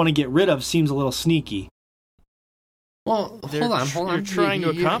you just want to get rid of seems a little sneaky. Well, hold on. You're trying to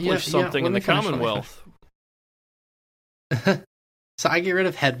accomplish something in the Commonwealth. So I get rid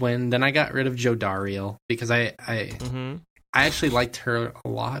of Headwind, then I got rid of Jodariel because I actually liked her a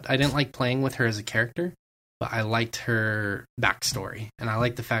lot. I didn't like playing with her as a character, but I liked her backstory, and I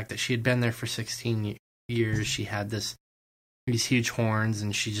liked the fact that she had been there for 16 years. She had these huge horns,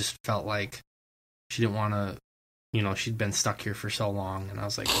 and she just felt like she didn't want to, she'd been stuck here for so long. And I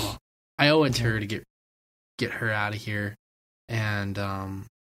was like, well, I owe it to her to get her out of here. And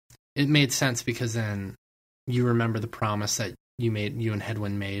it made sense because then you remember the promise that you and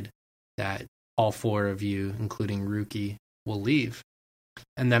Headwind made that all 4 of you, including Rookie, will leave.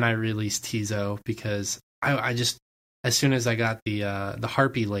 And then I released Tizo because I just, as soon as I got the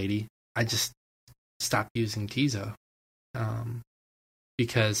Harpy lady, I just stopped using Tizo.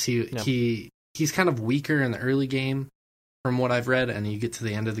 Because he's kind of weaker in the early game from what I've read, and you get to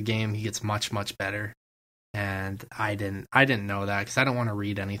the end of the game, he gets much, much better. And I didn't know that because I don't want to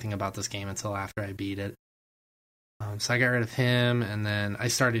read anything about this game until after I beat it. So I got rid of him, and then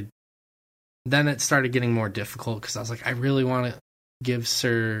it started getting more difficult because I was like, I really want to give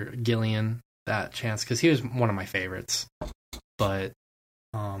Sir Gillian that chance because he was one of my favorites. But,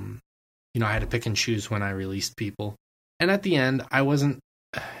 I had to pick and choose when I released people. And at the end,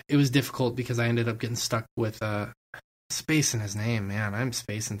 it was difficult because I ended up getting stuck with space in his name. Man, I'm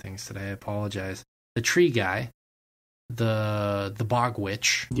spacing things today. I apologize. The tree guy, the bog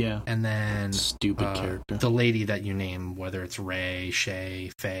witch, and then stupid character, the lady that you name, whether it's Ray,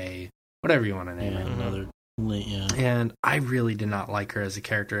 Shay, Faye, whatever you want to name it. And I really did not like her as a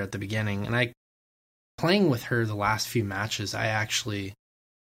character at the beginning, and playing with her the last few matches, I actually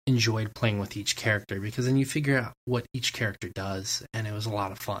enjoyed playing with each character because then you figure out what each character does, and it was a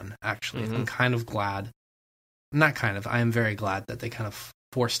lot of fun. Actually, I'm kind of glad. I am very glad that they kind of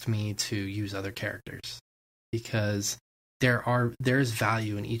forced me to use other characters because there's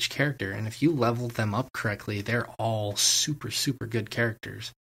value in each character, and if you level them up correctly, they're all super, super good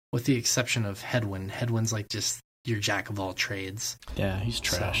characters, with the exception of Headwind. Headwind's like just your jack of all trades. Yeah, he's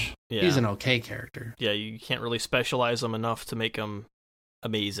trash. So, he's an okay character. Yeah, you can't really specialize him enough to make him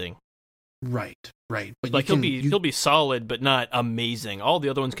amazing. Right. But like he'll be solid, but not amazing. All the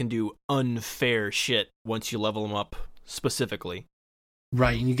other ones can do unfair shit once you level them up specifically.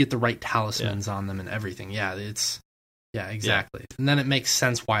 Right, and you get the right talismans on them and everything. Yeah, exactly. Yeah. And then it makes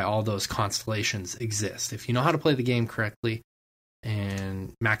sense why all those constellations exist. If you know how to play the game correctly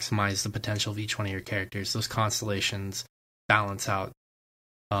and maximize the potential of each one of your characters, those constellations balance out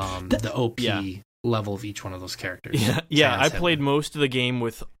the OP level of each one of those characters. Yeah, I played most of the game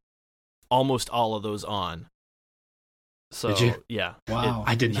with almost all of those on. So, did you? Yeah. Wow.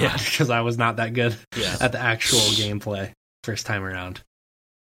 I did not because I was not that good at the actual gameplay first time around.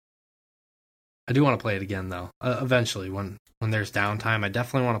 I do want to play it again, though. Eventually, when there's downtime, I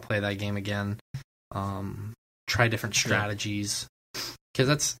definitely want to play that game again. Try different strategies.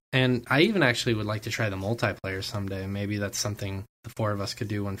 And I even actually would like to try the multiplayer someday. Maybe that's something the 4 of us could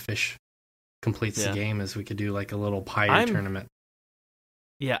do when Fish completes the game, is we could do like a little Pyre tournament.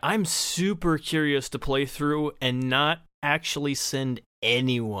 Yeah, I'm super curious to play through and not actually send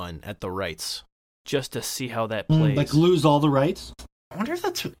anyone at the rights, just to see how that plays. Like lose all the rights? I wonder if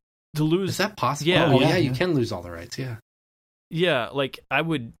that's... To lose... Is that possible? Yeah, you can lose all the rights, yeah. Yeah, like, I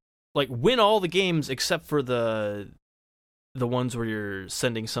would win all the games except for the ones where you're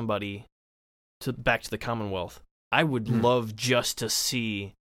sending somebody back to the Commonwealth. I would love just to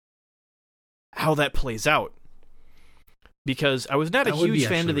see how that plays out. Because I was not a huge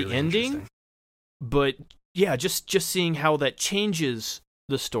fan of the ending, but yeah, just seeing how that changes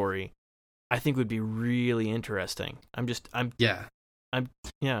the story, I think would be really interesting.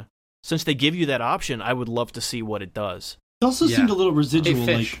 Since they give you that option, I would love to see what it does. It also seemed a little residual.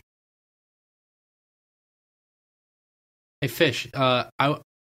 Hey, Fish. I'm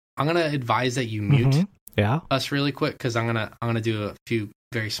gonna advise that you mute us really quick because I'm gonna do a few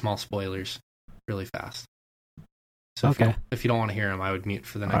very small spoilers really fast. So if you don't want to hear them, I would mute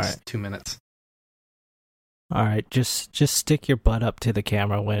for the next 2 minutes. All right, just stick your butt up to the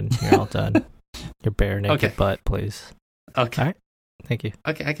camera when you're all done. Your bare naked butt, please. Okay. All right. Thank you.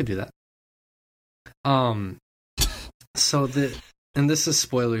 Okay, I could do that. So and this is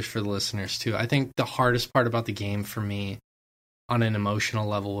spoilers for the listeners too. I think the hardest part about the game for me on an emotional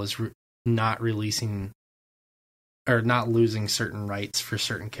level was not releasing or not losing certain rights for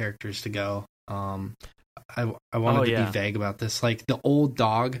certain characters to go. I wanted to be vague about this. Like the old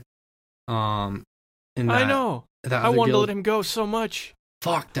dog, I know. I wanted to let him go so much.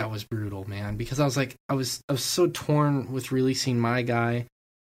 Fuck, that was brutal, man. Because I was like, I was so torn with releasing my guy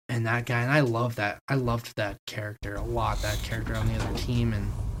and that guy, and I loved that character a lot. That character on the other team,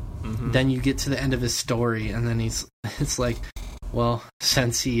 and then you get to the end of his story, and then it's like, well,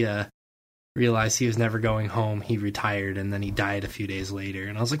 since he realized he was never going home, he retired, and then he died a few days later,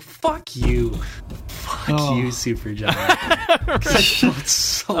 and I was like, fuck you, Supergiant. I felt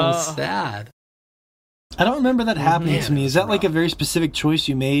so sad. I don't remember that happening to me. Is that like a very specific choice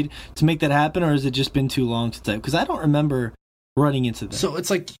you made to make that happen, or has it just been too long since because I don't remember running into that. So it's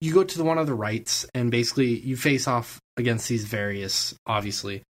like you go to the one of the rights, and basically you face off against these various,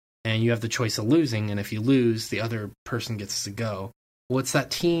 obviously, and you have the choice of losing, and if you lose, the other person gets to go. Well, it's that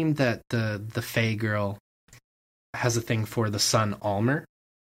team that the Fae girl has a thing for, the son Almer.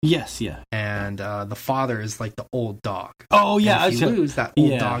 Yes, yeah. And the father is like the old dog. Oh, yeah. And if you lose, that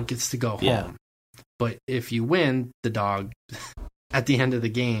old dog gets to go home. But if you win, the dog, at the end of the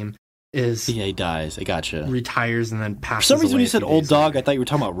game, he dies. I gotcha. Retires and then passes. For some reason, away when you said old dog, I thought you were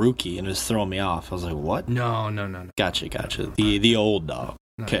talking about Rookie, and it was throwing me off. I was like, what? No. Gotcha. The old dog.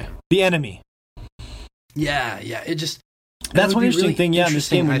 Okay. The enemy. Yeah. It just... That's one interesting thing, in this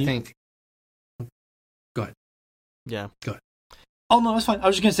game. I think... Go ahead. Yeah. Go ahead. Oh, no, that's fine. I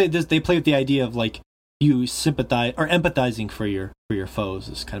was just going to say this. They play with the idea of, like, you sympathize or empathizing for your foes.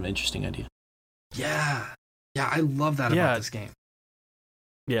 It's kind of an interesting idea. Yeah, I love that about this game.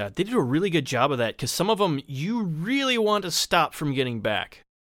 Yeah, they did a really good job of that, because some of them you really want to stop from getting back.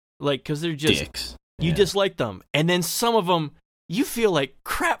 Like, because they're just... dicks. You dislike them. And then some of them, you feel like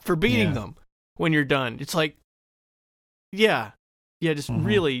crap for beating them when you're done. It's like, just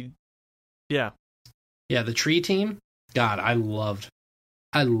really, Yeah, the tree team, God, I loved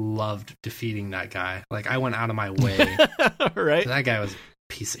defeating that guy. Like, I went out of my way. Right? That guy was a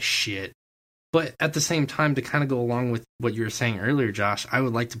piece of shit. But at the same time, to kind of go along with what you were saying earlier, Josh, I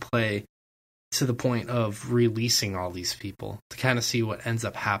would like to play to the point of releasing all these people to kind of see what ends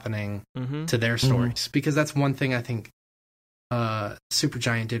up happening to their stories. Because that's one thing I think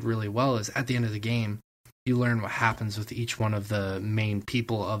Supergiant did really well, is at the end of the game, you learn what happens with each one of the main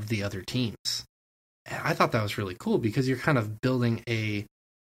people of the other teams. And I thought that was really cool, because you're kind of building a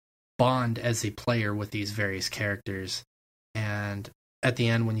bond as a player with these various characters. And at the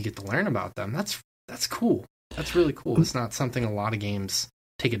end, when you get to learn about them, that's cool. That's really cool. It's not something a lot of games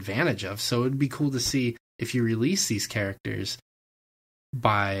take advantage of. So it'd be cool to see if you release these characters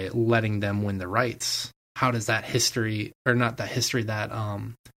by letting them win the rights. How does that history, or not that history, that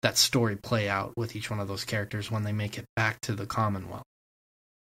story play out with each one of those characters when they make it back to the Commonwealth?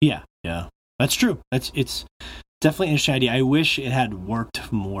 Yeah, that's true. It's definitely an interesting idea. I wish it had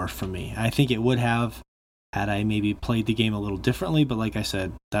worked more for me. I think it would have, had I maybe played the game a little differently, but like I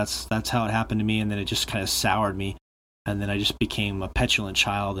said, that's how it happened to me, and then it just kind of soured me, and then I just became a petulant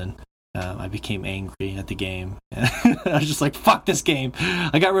child, and I became angry at the game. I was just like, fuck this game.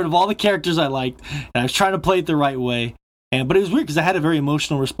 I got rid of all the characters I liked, and I was trying to play it the right way, but it was weird, because I had a very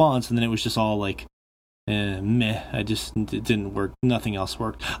emotional response, and then it was just all like, meh. It didn't work. Nothing else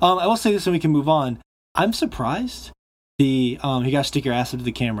worked. I will say this, and we can move on. I'm surprised you gotta stick your ass up to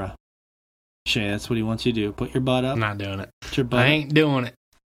the camera. Shay, that's what he wants you to do. Put your butt up. I'm not doing it. Put your butt I ain't doing it.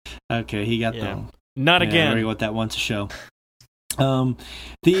 Okay, he got Not again. I already got that once a show.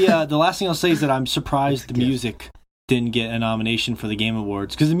 The last thing I'll say is that I'm surprised the music didn't get a nomination for the Game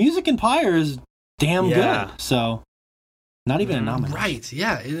Awards, because the music in Pyre is damn good. So, not even a nomination. Right,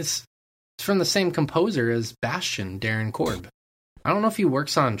 yeah. It's from the same composer as Bastion, Darren Korb. I don't know if he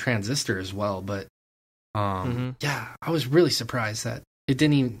works on Transistor as well, but I was really surprised that it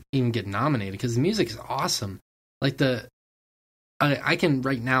didn't even get nominated, because the music is awesome. Like I can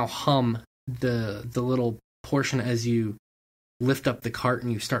right now hum the little portion as you lift up the cart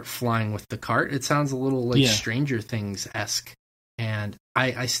and you start flying with the cart. It sounds a little like Stranger Things-esque, and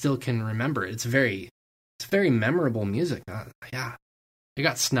I still can remember it. It's very memorable music. It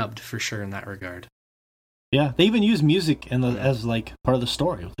got snubbed for sure in that regard. Yeah, they even use music as like part of the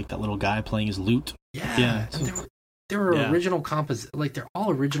story, like that little guy playing his lute. Yeah. There were original they're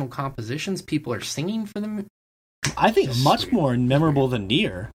all original compositions. People are singing for them. I think much more memorable than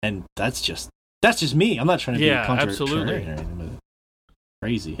Nier, and that's just me. I'm not trying to be a contrarian or anything, but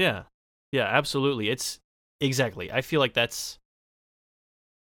crazy. Yeah, absolutely. It's exactly. I feel like that's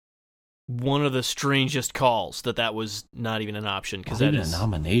one of the strangest calls that was not even an option, because that is a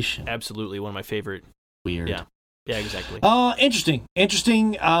nomination. Absolutely one of my favorite. Weird. Yeah, exactly.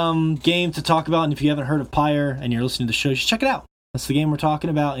 Interesting game to talk about, and if you haven't heard of Pyre and you're listening to the show, just check it out. That's the game we're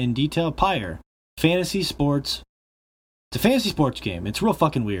talking about in detail. Pyre. Fantasy sports. It's a fantasy sports game. It's real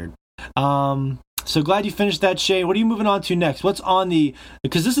fucking weird. So glad you finished that, Shay. What are you moving on to next? What's on the...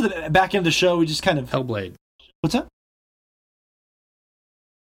 Because this is the back end of the show. We just kind of... Hellblade. What's that?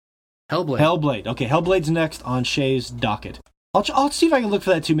 Hellblade. Okay, Hellblade's next on Shay's docket. I'll see if I can look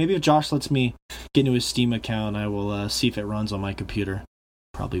for that too. Maybe if Josh lets me get into his Steam account, I will see if it runs on my computer.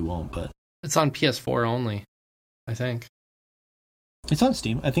 Probably won't, but... It's on PS4 only, I think. It's on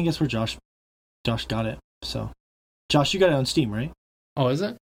Steam. I think that's where Josh got it. So, Josh, you got it on Steam, right? Oh, is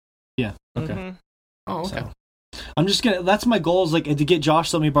it? Yeah. Okay. Mm-hmm. Oh, okay. So, I'm just gonna... That's my goal, is like to get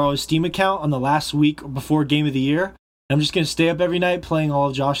Josh to let me borrow his Steam account on the last week before Game of the Year. I'm just gonna stay up every night playing all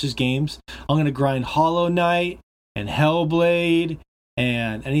of Josh's games. I'm gonna grind Hollow Knight and Hellblade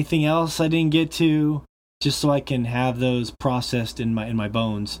and anything else I didn't get to, just so I can have those processed in my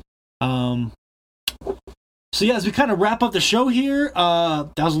bones. So yeah, as we kind of wrap up the show here,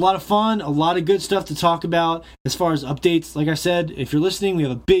 that was a lot of fun, a lot of good stuff to talk about as far as updates. Like I said, if you're listening, we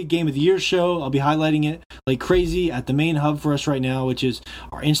have a big Game of the Year show. I'll be highlighting it like crazy at the main hub for us right now, which is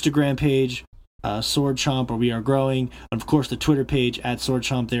our Instagram page, Sword Chomp, where we are growing, and of course the Twitter page at Sword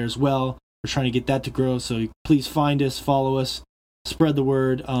Chomp there as well. We're trying to get that to grow, so please find us, follow us, spread the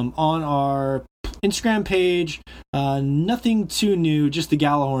word. On our Instagram page, nothing too new, just the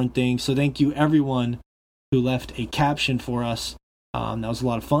Galahorn thing. So thank you everyone who left a caption for us. That was a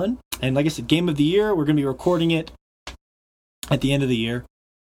lot of fun. And like I said, Game of the Year, we're going to be recording it at the end of the year.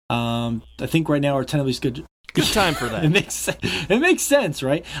 I think right now our tentatively scheduled... Good time for that. It makes sense,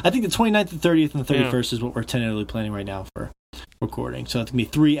 right? I think the 29th, the 30th, and the 31st is what we're tentatively planning right now for recording. So it's going to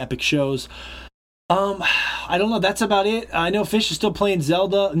be 3 epic shows. I don't know. That's about it. I know Fish is still playing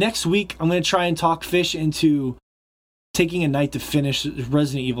Zelda. Next week, I'm going to try and talk Fish into taking a night to finish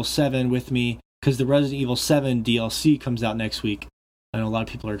Resident Evil 7 with me, because the Resident Evil 7 DLC comes out next week. I know a lot of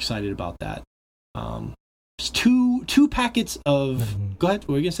people are excited about that. Just two packets of... Go ahead. What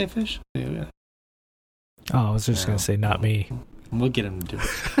were you going to say, Fish? Yeah. Oh, I was just going to say, not me. We'll get him to do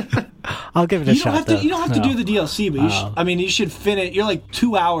it. I'll give it a shot. You don't have to do the DLC, but you should finish. You're like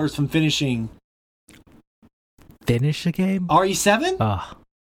 2 hours from finishing. Finish the game? RE7?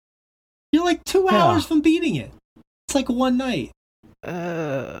 You're like 2 hours from beating it. It's like one night.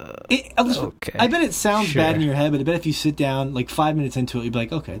 Okay. I bet it sounds bad in your head, but I bet if you sit down like 5 minutes into it, you'll be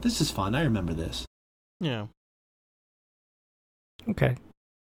like, okay, this is fun. I remember this. Yeah. Okay.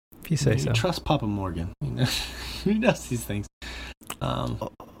 If you say so. Trust Papa Morgan. He knows these things.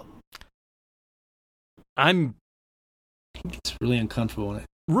 It's really uncomfortable.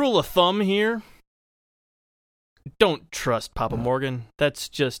 Rule of thumb here. Don't trust Papa Morgan. That's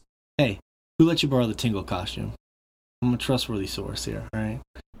just... Hey, who let you borrow the Tingle costume? I'm a trustworthy source here, all right?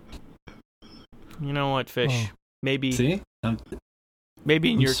 You know what, Fish? Maybe... See?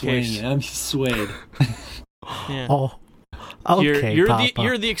 Maybe in your case... I'm swayed. Yeah. Oh, okay,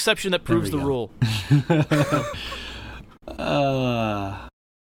 you're the exception that proves the rule.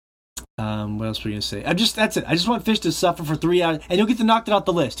 What else were you going to say? That's it. I just want Fish to suffer for 3 hours, and you'll get to knock it off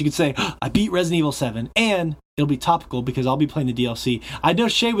the list. You could say, I beat Resident Evil 7, and it'll be topical because I'll be playing the DLC. I know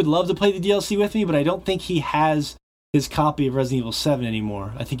Shay would love to play the DLC with me, but I don't think he has his copy of Resident Evil 7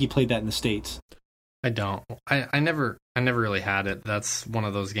 anymore. I think he played that in the States. I don't. I never really had it. That's one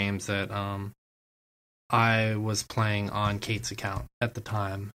of those games that I was playing on Kate's account at the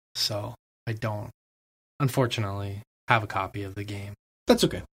time, so I don't, unfortunately, have a copy of the game. That's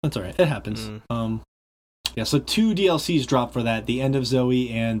okay. That's all right. It happens. Yeah, so 2 DLCs dropped for that, the End of Zoe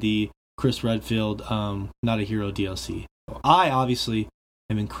and the Chris Redfield Not a Hero DLC. So I obviously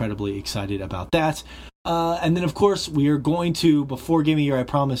am incredibly excited about that. And then, of course, we are going to, before Game of the Year, I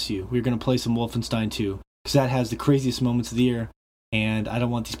promise you, we're going to play some Wolfenstein 2, because that has the craziest moments of the year, and I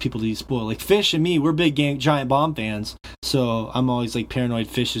don't want these people to be spoiled. Like, Fish and me, we're big Giant Bomb fans, so I'm always, like, paranoid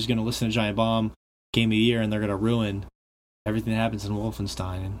Fish is going to listen to Giant Bomb Game of the Year, and they're going to ruin everything that happens in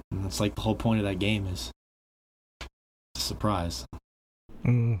Wolfenstein, and that's, like, the whole point of that game is a surprise.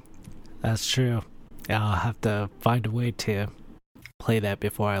 That's true. I'll have to find a way to play that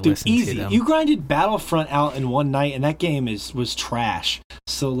before I listen easy. to them. You grinded Battlefront out in one night, and that game was trash.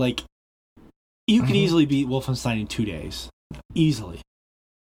 So, like, you could easily beat Wolfenstein in 2 days. Easily.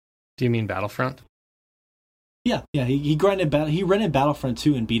 Do you mean Battlefront? Yeah. He rented Battlefront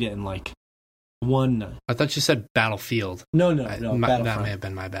 2 and beat it in, like, one night. I thought you said Battlefield. No, Battlefront. That may have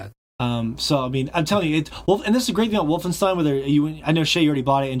been my bad. So, I mean, I'm telling you, and this is the great thing about Wolfenstein, I know Shay already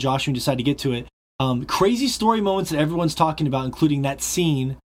bought it, and Josh, you decided to get to it. Crazy story moments that everyone's talking about, including that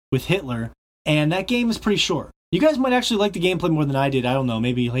scene with Hitler, and that game is pretty short. You guys might actually like the gameplay more than I did. I don't know,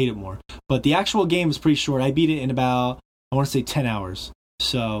 maybe you'll hate it more. But the actual game is pretty short. I beat it in about, I want to say 10 hours.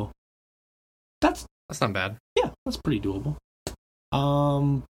 So, that's not bad. Yeah, that's pretty doable.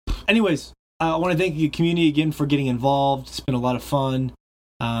 Anyways, I want to thank the community again for getting involved. It's been a lot of fun.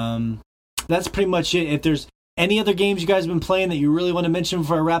 That's pretty much it. If there's any other games you guys have been playing that you really want to mention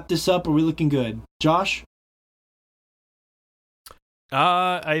before I wrap this up, are we looking good? Josh?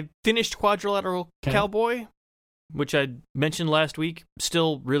 I finished Quadrilateral Cowboy, which I mentioned last week.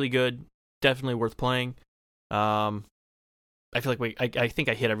 Still really good. Definitely worth playing. I feel like I think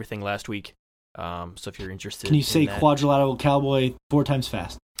I hit everything last week. So if you're interested, can you say Quadrilateral Cowboy 4 times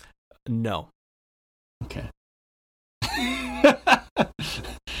fast? No. Okay.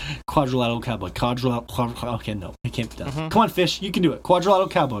 Quadrilateral Cowboy. Okay, no, it can't be done. Mm-hmm. Come on, Fish, you can do it. Quadrilateral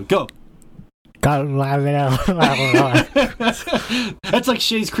Cowboy, go. That's like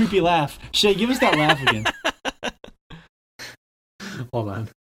Shay's creepy laugh. Shay, give us that laugh again. Hold on.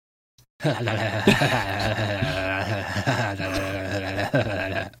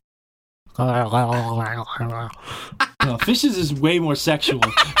 No, Fish's is way more sexual.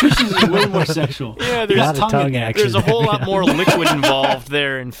 Fish's is way more sexual. Yeah, there's there's a whole lot more liquid involved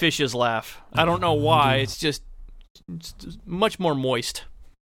there in Fish's laugh. I don't know why. It's just much more moist.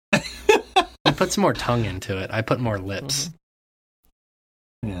 I put some more tongue into it. I put more lips.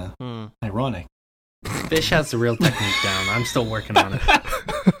 Yeah. Ironic. Fish has the real technique down. I'm still working on it.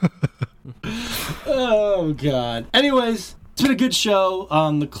 Oh, God. Anyways, it's been a good show.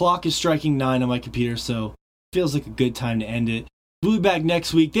 The clock is striking 9 on my computer, so feels like a good time to end it. We'll be back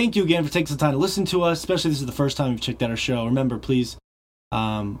next week. Thank you again for taking some time to listen to us, especially if this is the first time you've checked out our show. Remember, please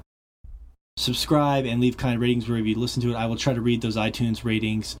subscribe and leave kind ratings wherever you listen to it. I will try to read those iTunes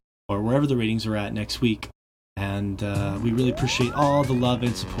ratings or wherever the ratings are at next week. And we really appreciate all the love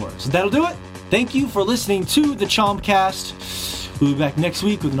and support. So that'll do it. Thank you for listening to the Chompcast. We'll be back next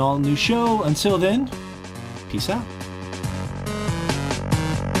week with an all-new show. Until then, peace out.